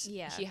and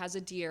he has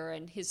a deer,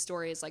 and his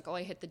story is like, oh,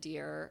 I hit the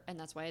deer and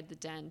that's why I had the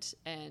dent.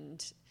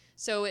 And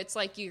so it's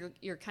like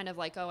you're kind of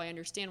like, oh, I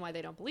understand why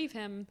they don't believe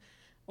him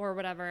or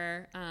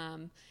whatever.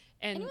 And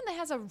anyone that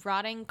has a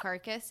rotting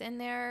carcass in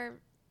their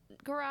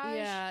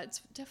garage,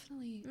 it's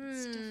definitely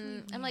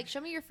weird. I'm like,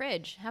 show me your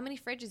fridge. How many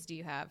fridges do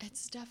you have?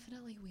 It's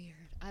definitely weird.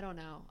 I don't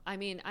know. I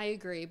mean, I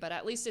agree, but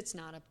at least it's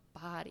not a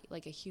body,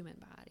 like a human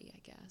body, I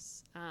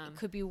guess. It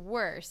could be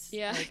worse.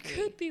 Yeah, it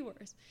could be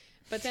worse.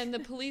 But then the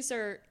police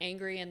are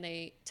angry and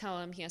they tell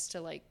him he has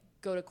to like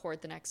go to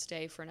court the next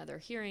day for another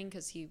hearing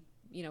because he,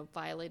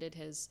 violated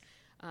his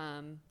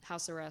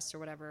house arrest or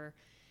whatever.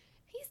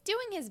 He's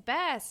doing his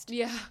best.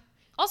 Yeah.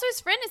 Also,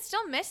 his friend is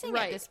still missing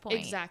at this point.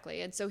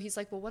 Exactly. And so he's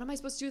like, well, what am I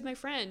supposed to do with my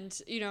friend?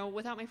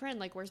 Without my friend,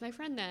 like, where's my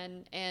friend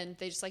then? And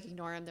they just like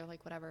ignore him. They're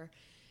like, whatever.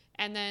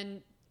 And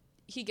then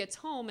he gets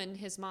home and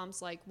his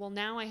mom's like, well,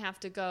 now I have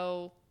to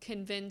go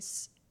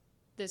convince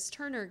this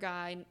Turner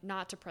guy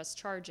not to press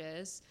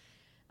charges.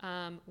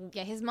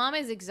 His mom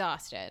is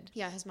exhausted.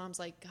 Yeah, his mom's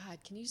like, God,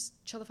 can you just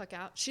chill the fuck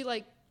out? She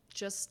like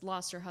just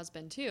lost her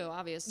husband too,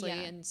 obviously. Yeah.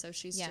 And so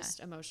she's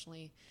just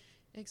emotionally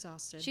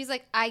exhausted. She's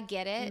like, I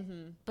get it,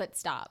 but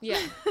stop. Yeah.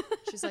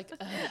 She's like,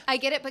 ugh. I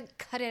get it, but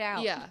cut it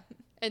out. Yeah.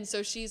 And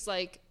so she's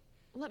like,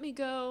 let me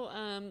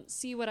go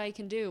see what I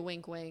can do,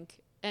 wink, wink.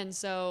 And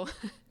so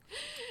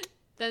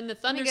then the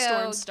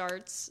thunderstorm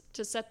starts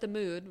to set the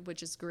mood,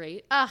 which is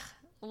great. Ugh,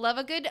 love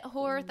a good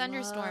horror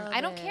thunderstorm. I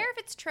don't care if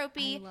it's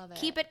tropey. I love it.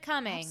 Keep it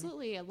coming.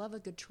 Absolutely. I love a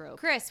good trope.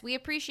 Chris, we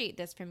appreciate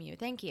this from you.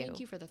 Thank you. Thank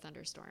you for the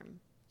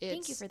thunderstorm.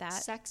 Thank you for that.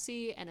 It's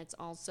sexy and it's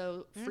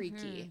also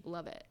freaky.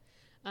 Love it.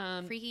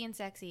 Freaky and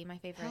sexy, my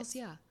favorite. Hells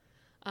yeah.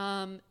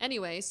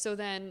 Anyway, so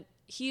then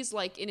he's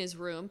like in his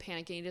room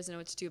panicking. He doesn't know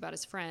what to do about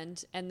his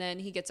friend. And then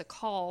he gets a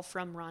call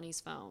from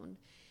Ronnie's phone.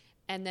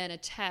 And then a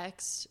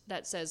text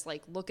that says,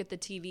 like, look at the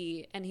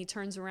TV. And he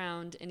turns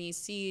around and he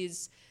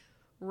sees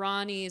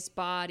Ronnie's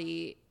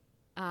body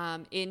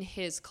in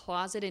his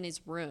closet in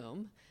his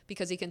room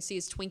because he can see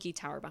his Twinkie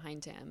tower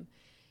behind him.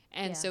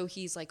 And so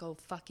he's like, oh,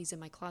 fuck, he's in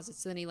my closet.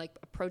 So then he, like,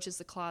 approaches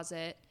the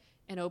closet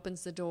and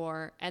opens the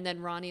door. And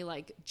then Ronnie,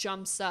 like,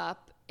 jumps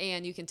up.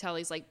 And you can tell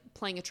he's, like,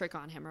 playing a trick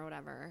on him or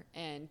whatever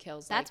and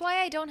kills, That's why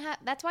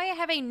I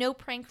have a no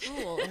prank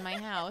rule in my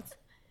house.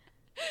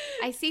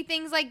 I see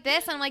things like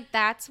this, and I'm like,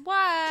 that's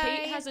why.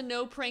 Kate has a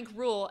no prank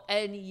rule,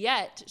 and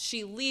yet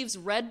she leaves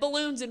red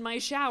balloons in my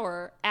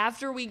shower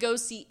after we go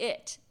see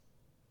it.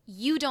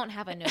 You don't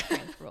have a no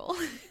prank rule.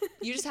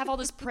 You just have all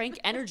this prank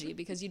energy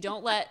because you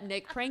don't let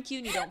Nick prank you,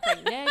 and you don't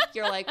prank Nick.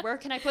 You're like, where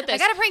can I put this? I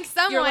gotta prank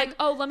someone. You're like,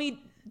 oh, let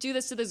me do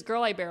this to this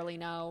girl I barely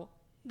know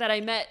that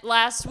I met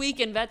last week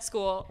in vet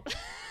school.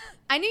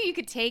 I knew you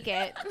could take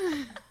it.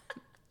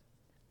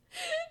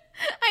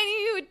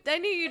 I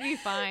knew you'd be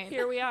fine.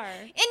 Here we are.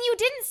 And you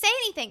didn't say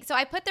anything. So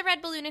I put the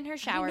red balloon in her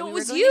shower. No, it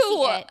was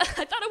you. I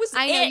thought it was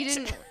I know you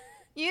didn't.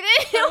 You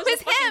didn't. It was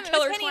him. It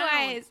was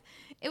Pennywise.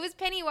 Clown. It was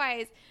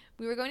Pennywise.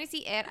 We were going to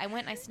see it. I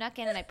went and I snuck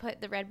in and I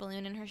put the red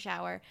balloon in her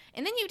shower.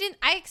 And then you didn't.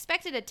 I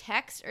expected a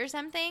text or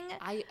something.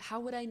 How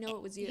would I know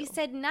it was you? You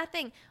said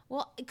nothing.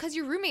 Well, because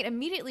your roommate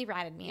immediately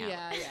ratted me out.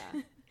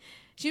 Yeah.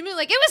 She was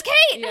like, it was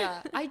Kate.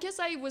 Yeah. I guess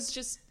I was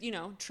just,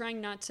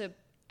 trying not to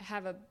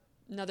have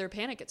another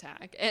panic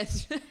attack.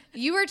 And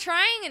you were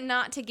trying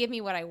not to give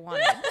me what I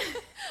wanted.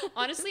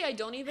 Honestly, I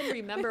don't even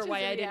remember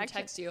why I didn't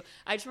text you.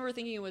 I just remember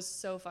thinking it was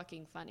so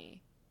fucking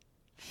funny.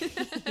 I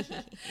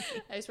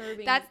just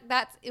remember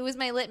being it was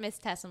my litmus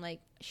test. I'm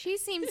like, she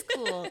seems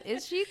cool.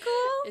 Is she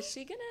cool? Is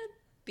she gonna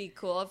be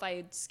cool if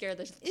I scare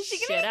the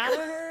shit out of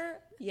her?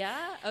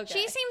 Yeah? Okay.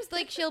 She seems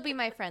like she'll be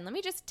my friend. Let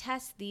me just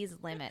test these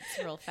limits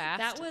real fast.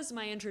 That was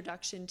my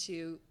introduction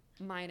to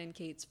mine and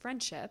Kate's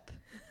friendship.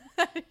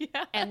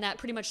 Yeah. And that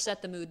pretty much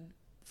set the mood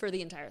for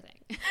the entire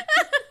thing.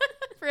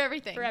 For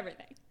everything.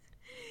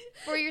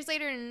 4 years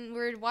later, and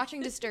we're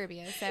watching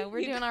Disturbia, so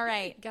we're doing all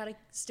right. Gotta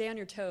stay on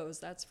your toes.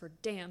 That's for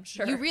damn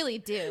sure. You really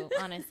do,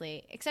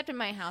 honestly. Except in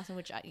my house, in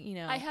which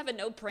I have a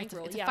no prank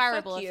rule. It's a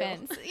fireable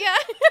offense. Yeah.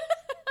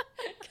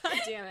 God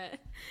damn it.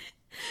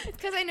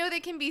 Because I know they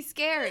can be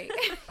scary.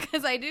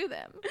 Because I do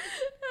them.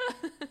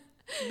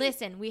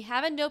 Listen, we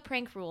have a no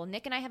prank rule.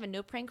 Nick and I have a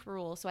no prank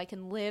rule, so I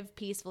can live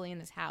peacefully in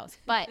this house.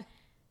 But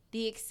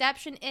the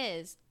exception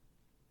is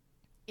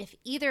if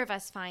either of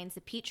us finds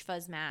the peach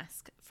fuzz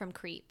mask from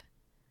Creep.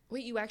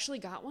 Wait, you actually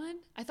got one?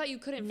 I thought you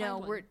couldn't find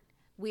one. No,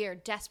 we are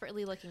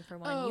desperately looking for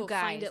one. Oh, you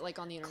guys, find it like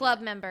on the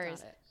internet.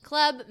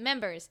 Club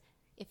members.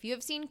 If you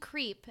have seen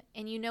Creep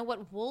and you know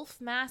what wolf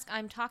mask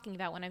I'm talking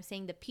about when I'm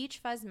saying the peach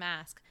fuzz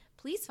mask,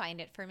 please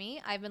find it for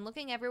me. I've been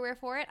looking everywhere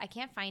for it. I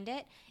can't find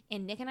it.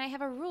 And Nick and I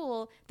have a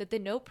rule that the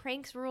no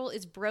pranks rule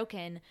is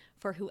broken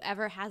for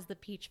whoever has the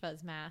peach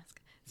fuzz mask.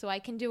 So I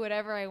can do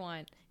whatever I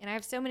want. And I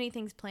have so many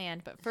things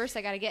planned. But first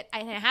I got to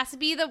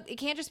it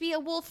can't just be a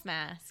wolf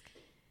mask.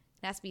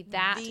 It has to be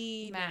that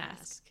The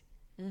mask.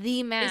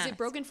 The mask. Is it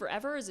broken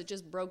forever, or is it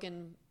just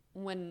broken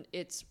when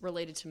it's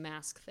related to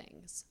mask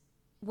things?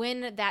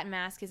 When that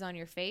mask is on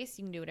your face,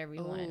 you can do whatever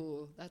you want.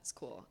 Oh, that's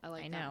cool. I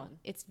like I that know. one.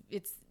 It's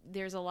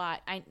there's a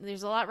lot.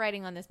 There's a lot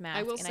writing on this mask,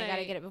 I will and I got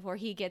to get it before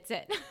he gets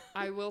it.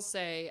 I will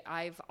say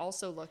I've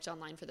also looked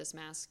online for this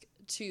mask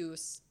to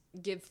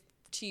give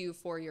to you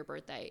for your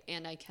birthday,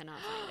 and I cannot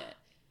find it.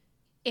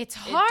 It's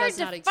hard does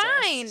to not exist.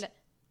 find.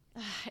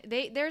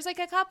 There's like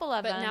a couple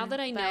of them. But now that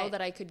I know that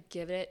I could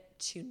give it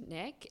to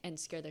Nick and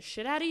scare the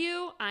shit out of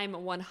you, I'm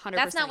 100%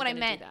 That's not what I gonna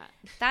meant. do that.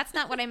 That's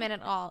not what I meant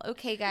at all.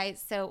 Okay,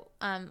 guys. So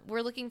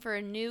we're looking for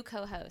a new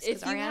co-host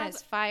because If you Ariana have-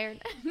 is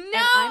fired. No, And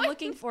I'm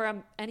looking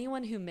for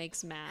anyone who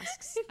makes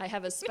masks. I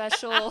have a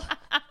special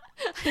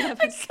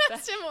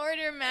custom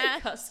order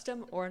mask.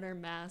 custom order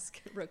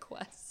mask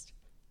request.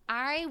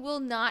 I will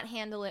not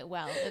handle it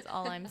well. Is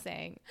all I'm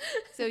saying.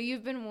 So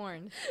you've been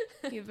warned.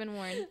 You've been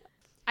warned.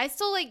 I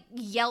still like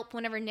yelp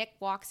whenever Nick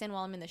walks in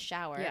while I'm in the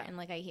shower and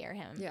like I hear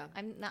him. Yeah.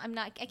 I'm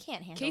not I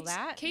can't handle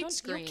that. Kate You'll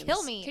screams.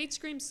 kill me. Kate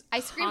screams. I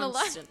scream a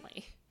lot.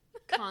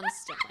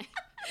 Constantly.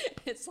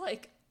 It's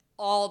like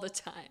all the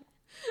time.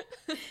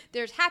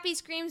 There's happy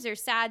screams,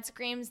 there's sad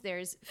screams,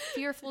 there's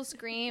fearful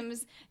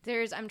screams,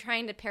 there's I'm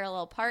trying to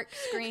parallel park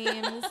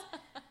screams.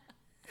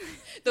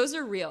 Those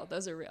are real.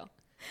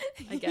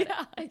 I get it.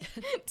 I get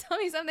it. Tell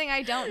me something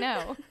I don't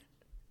know.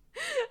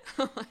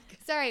 Oh my God.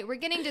 Sorry, we're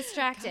getting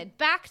distracted.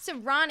 Back to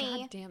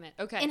Ronnie God damn it.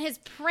 Okay. and his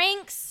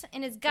pranks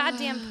and his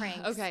goddamn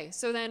pranks. Okay,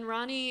 so then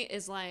Ronnie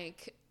is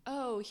like,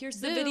 "Oh,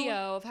 here's the Boo.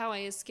 video of how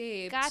I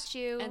escaped." Got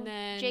you. And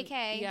then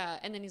JK. Yeah,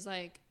 and then he's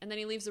like, and then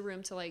he leaves the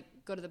room to like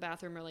go to the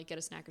bathroom or like get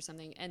a snack or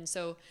something. And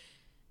so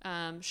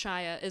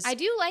Shia is I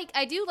do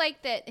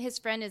like that his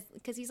friend is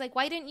because he's like,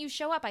 why didn't you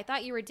show up? I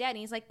thought you were dead. And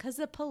he's like, because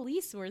the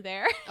police were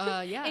there.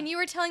 yeah. And you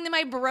were telling them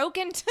I broke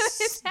into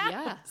his house.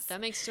 Yeah, that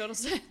makes total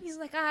sense. He's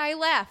like, I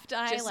left.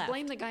 Just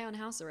blame the guy on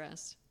house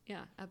arrest.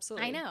 Yeah,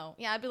 absolutely. I know.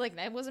 Yeah, I'd be like,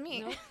 that wasn't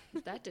me.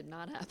 Nope, that did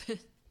not happen.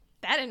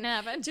 That didn't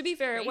happen. To be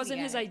fair, Crazy it wasn't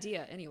his guy.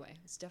 idea anyway.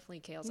 It's definitely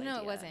Kale's idea. No,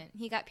 it wasn't.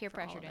 He got peer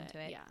for all pressured of into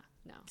it. Yeah,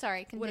 no.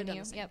 Sorry, Would've done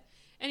continue. the same. Yep.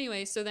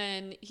 Anyway, so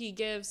then he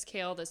gives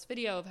Kale this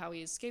video of how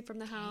he escaped from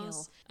the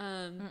house.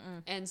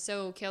 And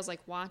so Kale's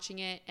like watching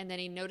it, and then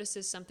he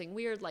notices something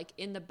weird, like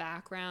in the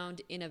background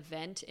in a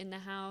vent in the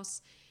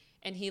house.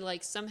 And he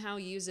like somehow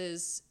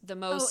uses the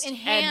most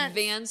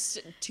advanced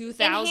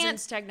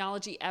 2000s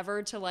technology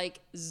ever to like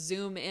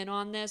zoom in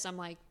on this. I'm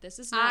like, this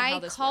is not how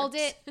this called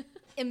works. it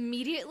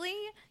immediately.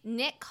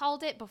 Nick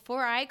called it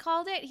before I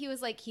called it. He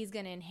was like, he's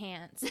going to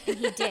enhance. And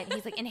he did.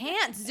 He's like,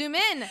 enhance, zoom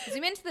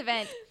into the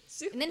vent.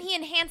 And then he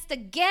enhanced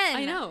again.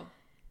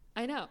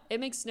 I know. It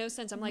makes no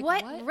sense. I'm like,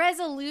 what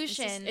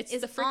resolution it's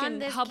is the on freaking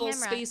this Hubble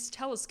camera? Space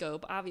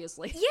Telescope,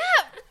 obviously.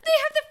 Yeah, they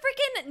have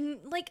the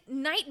freaking like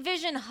night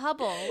vision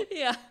Hubble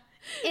Yeah.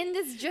 in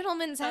this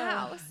gentleman's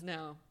house.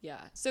 No, yeah.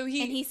 So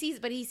he sees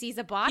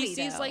a body. he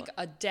sees though. like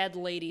a dead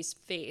lady's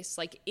face,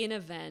 like in a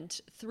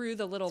vent through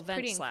the little vent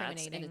pretty slats, and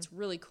incriminating. it's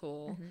really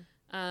cool.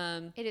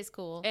 It is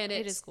cool. And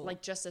it it's is cool.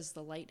 like just as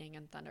the lightning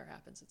and thunder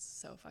happens, it's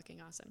so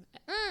fucking awesome.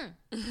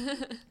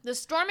 The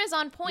storm is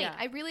on point. Yeah.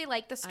 I really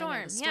like the I know,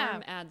 storm. the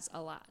storm adds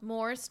a lot.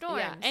 More storms.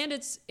 Yeah, and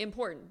it's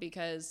important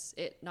because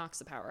it knocks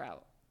the power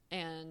out,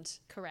 and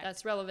Correct.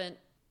 That's relevant.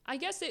 I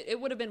guess it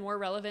would have been more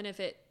relevant if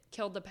it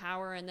killed the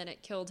power and then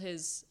it killed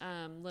his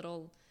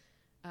little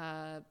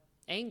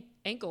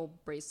ankle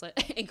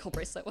bracelet. Ankle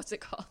bracelet. What's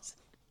it called?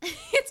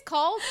 It's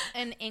called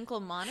an ankle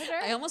monitor.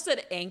 I almost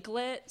said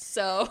anklet,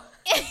 so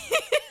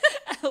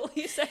at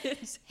least I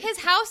didn't. His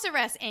house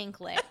arrest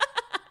anklet.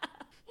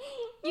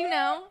 You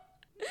know,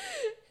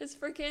 His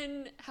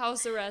freaking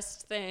house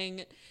arrest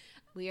thing.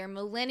 we are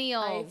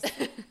millennials.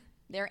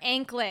 They're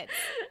anklets.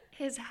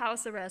 His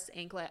house arrest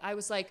anklet. I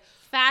was like,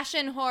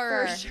 Fashion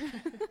horror. for sure.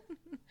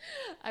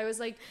 I was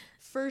like,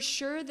 for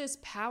sure this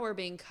power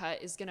being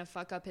cut is gonna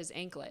fuck up his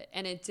anklet,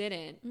 and it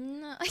didn't.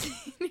 No.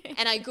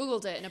 And I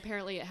googled it, and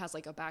apparently it has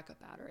like a backup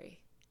battery.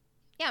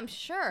 Yeah, I'm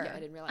sure. Yeah, I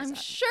didn't realize I'm that.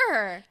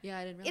 sure. Yeah,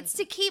 I didn't realize It's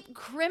that. to keep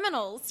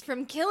criminals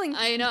from killing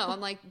people. I know. I'm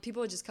like,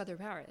 people would just cut their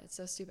power. It's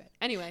so stupid.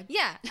 Anyway.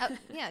 Yeah.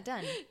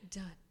 Done.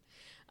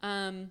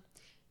 Done.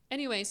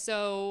 Anyway,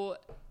 so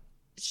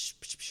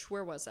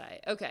where was I?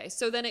 Okay,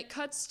 so then it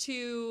cuts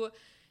to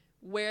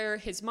where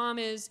his mom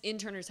is in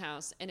Turner's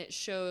house, and it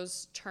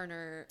shows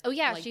Turner. Oh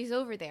yeah, like, she's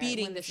over there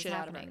beating when the this is shit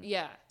out of her. happening.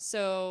 Yeah.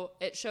 So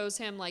it shows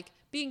him like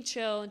being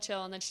chill,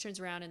 and then she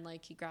turns around and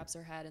like he grabs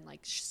her head and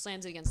like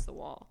slams it against the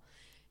wall.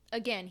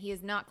 Again, he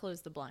has not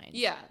closed the blinds.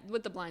 Yeah,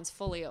 with the blinds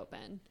fully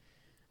open.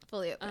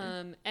 Fully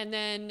open. And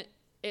then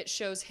it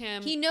shows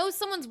him. He knows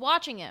someone's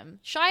watching him.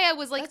 Shia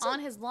was like That's on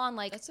his lawn,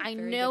 like, that's a I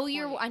very know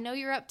good point. I know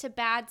you're up to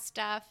bad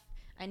stuff.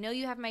 I know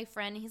you have my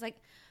friend. And he's like,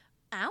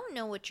 I don't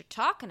know what you're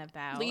talking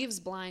about. leaves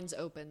blinds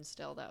open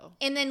still though.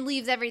 And then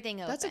leaves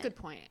everything open. That's a good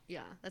point.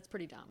 Yeah, that's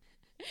pretty dumb.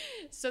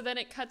 So then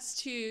it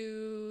cuts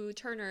to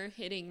Turner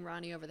hitting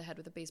Ronnie over the head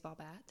with a baseball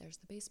bat. There's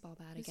the baseball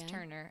bat Who's again.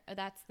 Turner. Oh,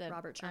 that's the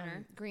Robert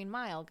Turner. Green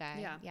Mile guy.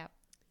 Yeah.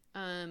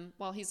 Yep.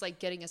 While he's like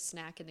getting a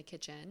snack in the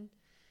kitchen.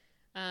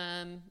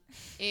 And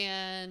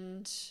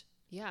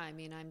Yeah, I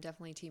mean, I'm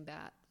definitely team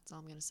bat. That's all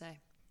I'm gonna say.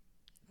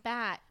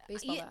 Bat.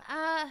 Baseball bat.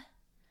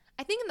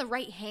 I think in the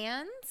right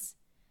hands,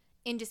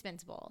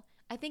 indispensable.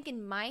 I think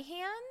in my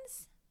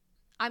hands,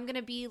 I'm going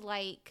to be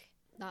like...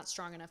 Not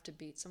strong enough to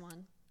beat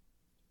someone.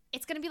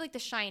 It's going to be like The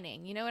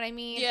Shining. You know what I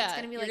mean? Yeah, it's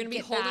gonna be you're like, going to be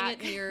get holding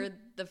back. it near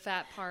the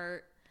fat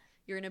part.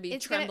 You're going to be I'm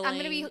trembling.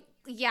 going to be...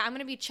 Yeah, I'm going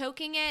to be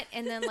choking it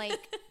and then like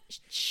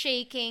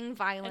shaking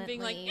violently. And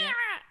being like,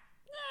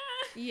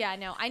 Yeah,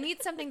 no. I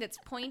need something that's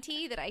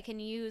pointy that I can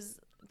use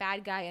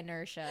bad guy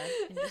inertia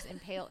and just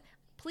impale.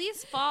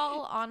 Please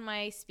fall on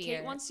my spear.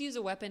 Kate wants to use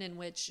a weapon in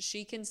which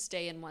she can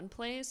stay in one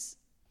place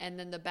and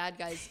then the bad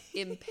guys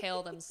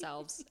impale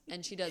themselves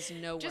and she does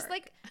no work. Just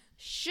like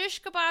shish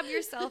kebab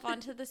yourself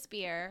onto the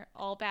spear,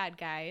 all bad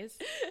guys,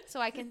 so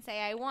I can say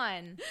I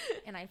won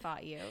and I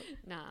fought you.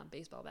 Nah,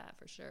 baseball bat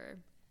for sure.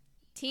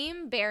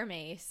 Team bear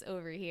mace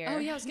over here. Oh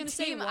yeah, I was gonna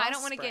say wasp I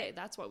don't want to spray. get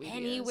That's what we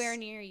anywhere use.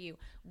 near you.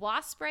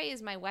 Wasp spray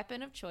is my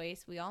weapon of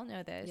choice. We all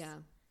know this. Yeah,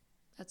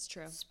 that's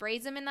true.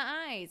 Sprays them in the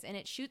eyes and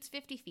it shoots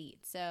 50 feet.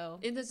 So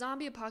In the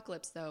zombie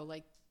apocalypse, though,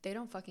 like they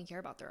don't fucking care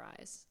about their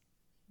eyes.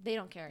 they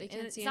don't care. They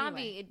can't And see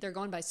zombie. anyway. They're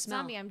going by smell.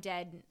 Zombie, I'm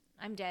dead.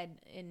 I'm dead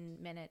in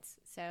minutes.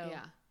 So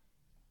Yeah.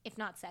 if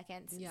not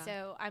seconds. Yeah.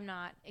 So I'm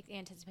not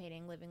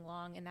anticipating living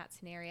long in that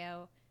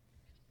scenario.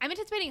 I'm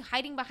anticipating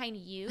hiding behind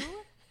you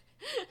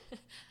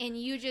and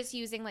you just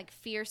using like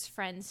fierce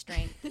friend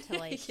strength to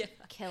like Yeah.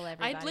 kill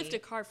everybody. I'd lift a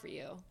car for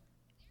you.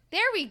 There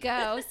we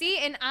go. See,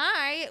 and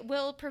I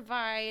will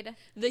provide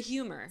The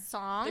humor.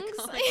 songs. The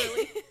comic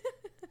relief.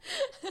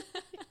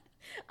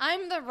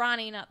 I'm the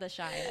Ronnie, not the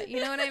Shia. You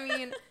know what I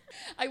mean?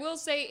 I will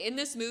say, in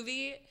this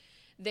movie,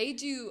 they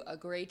do a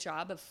great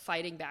job of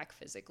fighting back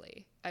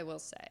physically, I will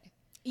say.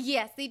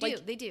 Yes, they do.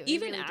 Like, They do. They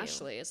Even really do.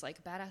 Ashley is like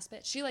a badass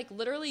bitch. She like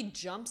literally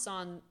jumps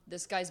on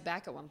this guy's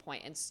back at one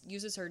point and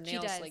uses her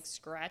nails does. to like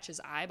scratch his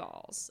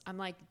eyeballs. I'm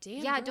like, damn.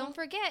 Yeah, girl. don't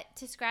forget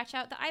to scratch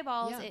out the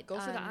eyeballs. Yeah, go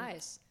for the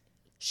eyes.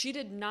 She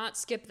did not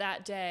skip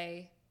that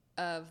day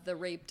of the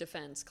rape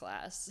defense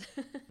class.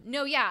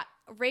 No, yeah.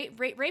 Rape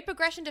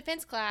aggression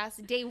defense class,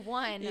 day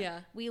 1, Yeah.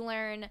 we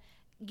learn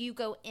you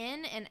go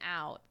in and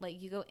out.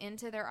 Like, you go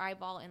into their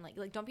eyeball and,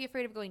 like don't be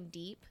afraid of going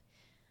deep.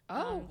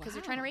 Because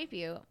they're trying to rape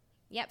you.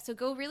 Yep, so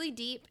go really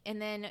deep, and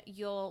then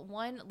you'll,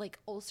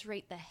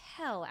 ulcerate the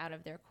hell out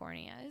of their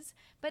corneas.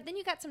 But then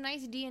you got some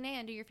nice DNA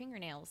under your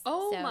fingernails.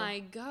 Oh so. my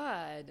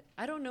God.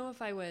 I don't know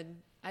if I would.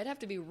 I'd have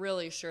to be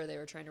really sure they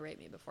were trying to rape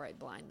me before I'd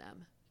blind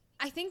them.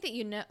 I think that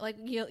you'll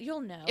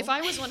know. If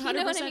I was 100% You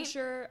know what I mean?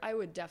 sure, I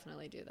would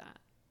definitely do that.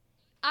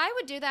 I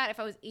would do that if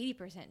I was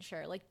 80%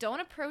 sure. Like,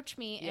 don't approach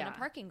me in a Yeah.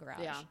 parking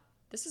garage. Yeah.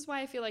 This is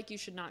why I feel like you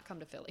should not come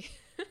to Philly.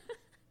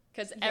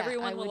 Because Yeah,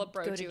 everyone I will would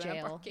go approach to you in a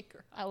jail. parking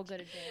garage. I will go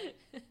to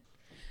jail.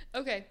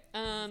 Okay.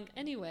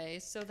 Anyway,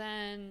 so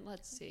then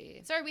let's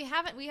see. Sorry, we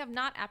have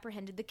not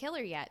apprehended the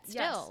killer yet.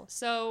 Still, Yes.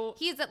 So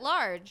he is at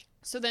large.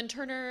 then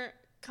Turner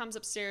comes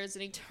upstairs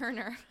and he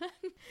Turner.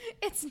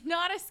 It's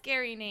not a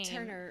scary name.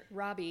 Turner,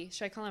 Robbie.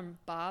 Should I call him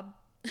Bob?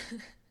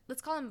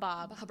 Let's call him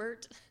Bob.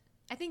 Bobbert.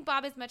 I think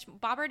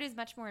Bobbert is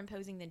much more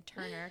imposing than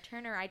Turner.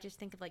 Turner, I just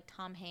think of like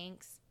Tom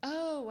Hanks.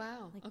 Oh,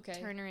 wow. Like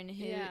Okay. Turner and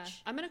Hooch. Yeah.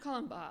 I'm going to call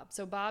him Bob.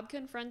 So Bob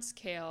confronts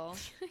Kale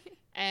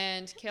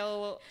and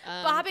Kale...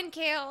 Bob and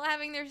Kale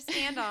having their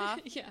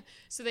standoff. Yeah.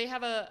 So they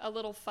have a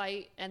little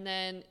fight and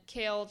then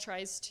Kale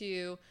tries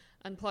to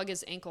unplug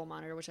his ankle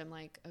monitor, which I'm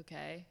like,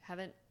 okay,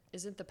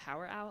 isn't the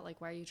power out?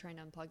 Like, why are you trying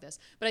to unplug this?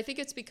 But I think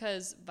it's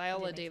because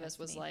Viola make Davis sense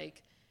to was me.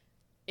 like,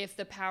 if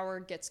the power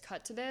gets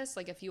cut to this,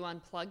 like if you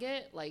unplug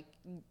it, like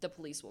the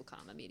police will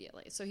come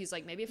immediately. So he's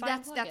like, maybe if I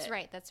unplug That's it.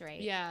 right. That's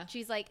right. Yeah.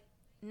 She's like,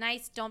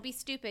 nice. Don't be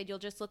stupid. You'll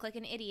just look like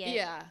an idiot.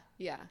 Yeah.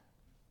 Yeah.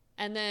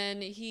 And then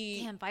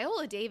Damn,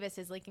 Viola Davis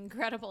is like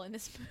incredible in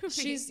this movie.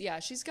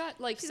 she's got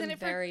like She's some in it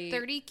very for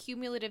 30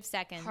 cumulative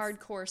seconds.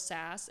 hardcore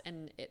sass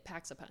and it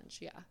packs a punch.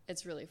 Yeah.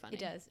 It's really funny. It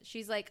does.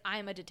 She's like,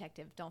 I'm a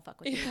detective. Don't fuck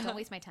with me. Don't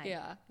waste my time.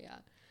 Yeah, yeah.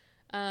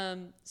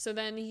 So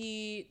then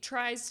he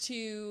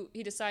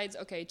decides,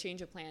 okay,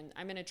 change of plan.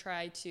 I'm going to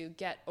try to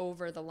get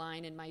over the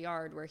line in my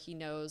yard where he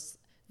knows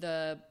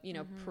the,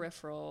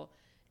 peripheral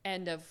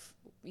end of,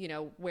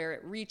 where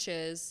it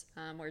reaches,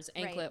 where his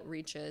anklet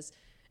reaches.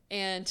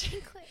 And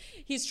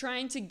he's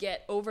trying to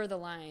get over the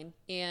line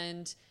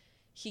and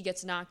he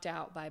gets knocked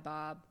out by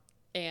Bob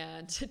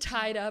and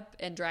tied up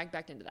and dragged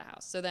back into the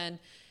house. So then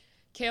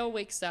Kale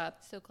wakes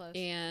up. So close.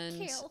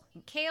 And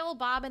Kale,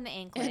 Bob, and the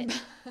anklet.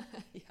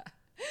 yeah.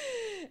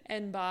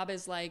 And Bob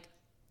is like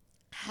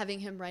having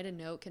him write a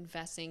note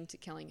confessing to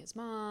killing his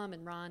mom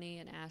and Ronnie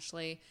and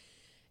Ashley.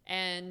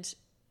 And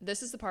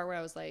this is the part where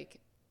I was like,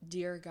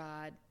 dear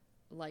God,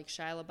 like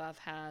Shia LaBeouf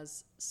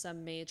has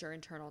some major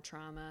internal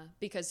trauma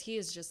because he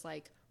is just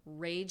like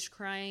rage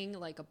crying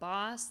like a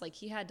boss. Like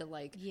he had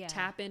to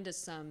tap into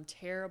some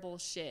terrible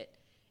shit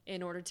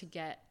in order to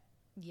get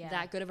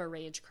that good of a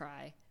rage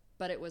cry.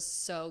 But it was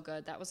so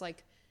good. That was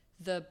like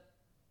the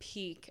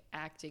peak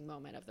acting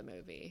moment of the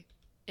movie,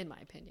 in my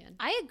opinion.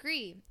 I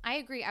agree.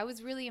 I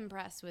was really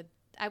impressed with.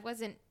 I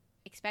wasn't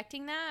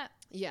expecting that.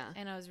 Yeah.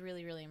 And I was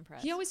really, really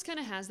impressed. He always kind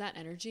of has that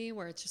energy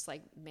where it's just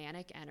like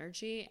manic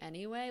energy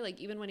anyway. Like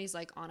even when he's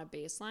like on a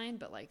baseline,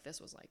 but like this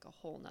was like a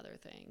whole nother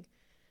thing.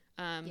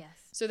 Yes.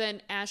 So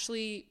then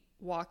Ashley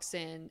walks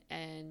in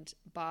and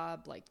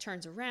Bob like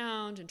turns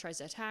around and tries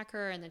to attack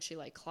her. And then she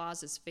like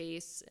claws his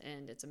face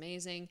and it's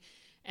amazing.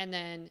 And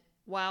then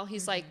while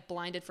he's like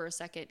blinded for a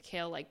second,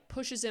 Kale like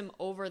pushes him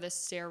over the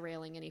stair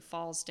railing and he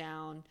falls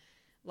down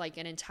like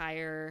an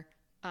entire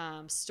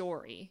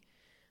story.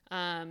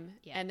 And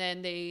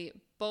then they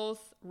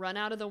both run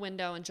out of the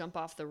window and jump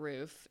off the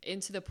roof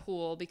into the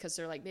pool because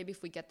they're like, maybe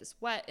if we get this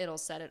wet, it'll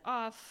set it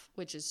off,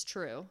 which is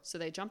true. So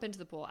they jump into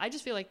the pool. I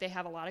just feel like they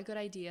have a lot of good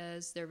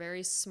ideas. They're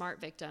very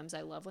smart victims.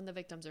 I love when the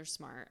victims are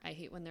smart. I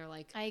hate when they're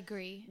like, I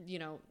agree. you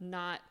know,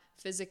 not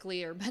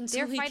physically or mentally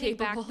They're fighting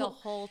capable. back the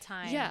whole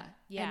time. Yeah.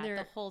 Yeah, And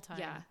the whole time.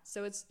 Yeah.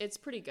 So it's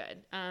pretty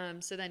good.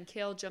 So then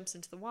Kale jumps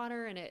into the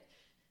water and it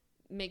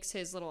makes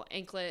his little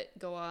anklet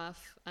go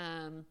off.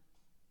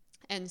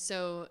 And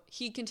so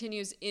he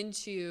continues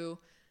into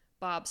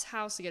Bob's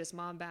house to get his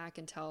mom back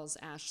and tells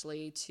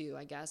Ashley to,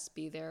 I guess,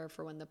 be there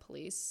for when the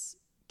police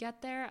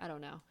get there. I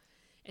don't know.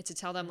 And to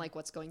tell them like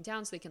what's going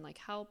down so they can like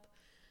help.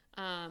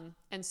 And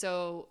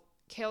so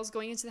Kale's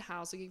going into the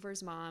house looking for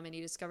his mom and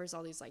he discovers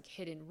all these like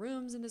hidden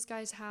rooms in this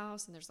guy's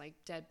house. And there's like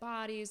dead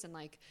bodies and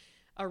like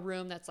a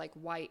room that's like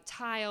white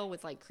tile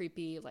with like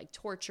creepy like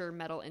torture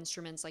metal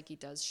instruments. Like he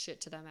does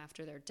shit to them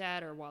after they're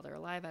dead or while they're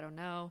alive. I don't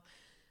know.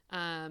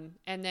 And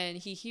then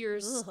he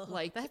hears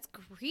like That's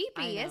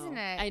creepy, isn't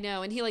it? I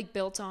know. And he like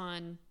built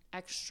on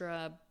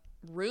extra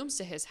rooms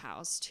to his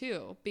house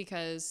too,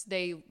 because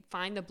they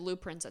find the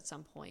blueprints at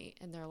some point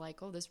and they're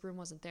like, oh, this room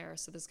wasn't there.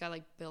 So this guy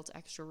like built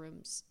extra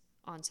rooms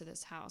onto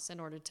this house in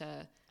order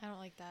to, I don't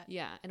like that.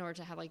 yeah, in order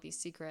to have like these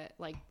secret,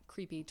 like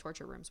creepy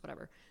torture rooms,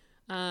 whatever.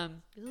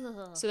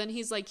 So then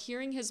he's like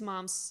hearing his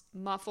mom's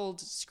muffled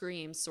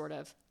screams sort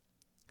of,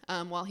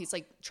 while he's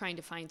like trying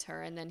to find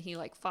her. And then he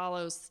like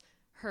follows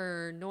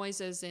her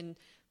noises and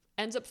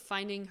ends up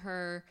finding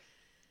her.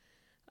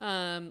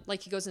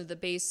 Like he goes into the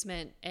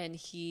basement and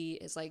he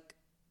is like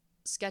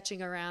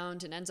sketching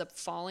around and ends up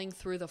falling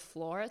through the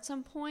floor at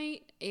some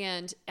point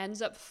and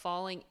ends up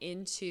falling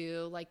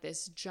into like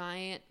this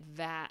giant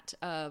vat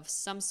of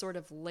some sort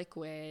of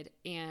liquid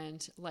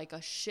and like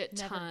a shit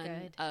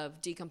ton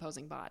of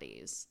decomposing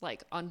bodies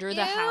like under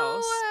the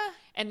house.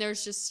 And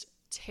there's just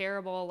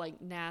terrible,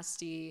 like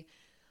nasty,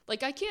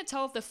 like I can't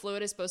tell if the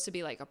fluid is supposed to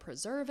be like a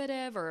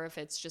preservative or if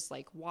it's just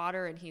like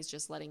water and he's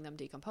just letting them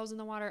decompose in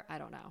the water. I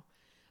don't know.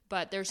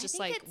 But there's just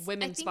like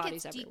women's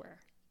bodies everywhere.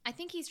 I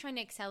think he's trying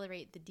to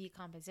accelerate the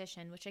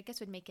decomposition, which I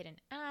guess would make it an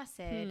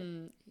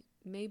acid.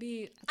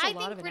 Maybe that's a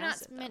lot of an acid. I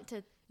think we're not meant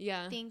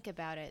to think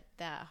about it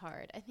that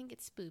hard. I think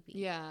it's spoopy.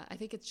 Yeah, I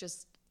think it's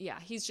just,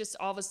 he's just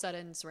all of a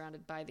sudden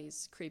surrounded by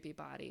these creepy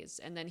bodies.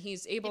 And then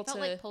he's able to... It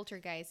felt like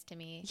Poltergeist to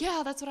me.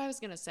 Yeah, that's what I was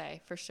going to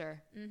say, for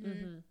sure.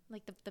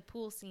 Like the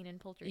pool scene in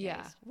Poltergeist.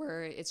 Yeah,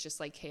 where it's just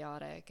like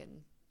chaotic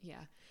and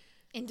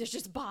And there's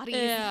just bodies.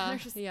 Yeah,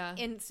 There's just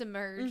in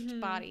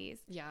submerged bodies.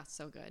 Yeah,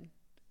 so good.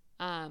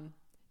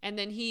 And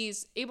then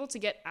he's able to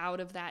get out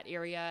of that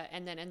area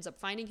and then ends up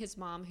finding his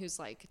mom who's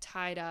like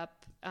tied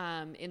up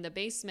in the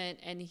basement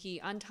and he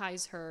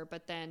unties her,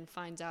 but then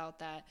finds out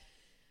that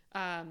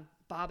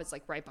Bob is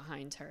like right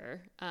behind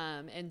her.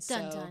 And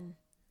so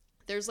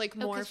there's like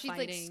more she's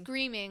fighting. Like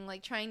screaming,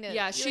 like trying to.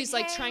 Yeah, she's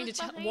like hey, trying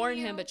to warn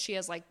him, but she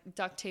has like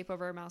duct tape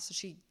over her mouth so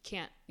she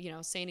can't,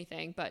 say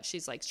anything. But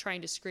she's like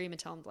trying to scream and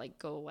tell him to like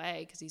go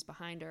away because he's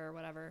behind her or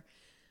whatever.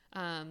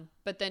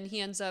 But then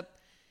he ends up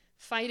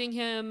fighting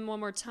him one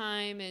more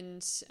time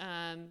and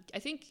I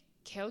think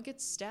Kale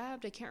gets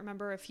stabbed. I can't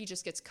remember if he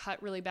just gets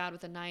cut really bad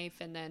with a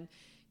knife, and then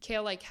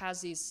Kale like has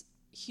these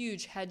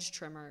huge hedge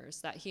trimmers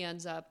that he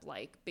ends up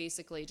like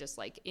basically just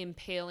like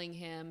impaling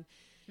him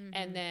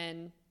and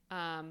then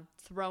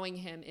throwing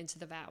him into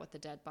the vat with the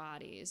dead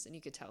bodies, and you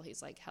could tell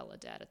he's like hella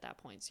dead at that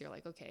point, so you're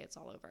like, okay, it's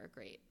all over,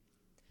 great.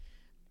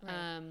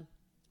 Right.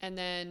 And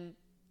then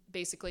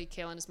basically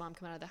Kale and his mom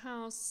come out of the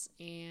house,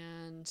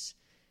 and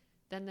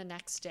then the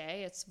next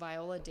day, it's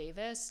Viola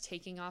Davis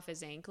taking off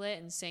his anklet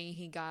and saying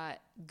he got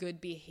good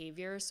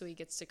behavior, so he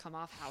gets to come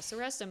off house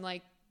arrest. I'm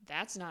like,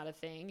 that's not a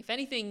thing. If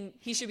anything,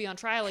 he should be on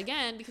trial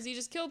again because he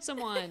just killed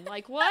someone.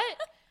 Like, what?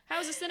 How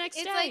is this the next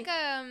day?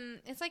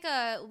 It's like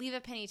a leave a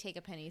penny, take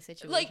a penny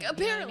situation. Like,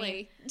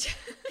 apparently. You know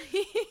what I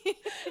mean?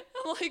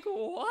 I'm like,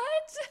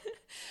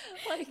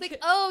 what? like,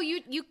 oh,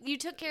 you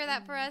took care of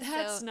that for us.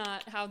 That's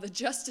not how the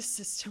justice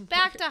system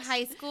back works. to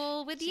high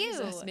school with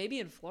Jesus, you.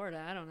 Maybe in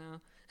Florida. I don't know.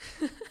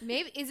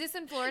 Maybe is this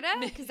in Florida?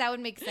 Because that would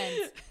make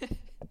sense.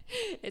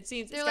 It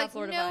seems they're it's got like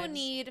Florida no vibes.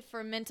 need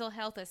for mental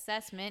health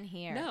assessment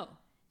here. No,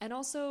 and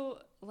also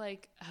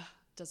like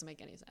doesn't make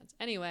any sense.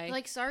 Anyway,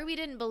 like sorry we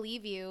didn't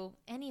believe you.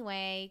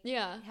 Anyway,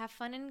 have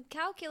fun in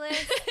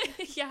calculus.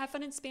 Have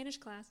fun in Spanish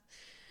class.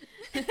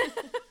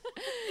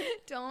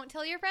 Don't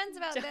tell your friends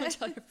about this. Don't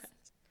tell your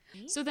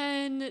friends. So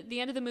then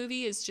the end of the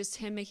movie is just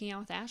him making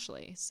out with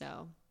Ashley.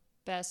 So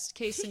best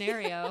case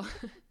scenario.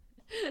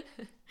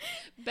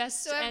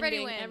 Best So everybody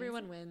ending. wins.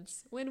 Everyone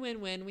wins. Win,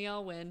 win, win. We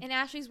all win. And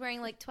Ashley's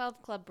wearing like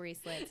 12 club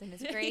bracelets, and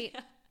it's great.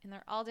 Yeah. And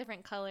they're all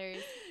different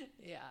colors.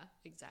 Yeah,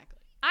 exactly.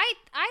 I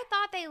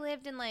thought they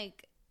lived in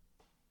like,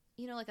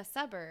 like a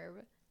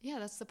suburb. Yeah,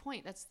 that's the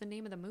point. That's the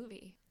name of the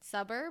movie.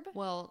 Suburb?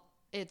 Well,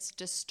 it's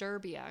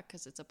Disturbia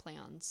because it's a play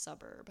on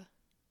suburb.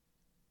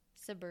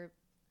 Suburb.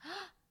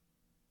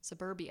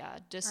 Suburbia.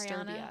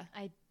 Disturbia. Ariana,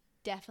 I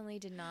definitely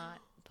did not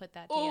put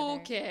that together.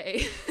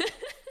 Okay.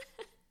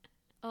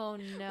 Oh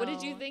no. What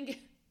did you think?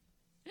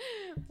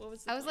 What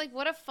was the I was point? like,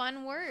 what a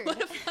fun word.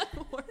 What a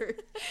fun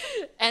word.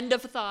 End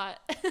of thought.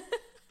 End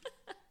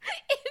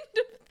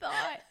of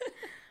thought.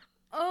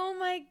 Oh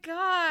my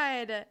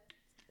God.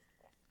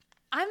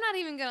 I'm not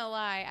even gonna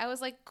lie. I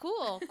was like,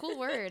 cool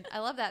word. I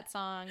love that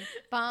song.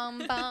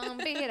 Bum bum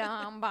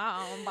be-dum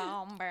bum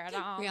bum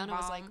ba-dum. Rihanna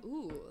was bum. like,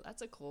 ooh,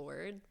 that's a cool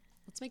word.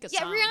 Let's make a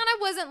Yeah, song.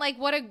 Rihanna wasn't like,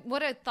 what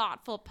a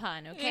thoughtful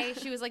pun, okay? Yeah.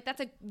 She was like,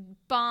 that's a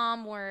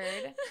bomb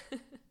word.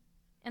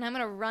 And I'm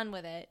gonna run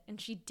with it. And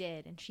she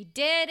did.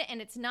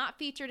 And it's not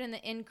featured in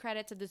the end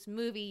credits of this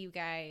movie, you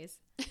guys.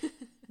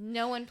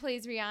 No one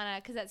plays Rihanna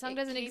because that song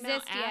doesn't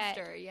exist yet.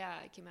 After. Yeah,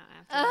 it came out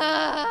after.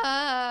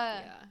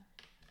 Yeah.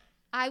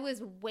 I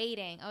was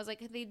waiting. I was like,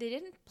 they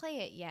didn't play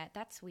it yet.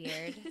 That's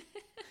weird.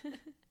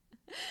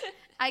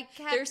 I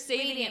kept They're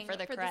saving waiting it for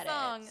the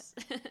song. credits.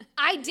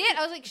 I did.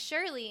 I was like,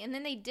 surely. And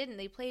then they didn't.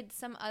 They played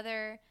some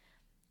other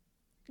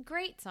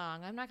great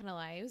song. I'm not going to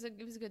lie. It was a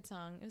good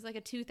song. It was like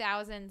a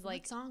 2000s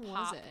like song was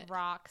pop it?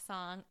 rock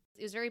song.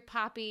 It was very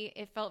poppy.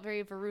 It felt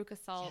very Veruca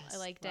Salt. Yes, I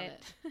liked love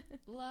it.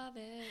 Love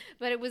it.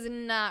 But it was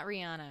not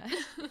Rihanna.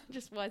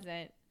 Just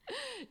wasn't.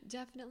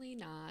 Definitely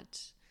not.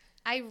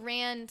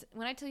 When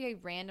I tell you I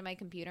ran to my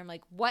computer, I'm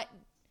like, what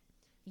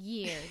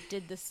year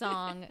did the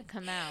song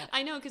come out?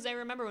 I know, because I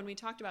remember when we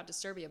talked about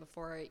Disturbia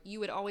before, you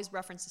would always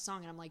reference the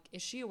song, and I'm like,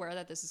 is she aware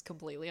that this is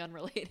completely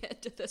unrelated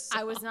to this song?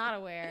 I was not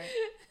aware.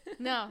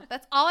 No,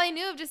 that's all I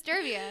knew of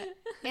Disturbia.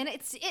 And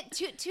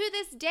to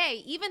this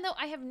day, even though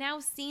I have now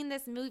seen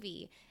this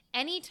movie,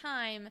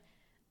 anytime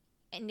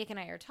Nick and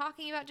I are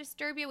talking about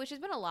Disturbia, which has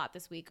been a lot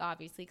this week,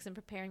 obviously, because I'm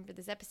preparing for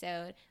this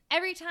episode,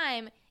 every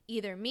time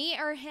either me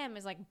or him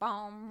is like,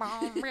 boom,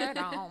 boom, boom,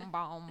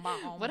 boom,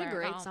 boom. What a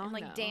great song, and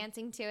like though.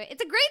 dancing to it.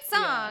 It's a great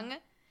song. Yeah.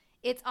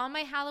 It's on my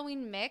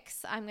Halloween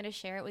mix. I'm going to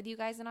share it with you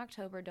guys in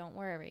October. Don't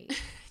worry.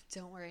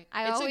 Don't worry.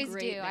 I It's a always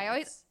great do.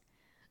 mix.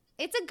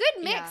 It's a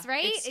good mix, Yeah,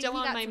 right? It's still You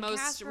on got my some most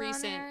Casper on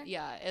recent. there.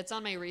 Yeah, it's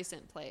on my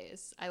recent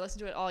plays. I listen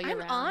to it all year I'm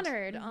round.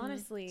 honored,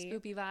 honestly.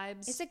 Spoopy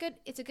vibes.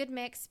 It's a good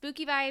mix.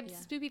 Spooky vibes, Yeah.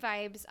 spoopy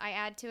vibes. I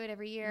add to it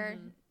every year.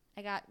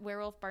 I got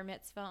Werewolf Bar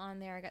Mitzvah on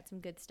there. I got some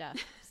good stuff.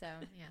 So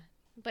yeah,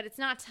 but it's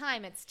not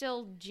time. It's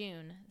still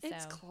June. So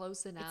It's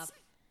close enough.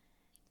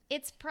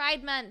 It's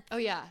Pride Month. Oh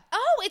yeah.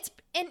 Oh, it's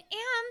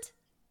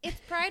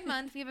Pride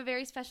Month. We have a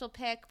very special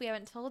pick. We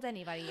haven't told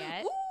anybody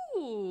yet.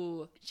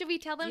 Ooh. Should we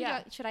tell them?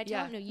 Yeah. Should I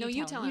tell Yeah. them? No,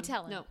 you tell him. him. You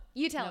tell him. No.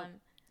 You tell No. him.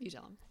 You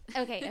tell him.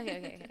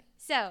 Okay.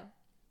 So,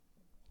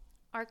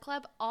 our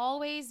club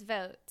always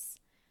votes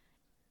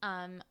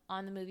on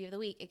the movie of the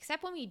week,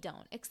 except when we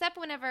don't. Except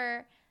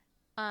whenever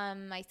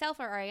myself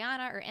or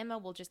Ariana or Emma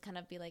will just kind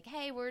of be like,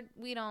 "Hey,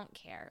 we don't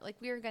care. Like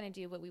we're gonna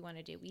do what we want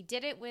to do." We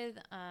did it with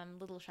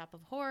Little Shop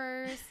of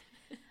Horrors,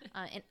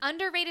 an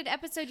underrated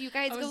episode. You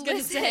guys I was go gonna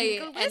listen. say,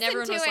 Go and listen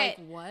everyone to was it. like,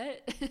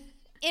 "What?"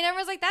 And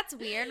everyone's like, that's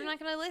weird. I'm not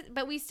going to listen.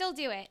 But we still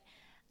do it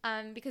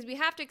because we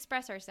have to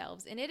express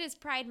ourselves. And it is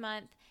Pride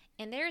Month.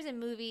 And there's a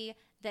movie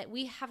that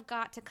we have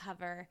got to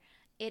cover.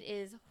 It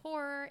is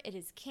horror. It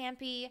is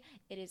campy.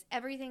 It is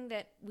everything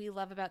that we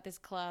love about this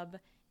club.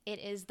 It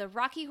is the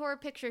Rocky Horror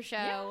Picture Show.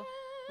 Yes.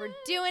 We're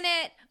doing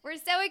it. We're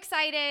so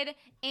excited.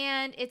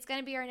 And it's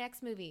going to be our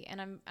next movie. And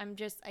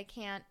I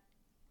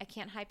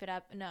can't hype it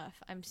up enough.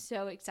 I'm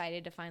so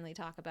excited to finally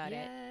talk about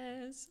it.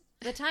 Yes.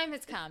 The time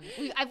has come.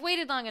 I've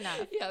waited long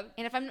enough. Yeah.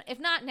 And if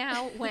not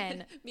now,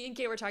 when? Me and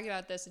Kate were talking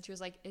about this, and she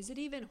was like, "Is it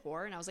even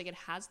horror?" And I was like, "It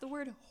has the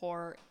word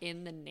horror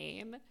in the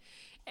name."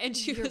 And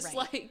she You're was right.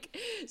 like,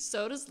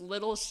 "So does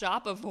Little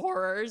Shop of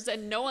Horrors,"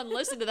 and no one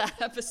listened to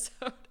that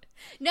episode.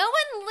 No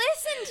one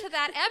listened to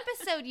that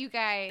episode, you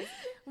guys.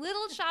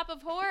 Little Shop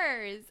of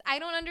Horrors. I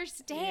don't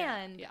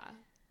understand. Yeah.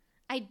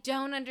 I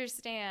don't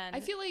understand.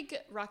 I feel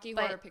like Rocky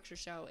But- Horror Picture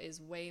Show is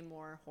way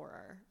more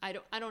horror. I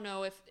don't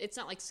know if it's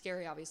not like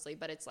scary, obviously,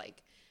 but it's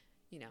like,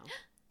 no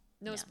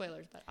Yeah.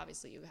 spoilers, but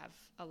obviously you have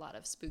a lot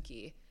of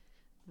spooky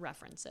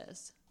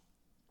references.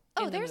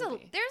 Oh, in the there's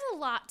movie. a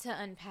lot to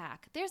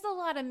unpack. There's a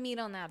lot of meat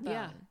on that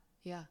bone.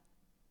 Yeah.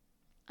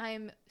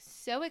 I'm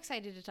so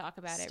excited to talk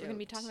about it. We're going to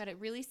be Stoked. talking about it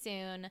really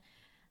soon.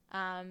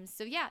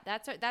 So yeah,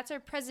 that's our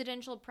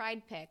presidential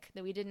pride pick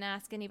that we didn't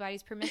ask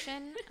anybody's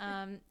permission.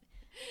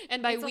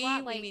 And by It's a we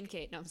lot like- mean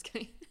Kate. No, I'm just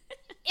kidding.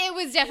 It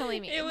was definitely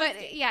me. It was but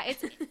me. yeah,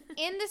 it's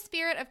in the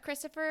spirit of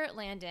Christopher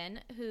Landon,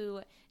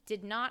 who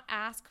did not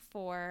ask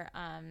for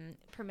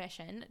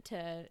permission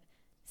to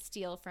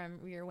steal from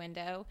Rear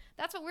Window.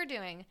 That's what we're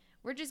doing.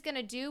 we're just going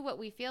to do what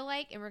we feel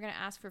like, and we're going to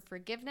ask for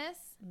forgiveness.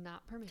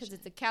 Not permission. Because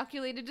it's a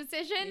calculated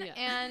decision,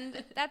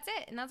 and that's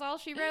it. And that's all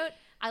she wrote.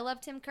 I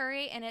love Tim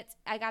Curry, and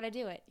I got to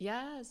do it.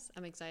 Yes,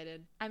 I'm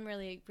excited. I'm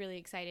really, really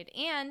excited.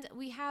 And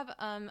we have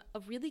a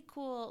really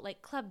cool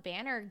like club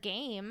banner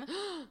game.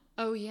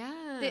 Oh,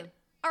 yeah. That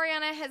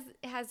Ariana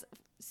has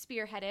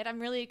spearheaded. I'm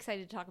really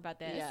excited to talk about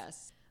this.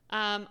 Yes.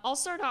 I'll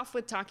start off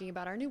with talking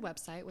about our new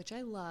website, which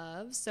I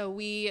love. So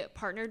we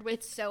partnered with...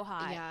 It's so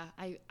hot. Yeah,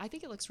 I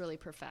think it looks really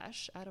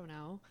profesh. I don't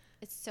know.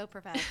 It's so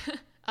profesh.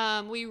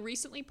 We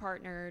recently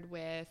partnered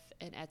with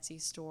an Etsy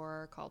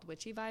store called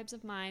Witchy Vibes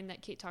of Mine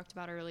that Kate talked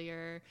about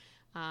earlier.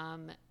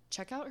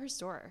 Check out her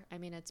store. I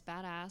mean, it's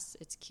badass.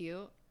 It's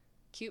cute.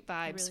 Cute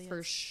vibes really for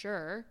is.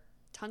 sure.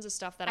 Tons of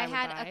stuff that I would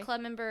had buy. a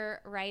club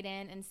member write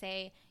in and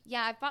say,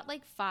 yeah, I've bought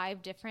like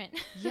 5 different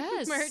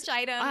Yes. merch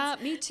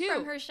items. Me too.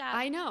 From her shop.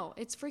 I know.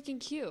 It's freaking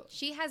cute.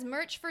 She has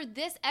merch for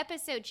this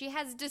episode. She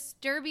has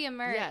Disturbia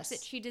merch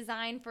that she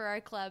designed for our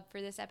club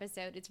for this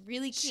episode. It's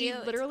really cute.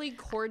 She literally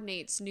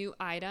coordinates new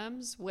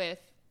items with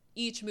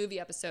each movie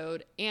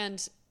episode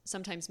and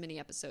sometimes mini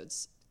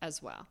episodes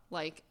as well.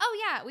 Like, oh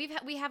yeah,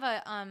 we have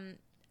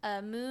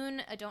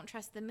a Don't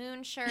Trust the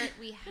Moon shirt.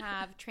 We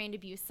have Train to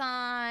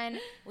Busan.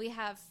 We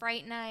have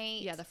Fright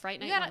Night. Yeah, the Fright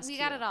Night we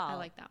got it all. I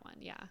like that one.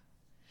 Yeah.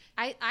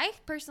 I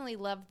personally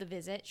love the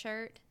Visit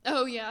shirt.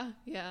 Oh yeah,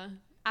 yeah.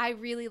 I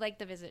really like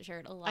the Visit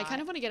shirt a lot. I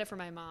kind of want to get it for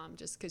my mom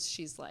just because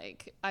she's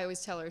like, I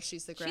always tell her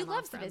she's the grandma. She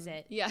loves from the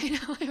Visit. Yeah, I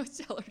know. I always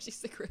tell her she's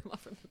the grandma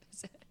from the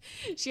Visit.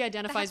 She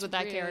identifies That's with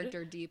that rude.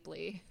 character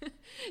deeply.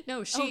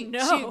 No, Oh,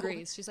 no. she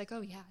agrees. She's like,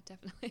 oh yeah,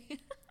 definitely.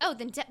 Oh,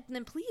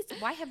 then please,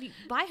 why have you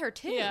buy her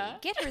too? Yeah.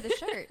 Get her the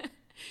shirt.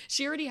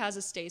 She already has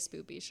a Stay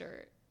Spoopy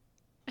shirt.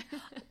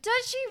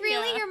 Does she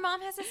really? Yeah. Your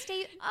mom has a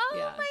state. Oh,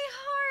 Yeah. my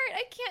heart.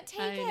 I can't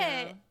take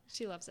it. Know.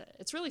 She loves it.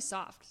 It's really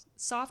soft.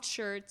 Soft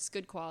shirts,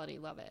 good quality.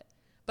 Love it.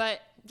 But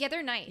Yeah,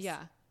 they're nice.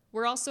 yeah,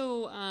 we're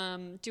also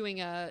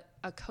doing a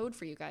code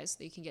for you guys so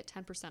that you can get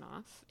 10%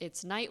 off.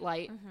 It's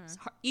Nightlight. It's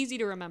easy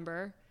to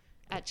remember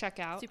at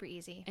checkout. Super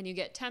easy. And you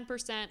get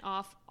 10%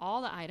 off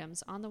all the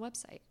items on the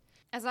website.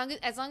 As long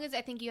as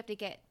I think you have to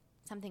get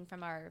something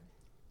from our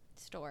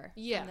store.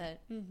 Yeah.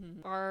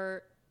 From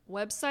Our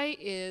website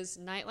is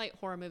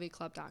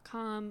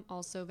nightlighthorrormovieclub.com.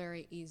 Also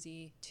very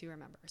easy to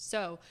remember.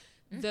 So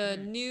the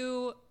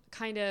new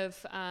kind of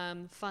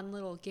fun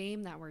little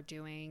game that we're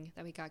doing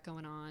that we got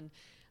going on,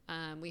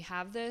 we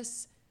have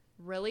this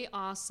really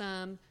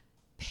awesome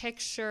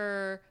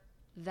picture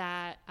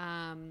that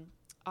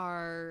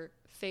our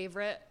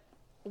favorite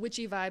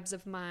Witchy Vibes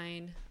of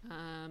Mine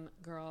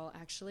girl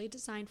actually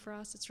designed for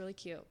us. It's really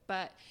cute,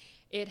 but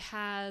it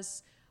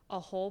has a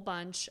whole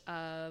bunch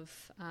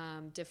of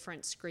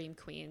different Scream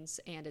Queens,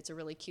 and it's a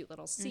really cute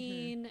little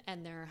scene,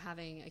 and they're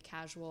having a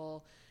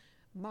casual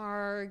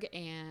marg,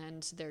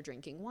 and they're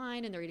drinking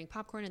wine, and they're eating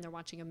popcorn, and they're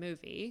watching a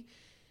movie.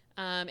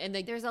 And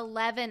there's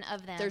 11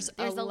 of them. There's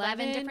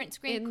 11 different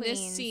Scream in Queens.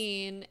 this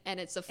scene, and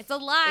it's a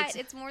lot.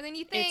 It's more than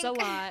you think. It's a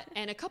lot,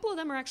 and a couple of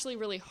them are actually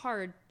really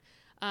hard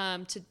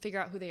to figure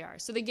out who they are.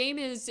 So the game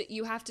is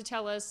you have to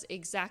tell us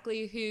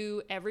exactly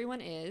who everyone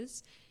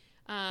is.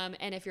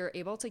 And if you're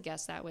able to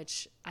guess that,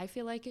 which I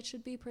feel like it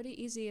should be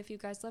pretty easy if you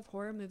guys love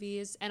horror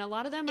movies, and a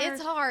lot of them are...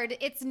 It's hard.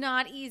 It's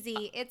not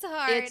easy. It's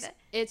hard.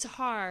 It's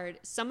hard.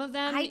 Some of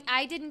them...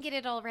 I didn't get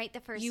it all right the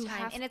first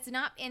time. And it's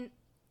not... And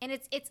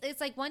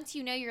it's like once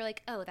you know, you're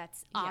like, oh,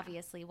 that's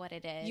obviously what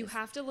it is. You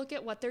have to look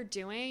at what they're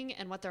doing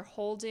and what they're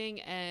holding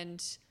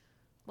and...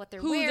 what they're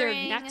who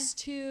wearing. they're next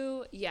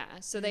to. Yeah.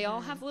 So they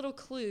all have little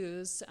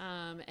clues.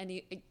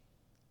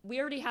 We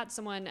already had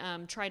someone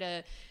try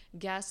to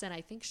guess, and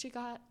I think she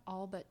got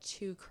all but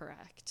 2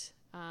 correct.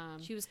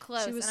 She was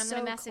close. She was and I'm so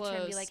going to message her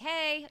and be close. like,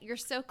 hey, you're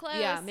so close.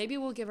 Yeah, maybe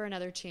we'll give her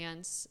another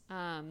chance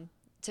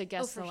to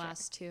guess the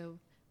last 2.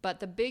 But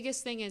the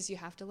biggest thing is you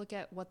have to look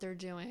at what they're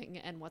doing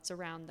and what's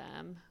around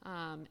them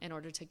in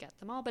order to get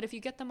them all. But if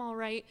you get them all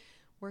right,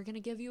 we're going to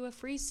give you a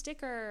free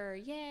sticker.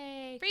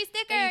 Yay. Free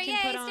sticker. That you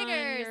can Yay, put on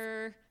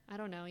stickers. I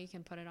don't know, you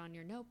can put it on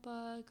your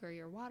notebook or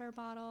your water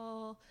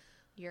bottle.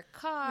 Your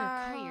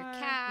car, your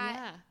cat.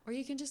 Yeah. Or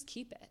you can just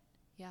keep it.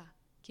 Yeah.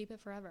 Keep it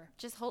forever.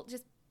 Just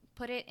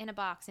put it in a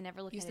box and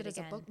never look Use at it it as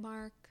again. a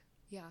bookmark.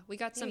 Yeah. We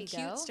got some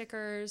cute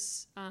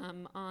stickers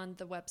on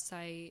the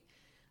website.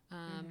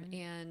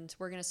 And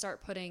we're going to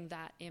start putting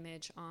that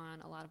image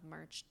on a lot of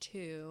merch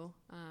too.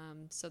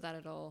 So that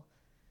it'll...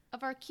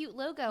 of our cute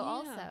logo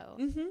also.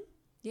 Mm-hmm.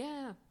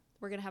 Yeah.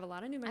 We're going to have a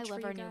lot of new merch for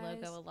you guys. I love our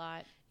new logo a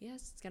lot.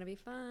 Yes, it's going to be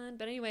fun.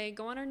 But anyway,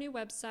 go on our new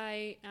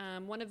website.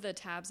 One of the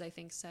tabs, I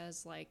think,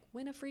 says, like,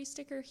 win a free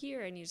sticker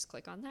here. And you just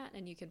click on that,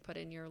 and you can put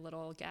in your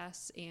little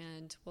guess,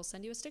 and we'll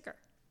send you a sticker.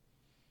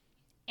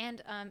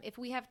 And if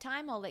we have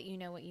time, I'll let you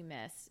know what you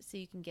missed so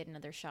you can get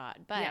another shot.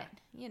 But,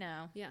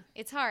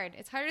 it's hard.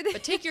 It's harder than...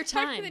 But take your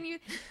time.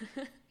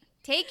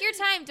 Take your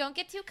time. Don't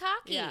get too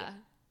cocky. Yeah.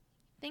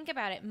 Think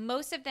about it.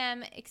 Most of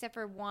them, except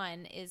for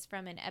one, is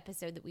from an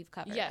episode that we've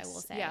covered, yes, I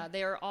will say. Yeah,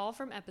 they are all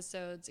from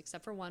episodes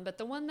except for one. But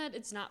the one that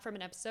it's not from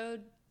an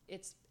episode,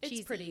 it's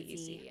pretty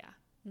easy.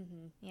 Yeah.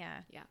 Mm-hmm. Yeah.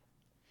 Yeah.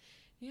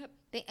 Yep.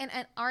 And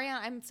Ariana,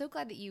 I'm so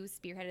glad that you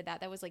spearheaded that.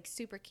 That was like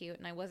super cute,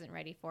 and I wasn't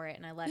ready for it,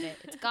 and I love it.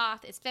 It's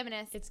goth, it's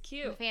feminist. It's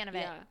cute. I'm a fan of it.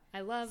 Yeah,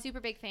 I love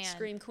super big fan.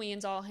 Scream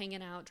queens all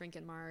hanging out,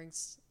 drinking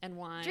margs and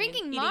wine,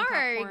 Drinking eating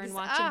margs, popcorn,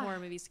 watching horror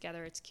movies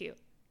together. It's cute.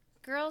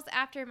 Girls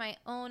after my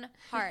own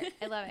heart.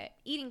 I love it.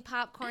 Eating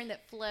popcorn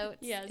that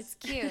floats. Yes, it's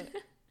cute.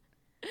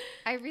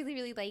 I really,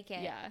 really like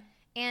it. Yeah.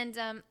 And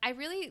I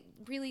really,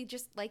 really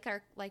just like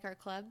our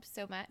club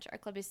so much. Our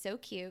club is so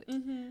cute.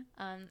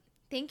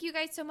 Thank you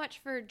guys so much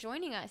for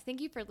joining us.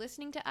 Thank you for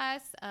listening to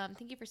us.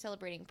 Thank you for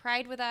celebrating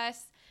Pride with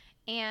us.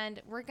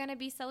 And we're going to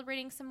be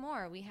celebrating some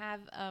more. We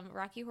have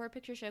Rocky Horror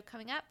Picture Show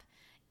coming up.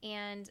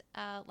 And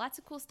lots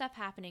of cool stuff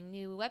happening.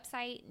 New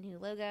website, new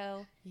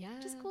logo. Yeah.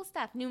 Just cool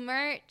stuff. New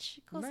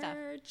merch. Cool stuff.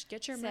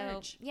 Get your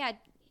merch. Yeah.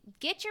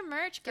 Get your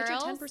merch, girls.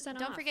 Get your 10% off.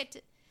 Don't forget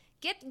to...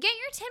 Get your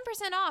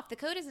 10% off. The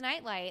code is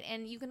Nightlight,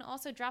 and you can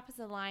also drop us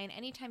a line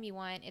anytime you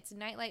want. It's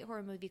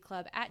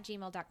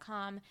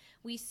nightlighthorrormovieclub@gmail.com.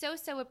 We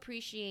so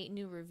appreciate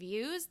new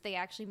reviews. They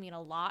actually mean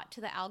a lot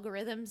to the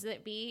algorithms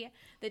that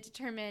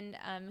determine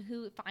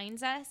who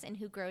finds us and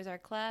who grows our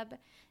club.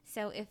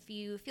 So if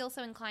you feel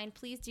so inclined,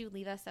 please do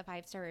leave us a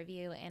 5-star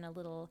review and a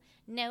little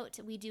note.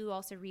 We do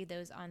also read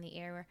those on the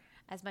air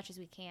as much as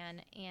we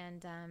can.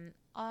 And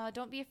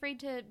don't be afraid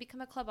to become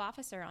a club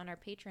officer on our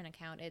Patreon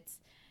account. It's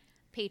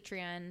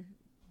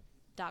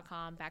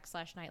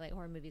patreon.com/Nightlight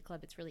Horror Movie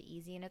Club. It's really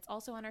easy, and it's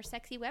also on our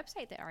sexy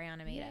website that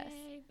Ariana made us.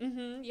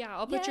 Yeah,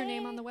 I'll put your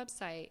name on the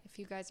website if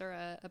you guys are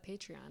a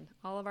Patreon.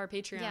 All of our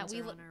Patreons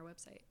are on our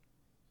website.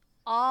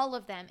 All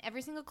of them.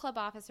 Every single club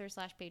officer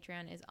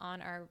 /Patreon is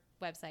on our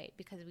website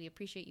because we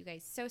appreciate you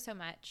guys so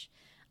much.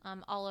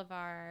 All of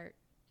our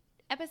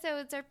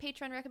episodes are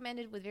Patreon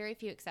recommended with very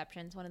few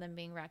exceptions, one of them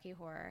being Rocky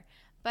Horror.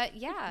 But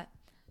yeah,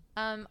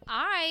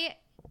 I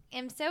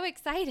am so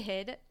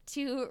excited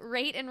to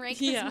rate and rank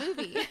this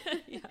movie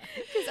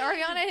because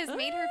Ariana has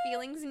made her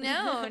feelings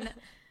known.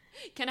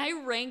 Can I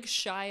rank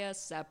Shia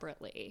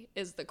separately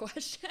is the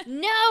question.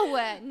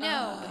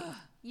 No.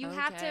 You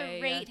have to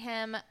rate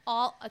him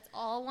all. It's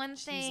all one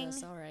thing.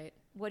 Jesus, all right.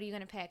 What are you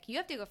going to pick? You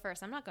have to go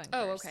first. I'm not going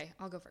first. Oh, okay.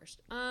 I'll go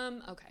first.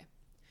 Okay.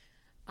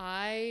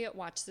 I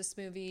watched this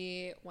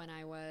movie when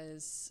I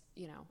was,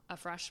 a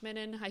freshman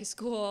in high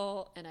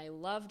school, and I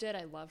loved it.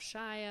 I love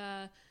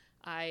Shia.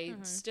 I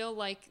still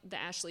like the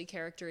Ashley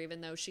character, even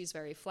though she's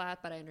very flat,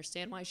 but I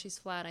understand why she's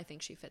flat. I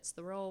think she fits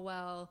the role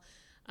well.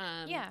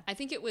 I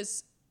think it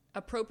was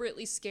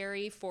appropriately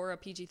scary for a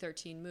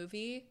PG-13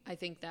 movie. I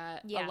think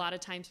that a lot of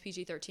times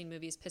PG-13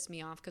 movies piss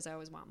me off because I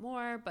always want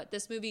more, but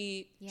this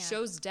movie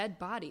shows dead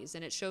bodies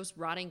and it shows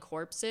rotting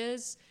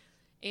corpses,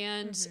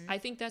 and I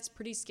think that's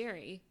pretty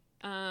scary.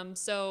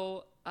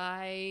 So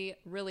I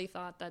really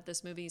thought that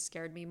this movie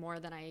scared me more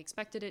than I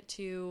expected it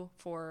to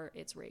for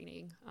its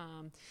rating.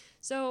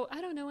 So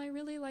I don't know. I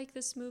really like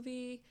this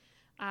movie.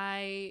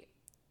 I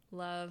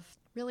love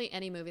really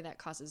any movie that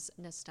causes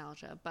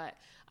nostalgia, but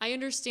I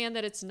understand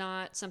that it's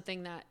not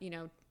something that,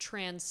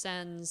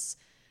 transcends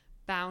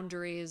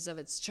boundaries of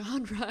its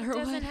genre or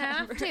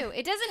whatever.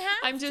 It doesn't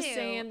have to. I'm just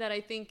saying that I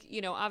think,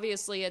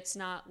 obviously it's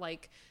not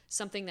like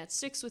something that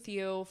sticks with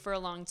you for a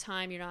long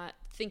time. You're not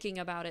thinking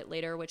about it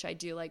later, which I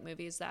do like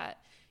movies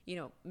that,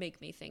 make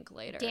me think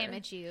later.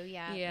 Damage you,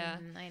 yeah. Yeah.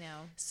 I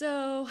know.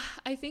 So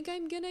I think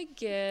I'm going to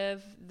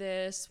give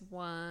this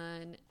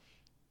one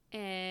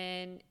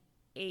an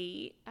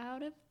 8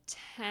 out of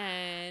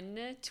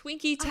 10.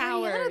 Twinkie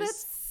Towers. Oh,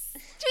 that's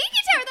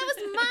Twinkie Tower. That was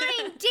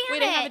mine. Damn it.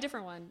 Wait, I have a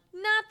different one.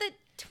 Not the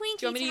Twinkie Towers.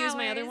 Do you want me to use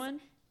my other one?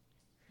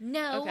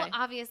 No, Okay.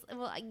 obviously.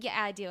 Well,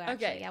 yeah, I do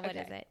actually. Okay, Yeah, what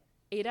is it?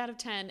 8 out of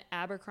 10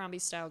 Abercrombie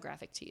style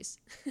graphic tees.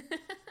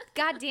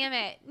 God damn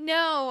it.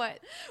 No.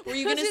 Were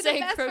you going to say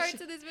the best crochet?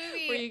 parts of this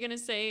movie. Were you going to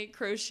say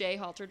crochet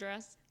halter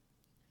dress?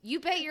 You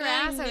bet your I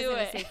ass I was knew going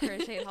to it. say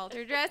crochet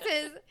halter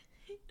dresses.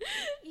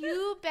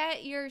 You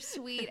bet your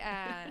sweet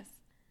ass.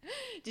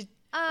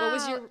 What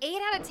was your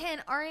 8 out of 10,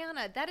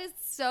 Ariana? That is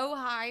so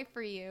high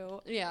for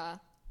you. Yeah.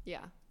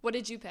 What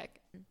did you pick?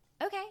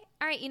 Okay.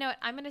 All right. You know what?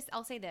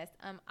 I'll say this.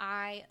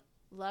 I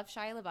love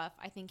Shia LaBeouf.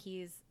 I think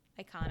he's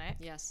iconic.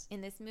 Yes.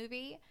 In this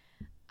movie.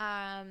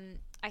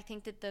 I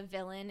think that the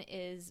villain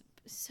is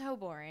so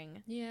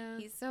boring. Yeah.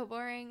 He's so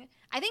boring.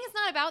 I think it's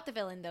not about the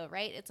villain though,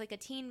 right? It's like a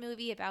teen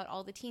movie about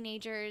all the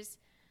teenagers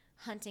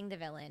hunting the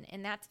villain,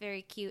 and that's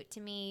very cute to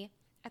me.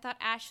 I thought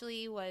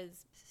Ashley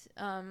was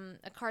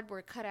a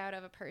cardboard cutout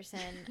of a person.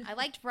 I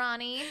liked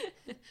Ronnie.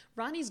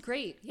 Ronnie's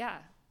great. Yeah.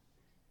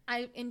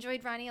 I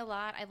enjoyed Ronnie a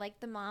lot. I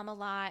liked the mom a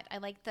lot. I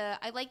liked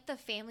the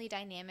family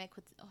dynamic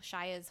with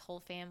Shia's whole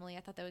family. I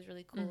thought that was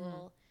really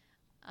cool.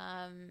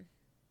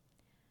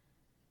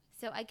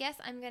 So I guess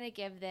I'm going to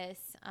give this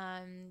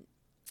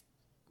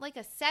like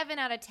a 7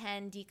 out of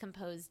 10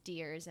 decomposed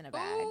deers in a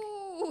bag.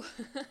 Ooh.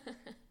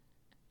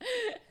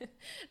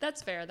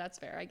 That's fair.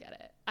 I get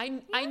it.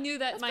 I knew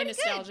that my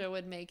nostalgia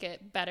would make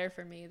it better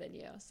for me than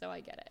you, so I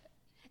get it.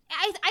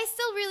 I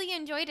still really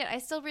enjoyed it. I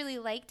still really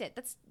liked it.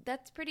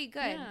 That's pretty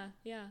good.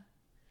 Yeah.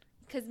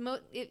 Because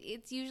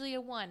it's usually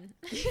a 1.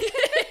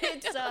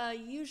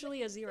 It's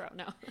usually a 0.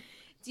 No.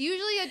 It's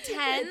usually a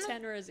 10. A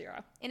 10 or a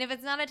 0. And if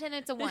it's not a 10,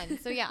 it's a 1.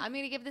 So yeah, I'm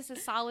going to give this a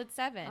solid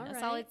 7. All right.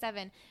 Solid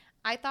 7.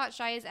 I thought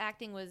Shia's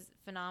acting was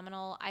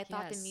phenomenal. I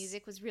thought the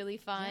music was really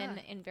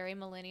fun and very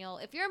millennial.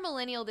 If you're a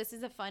millennial, this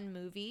is a fun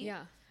movie.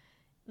 Yeah.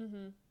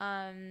 Mm-hmm.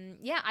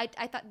 I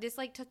thought this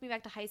like took me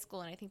back to high school,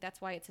 and I think that's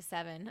why it's a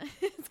 7.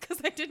 It's because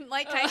I didn't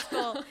like high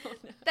school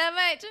that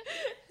much.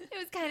 It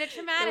was kind of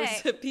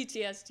traumatic. It was a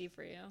PTSD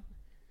for you.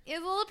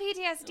 It was a little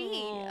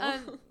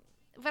PTSD.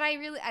 But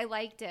I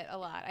liked it a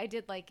lot. I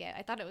did like it.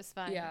 I thought it was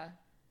fun. Yeah,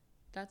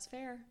 that's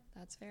fair.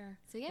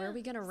 So yeah, where are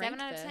we gonna rank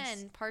 7 out of this?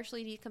 10,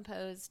 partially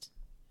decomposed.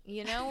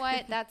 You know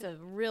what? That's a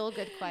real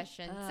good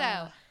question.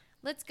 So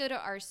let's go to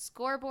our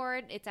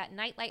scoreboard. It's at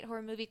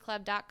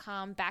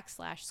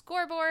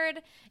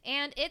nightlighthorrormovieclub.com/scoreboard.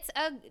 And it's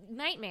a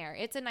nightmare.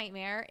 It's a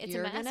nightmare. It's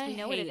a mess. We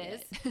know what it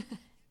is.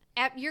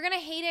 You're going to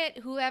hate it,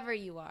 whoever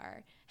you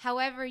are.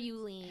 However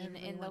you lean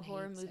in the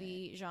horror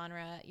movie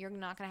genre, you're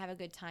not going to have a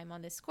good time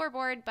on this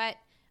scoreboard. But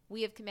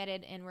we have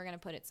committed, and we're going to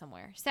put it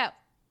somewhere. So,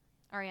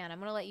 Ariana, I'm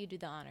going to let you do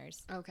the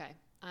honors. Okay.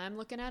 I'm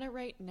looking at it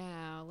right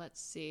now. Let's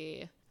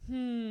see.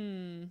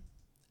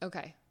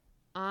 Okay.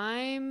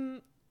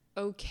 I'm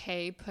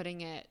okay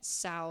putting it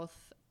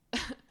south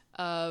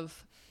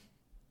of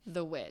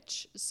The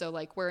Witch. So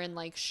like we're in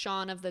like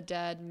Shaun of the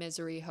Dead,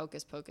 Misery,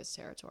 Hocus Pocus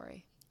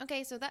territory.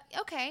 Okay, so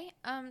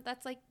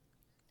that's like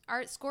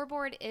our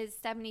scoreboard is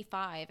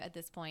 75 at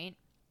this point,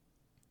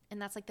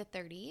 and that's like the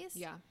 30s.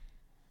 Yeah.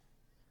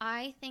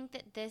 I think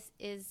that this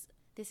is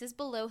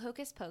below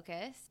Hocus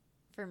Pocus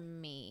for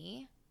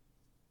me.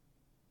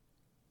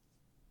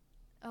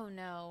 Oh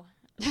no.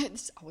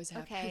 This always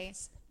happens. Okay.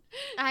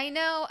 I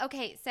know.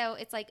 Okay, so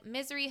it's like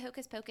Misery,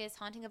 Hocus Pocus,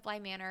 Haunting of Bly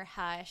Manor,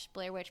 Hush,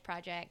 Blair Witch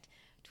Project,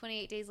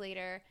 28 Days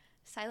Later,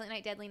 Silent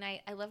Night, Deadly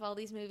Night. I love all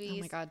these movies.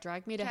 Oh my God,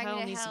 Drag Me to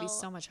Hell needs to be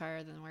so much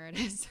higher than where it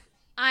is.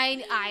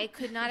 I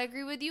could not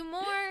agree with you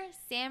more.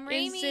 Sam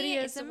Raimi,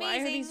 Insidious, it's amazing. why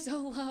are these so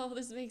low?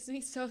 This makes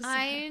me so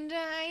sad.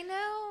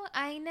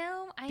 I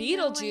know.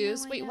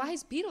 Beetlejuice. Wait, why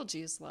is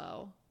Beetlejuice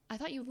low? I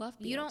thought you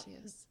loved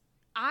Beetlejuice.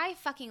 I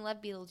fucking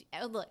love Beetlejuice.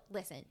 Oh, look,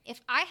 listen.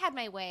 If I had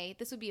my way,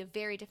 this would be a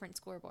very different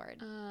scoreboard.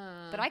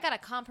 But I got to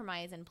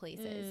compromise in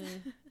places.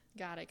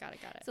 Got it.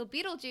 So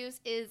Beetlejuice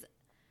is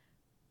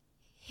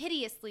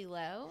hideously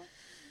low.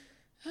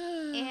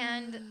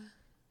 And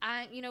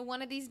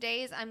one of these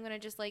days I'm going to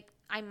just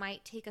I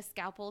might take a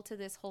scalpel to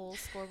this whole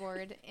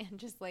scoreboard and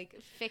just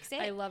fix it.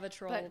 I love a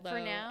troll but though.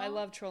 For now, I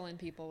love trolling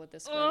people with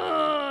this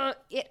scoreboard.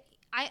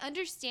 I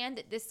understand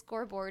that this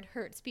scoreboard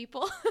hurts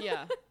people.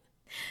 Yeah.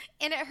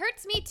 And it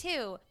hurts me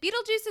too.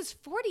 Beetlejuice is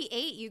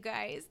 48, you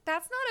guys.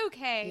 That's not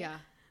okay. Yeah.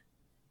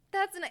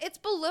 It's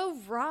below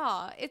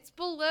Raw. It's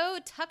below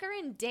Tucker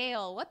and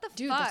Dale. What the fuck?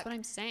 Dude, that's what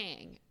I'm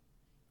saying.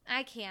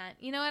 I can't.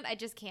 You know what? I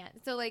just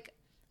can't. So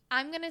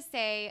I'm going to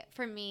say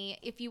for me,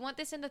 if you want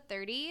this in the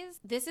 30s,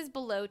 this is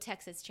below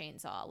Texas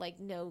Chainsaw.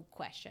 No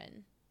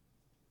question.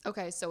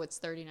 Okay, so it's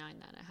 39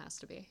 then. It has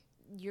to be.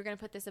 You're going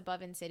to put this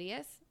above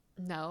Insidious?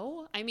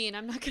 No. I mean,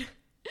 I'm not going to.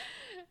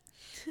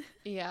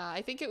 Yeah,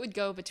 I think it would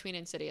go between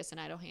Insidious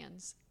and Idle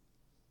Hands.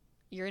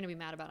 You're going to be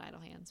mad about Idle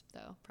Hands,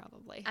 though,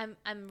 probably.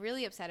 I'm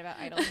really upset about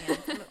Idle Hands.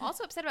 I'm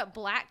also upset about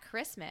Black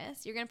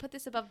Christmas. You're going to put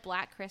this above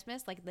Black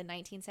Christmas, like the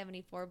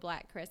 1974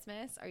 Black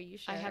Christmas? Are you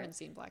sure? I haven't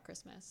seen Black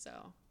Christmas,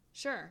 so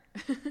sure.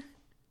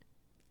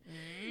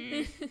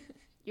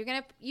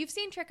 You've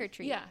seen Trick or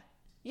Treat?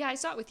 Yeah, I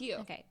saw it with you.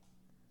 Okay.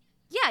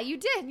 Yeah, you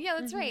did. Yeah,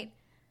 that's right.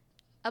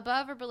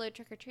 Above or below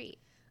Trick or Treat?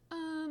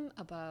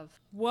 Above.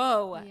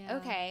 Whoa. Yeah.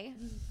 Okay.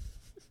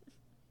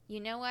 You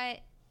know what?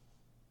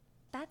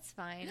 That's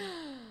fine.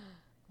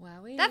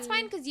 Wowie. That's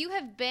fine because you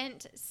have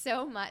bent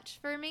so much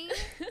for me.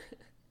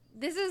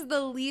 This is the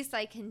least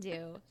I can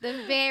do.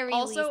 The very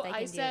least I can do. Also,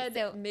 I said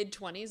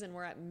mid-20s and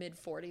we're at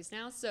mid-40s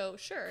now, so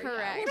sure. Correct.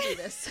 Yeah, we'll do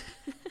this.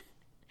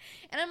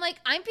 And I'm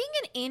I'm being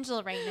an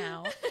angel right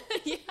now.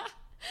 Yeah.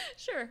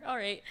 Sure. All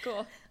right.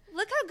 Cool.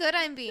 Look how good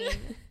I'm being.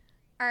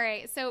 All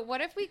right. So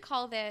what if we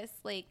call this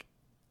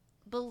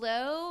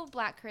below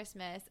Black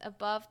Christmas,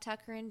 above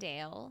Tucker and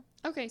Dale?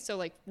 Okay.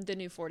 So the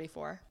new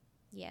 44.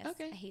 Yes.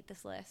 Okay. I hate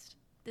this list.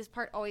 This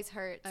part always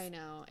hurts. I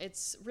know.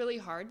 It's really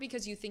hard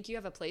because you think you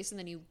have a place and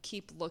then you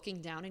keep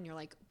looking down and you're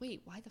like,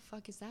 wait, why the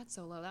fuck is that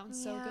so low? That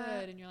one's so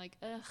good. And you're like,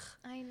 ugh.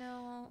 I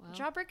know. Well.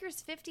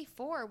 Jawbreaker's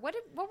 54. What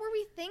were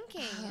we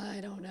thinking?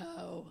 I don't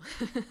know.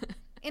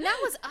 And that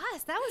was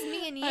us. That was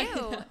me and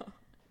you.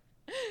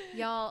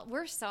 Y'all,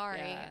 we're sorry.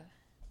 Yeah.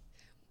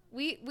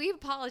 We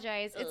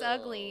apologize. It's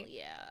ugly.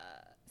 Yeah.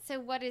 So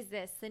what is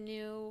this? The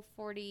new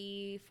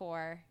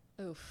 44.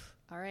 Oof.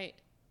 All right.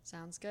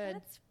 Sounds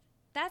good.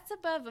 That's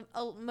above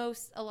a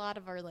lot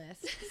of our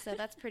list. So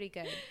that's pretty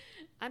good.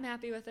 I'm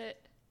happy with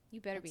it.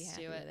 You better be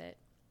happy with it.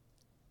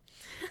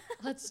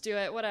 Let's do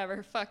it.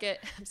 Whatever. Fuck it.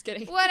 I'm just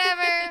kidding.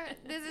 Whatever.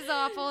 This is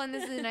awful and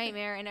this is a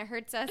nightmare and it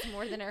hurts us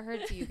more than it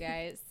hurts you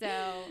guys.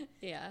 So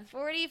yeah.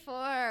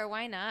 44.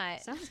 Why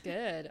not? Sounds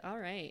good. All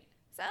right.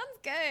 Sounds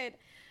good.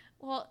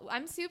 Well,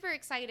 I'm super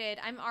excited.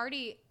 I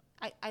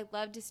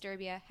love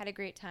Disturbia. Had a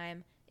great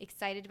time.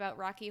 Excited about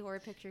Rocky Horror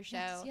Picture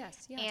Show.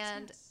 Yes.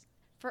 And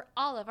for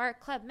all of our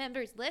club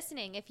members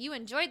listening. If you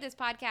enjoyed this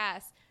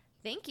podcast,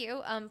 thank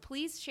you.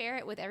 Please share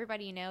it with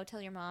everybody you know.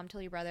 Tell your mom,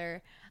 tell your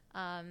brother,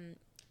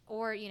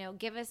 or,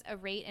 give us a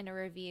rate and a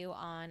review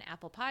on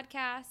Apple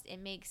Podcasts.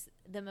 It makes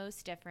the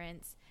most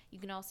difference. You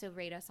can also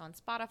rate us on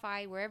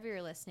Spotify, wherever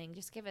you're listening.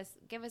 Just give us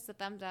a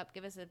thumbs up,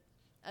 give us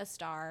a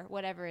star,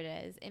 whatever it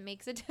is. It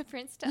makes a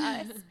difference to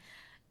us.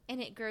 And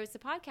it grows the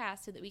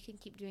podcast so that we can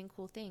keep doing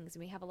cool things.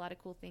 And we have a lot of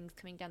cool things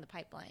coming down the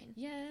pipeline.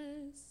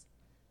 Yes.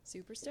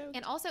 Super stoked.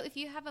 And also, if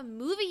you have a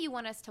movie you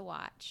want us to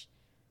watch,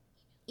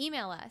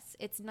 email us.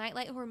 It's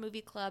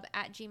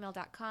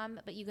nightlighthorrormovieclub@gmail.com.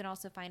 But you can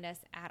also find us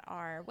at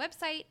our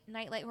website,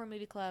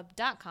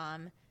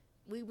 nightlighthorrormovieclub.com.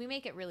 We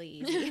make it really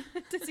easy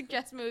to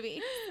suggest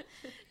movies.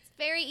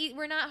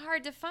 We're not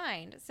hard to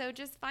find, so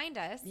just find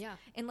us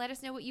and let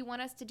us know what you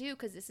want us to do,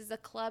 because this is a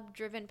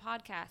club-driven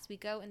podcast. We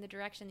go in the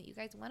direction that you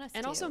guys want us to.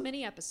 And also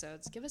mini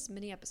episodes. Give us a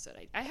mini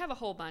episode. I have a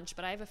whole bunch,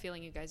 but I have a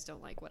feeling you guys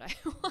don't like what I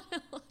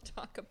want to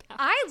talk about.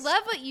 I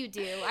love what you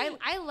do.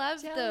 I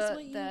love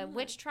the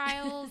witch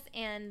trials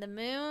and the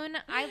moon.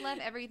 I love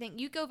everything.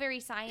 You go very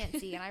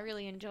sciencey, and I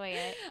really enjoy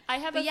it. I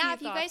have a few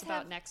thoughts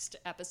about next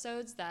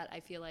episodes that I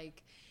feel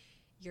like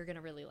you're going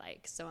to really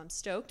like, so I'm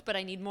stoked, but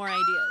I need more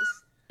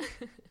ideas.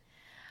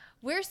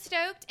 We're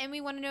stoked, and we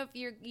want to know if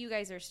you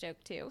guys are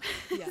stoked too.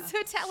 Yeah.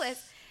 So tell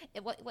us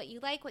what you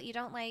like, what you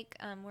don't like.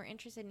 We're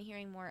interested in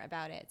hearing more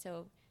about it.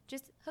 So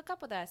just hook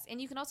up with us.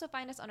 And you can also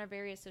find us on our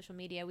various social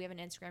media. We have an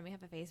Instagram, we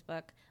have a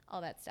Facebook, all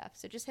that stuff.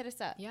 So just hit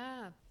us up.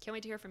 Yeah. Can't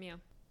wait to hear from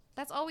you.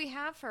 That's all we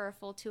have for a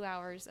full 2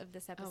 hours of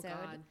this episode.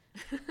 Oh,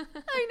 God.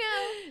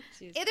 I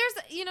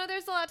know.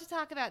 There's a lot to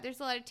talk about. There's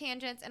a lot of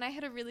tangents, and I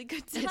had a really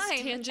good time.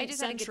 It's tangent I just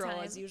central, had a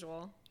good time. as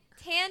usual.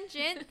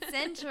 Tangent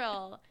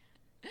central.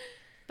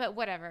 But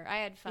whatever, I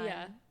had fun.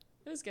 Yeah,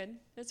 it was good.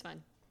 It was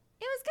fun.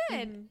 It was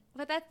good. Mm-hmm.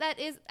 But that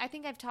is, I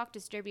think I've talked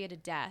Disturbia to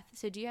death.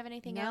 So do you have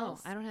anything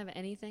else? No, I don't have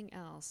anything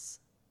else.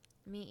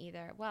 Me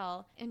either.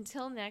 Well,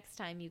 until next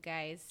time, you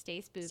guys,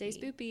 stay spoopy. Stay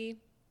spoopy.